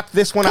we wrap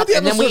this one up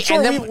and then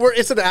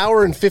it's an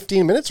hour and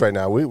 15 minutes right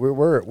now.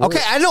 We're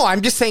okay. I know.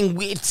 I'm just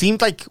saying. It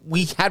seemed like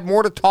we had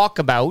more to talk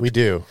about. We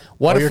do.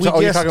 What if you're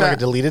talking like a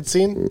deleted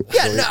scene?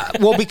 Yeah. No,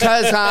 well,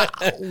 because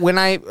when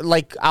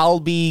I'll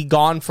be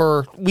gone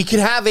for. We could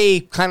have a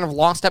kind of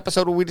Lost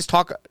episode where we just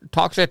talk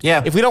shit.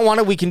 Yeah. If we don't want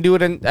to, we can do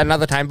it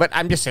another time. But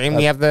I'm just saying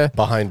we have the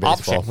behind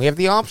baseball. Option. We have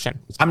the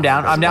option. I'm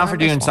down. I'm down for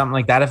doing something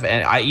like that.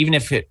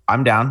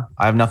 I'm down.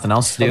 I have nothing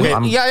else to do.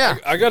 Yeah.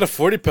 I got a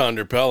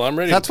 40-pounder, pal. I'm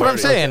ready. That's what I'm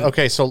saying.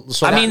 Okay, so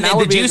I mean,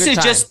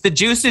 the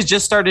juices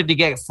just started to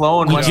get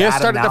flowing. We when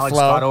just Adam started and to Alex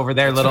flow. got over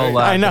their little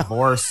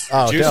divorce.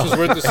 Juice is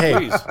worth the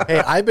squeeze.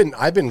 Hey, I've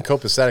been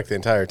copacetic the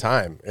entire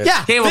time.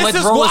 Yeah, okay, well, this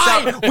is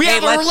why we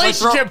have a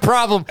relationship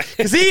problem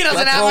because he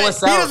doesn't have it.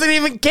 He doesn't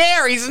even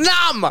care. He's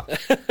numb.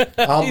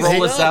 I'll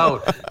roll us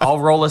out. I'll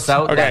roll us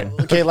out. Okay. Then.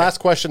 Okay. Last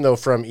question though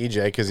from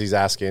EJ because he's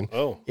asking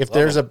if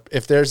there's a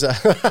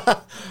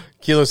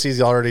Kilo sees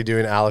you already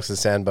doing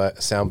Alex's sound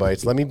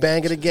bites. Let me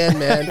bang it again,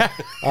 man.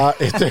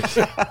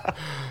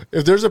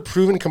 If there's a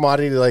proven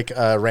commodity like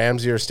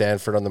Ramsey or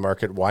Stanford on the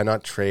market, why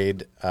not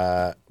trade?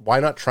 Why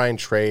not try and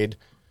trade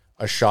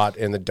a shot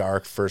in the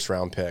dark first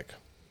round pick?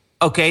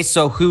 Okay,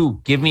 so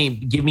who? Give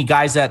me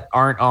guys that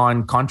aren't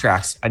on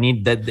contracts. I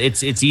need that.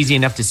 It's easy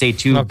enough to say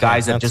two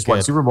guys that just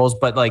won Super Bowls,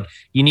 but like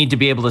you need to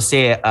be able to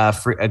say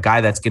a guy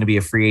that's going to be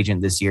a free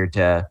agent this year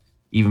to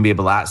even be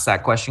able to ask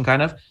that question.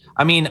 Kind of.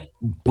 I mean,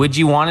 would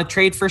you want to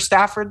trade for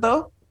Stafford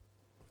though?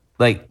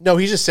 Like, no,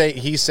 he's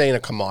saying a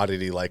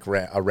commodity like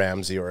a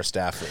Ramsey or a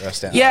Stafford.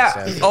 Yeah.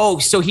 Stanford. Oh,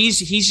 so he's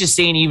just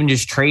saying even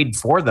just trade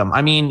for them.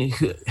 I mean,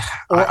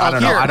 I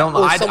don't know. I don't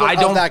like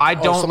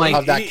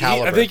of that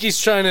caliber. I think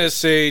he's trying to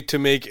say to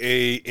make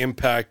a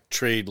impact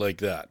trade like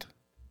that.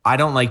 I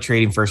don't like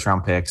trading first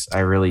round picks. I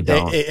really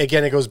don't.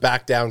 Again, it goes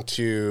back down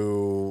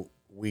to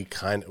we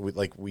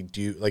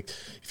do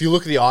if you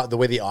look at the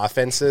way the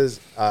offense is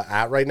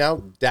at right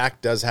now,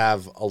 Dak does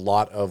have a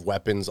lot of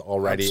weapons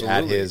already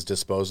at his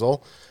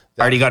disposal.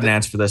 I already got an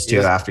answer for this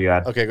too. After you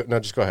had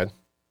just go ahead.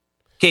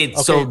 Okay,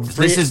 so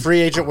this is free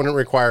agent wouldn't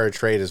require a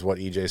trade, is what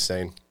EJ's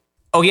saying.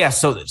 Oh yeah,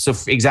 so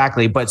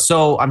exactly. But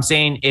so I'm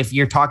saying if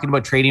you're talking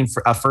about trading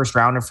for a first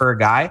rounder for a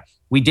guy,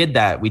 we did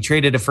that. We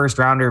traded a first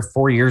rounder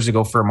 4 years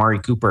ago for Amari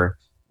Cooper,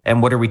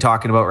 and what are we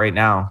talking about right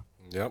now?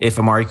 Yep. If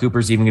Amari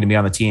Cooper's even going to be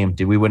on the team,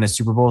 did we win a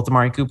Super Bowl with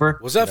Amari Cooper?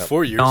 Was that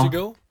 4 years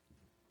ago?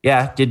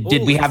 Yeah. Did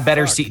we have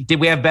better? Did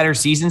we have better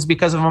seasons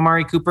because of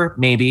Amari Cooper?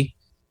 Maybe.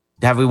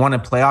 Have we won a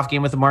playoff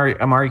game with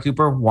Amari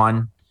Cooper?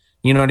 One.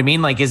 You know what I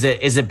mean? Like, is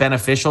it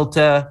beneficial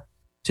to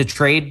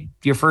trade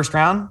your first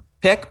round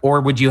pick,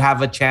 or would you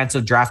have a chance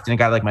of drafting a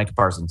guy like Micah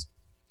Parsons?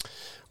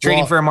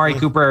 Trading for Amari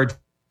Cooper or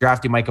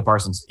drafting Micah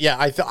Parsons? Yeah,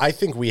 I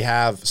think we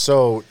have.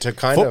 So to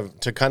kind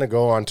of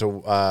go on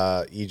to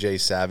EJ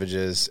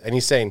Savage's, and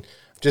he's saying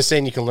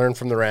you can learn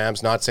from the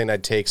Rams. Not saying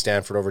I'd take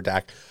Stanford over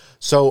Dak.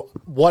 So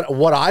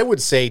what I would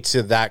say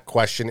to that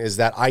question is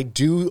that I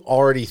do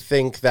already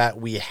think that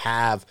we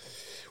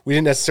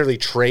didn't necessarily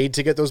trade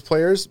to get those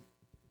players.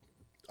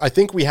 I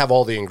think we have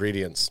all the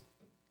ingredients.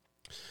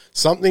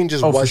 Something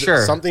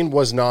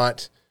was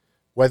not,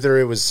 whether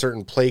it was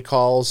certain play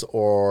calls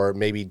or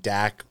maybe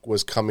Dak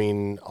was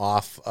coming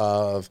off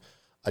of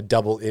a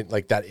double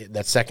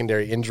that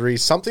secondary injury.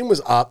 Something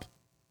was up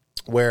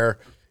where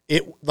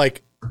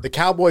the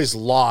Cowboys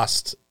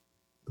lost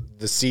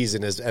the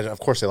season, and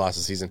of course they lost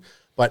the season,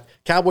 but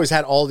Cowboys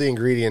had all the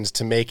ingredients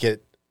to make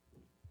it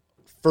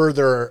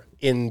further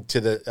into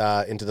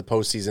the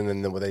postseason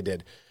than what they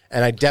did.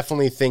 And I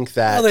definitely think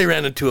that... Well, they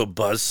ran into a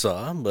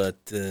buzzsaw, but,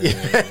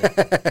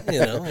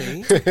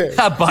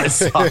 A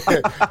buzzsaw.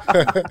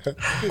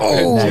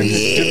 Oh,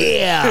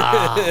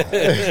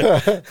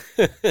 yeah.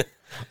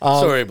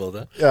 Sorry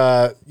about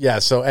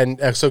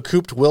that. So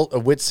Cooped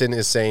Whitson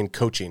is saying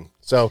coaching.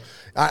 So,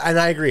 and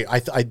I agree.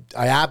 I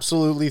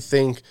absolutely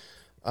think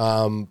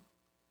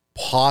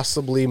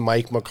possibly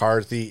Mike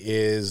McCarthy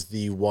is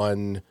the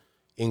one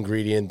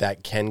ingredient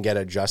that can get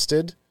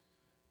adjusted.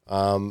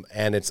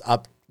 And it's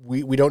up.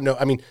 We don't know.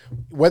 I mean,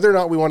 whether or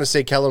not we want to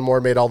say Kellen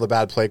Moore made all the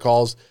bad play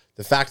calls,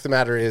 the fact of the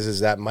matter is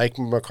that Mike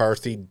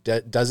McCarthy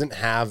doesn't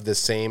have the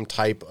same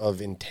type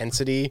of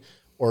intensity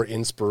or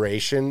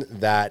inspiration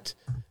that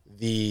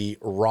the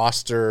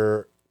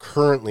roster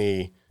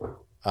currently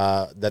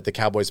that the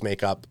Cowboys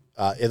make up,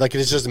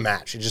 it's just a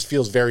match. It just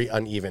feels very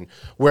uneven.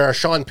 Where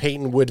Sean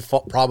Payton would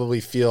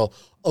probably feel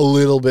a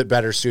little bit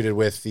better suited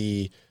with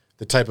the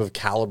type of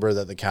caliber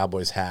that the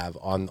Cowboys have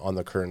on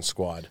the current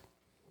squad.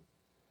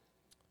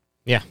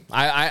 Yeah,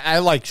 I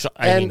like.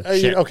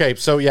 Okay,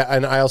 so yeah,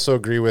 and I also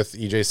agree with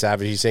EJ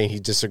Savage. He's saying he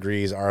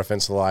disagrees. Our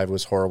offensive line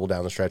was horrible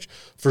down the stretch,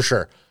 for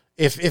sure.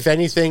 If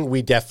anything,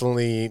 we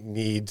definitely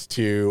need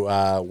to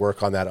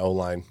work on that O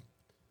line.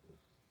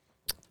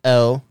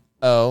 Let's.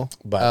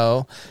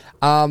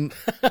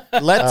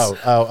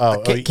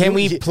 Can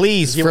we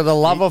please, for the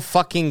love of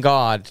fucking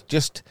God,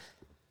 just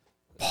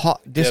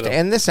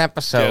end this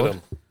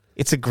episode?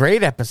 It's a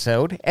great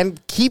episode,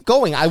 and keep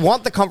going. I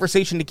want the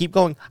conversation to keep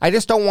going. I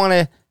just don't want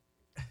to.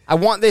 I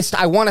want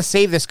to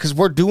save this because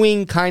we're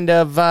doing kind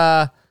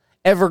of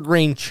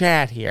evergreen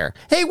chat here.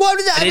 Hey, what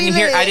did I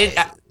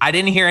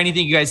didn't hear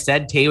anything you guys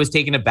said. Tay was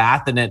taking a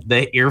bath and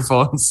the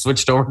earphones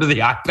switched over to the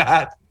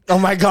iPad. Oh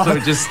my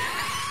God. So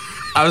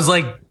I was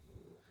like,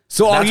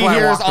 so all you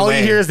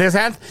hear is this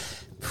hand.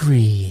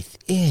 Breathe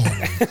in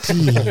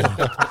deep.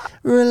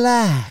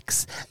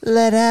 Relax.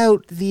 Let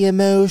out the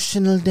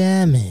emotional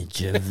damage.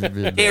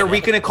 Hey, are we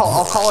going to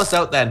I'll call us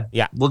out then.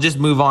 Yeah. We'll just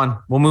move on.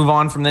 We'll move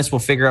on from this. We'll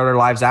figure out our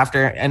lives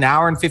after. An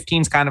hour and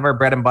 15 is kind of our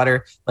bread and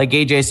butter. Like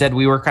AJ said,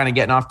 we were kind of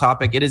getting off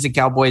topic. It is a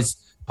Cowboys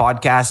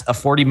podcast, a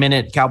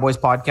 40-minute Cowboys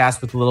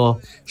podcast with a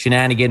little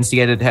shenanigans to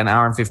get it to an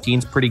hour and 15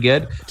 is pretty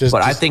good.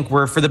 I think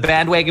we're for the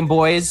bandwagon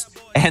boys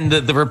and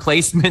the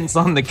replacements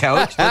on the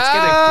couch.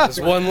 Let's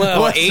get one left.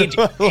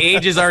 Well,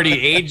 Age is already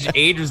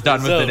Age was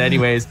done with it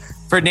anyways.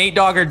 For Nate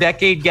Dogg, our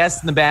decade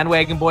guest and the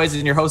bandwagon boys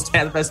and your host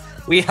Tanfest,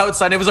 we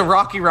outside. It was a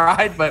rocky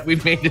ride, but we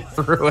made it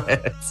through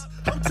it.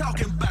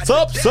 What's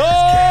up? What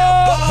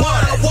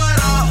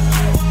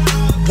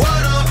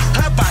up?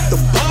 How about the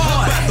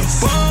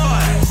boys?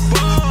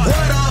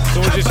 So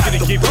we're just gonna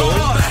keep going.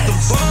 What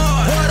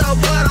up?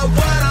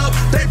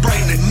 They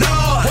bring the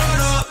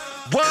noise.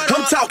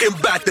 I'm talking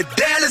about the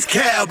Dallas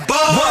Cowboys.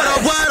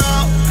 What up?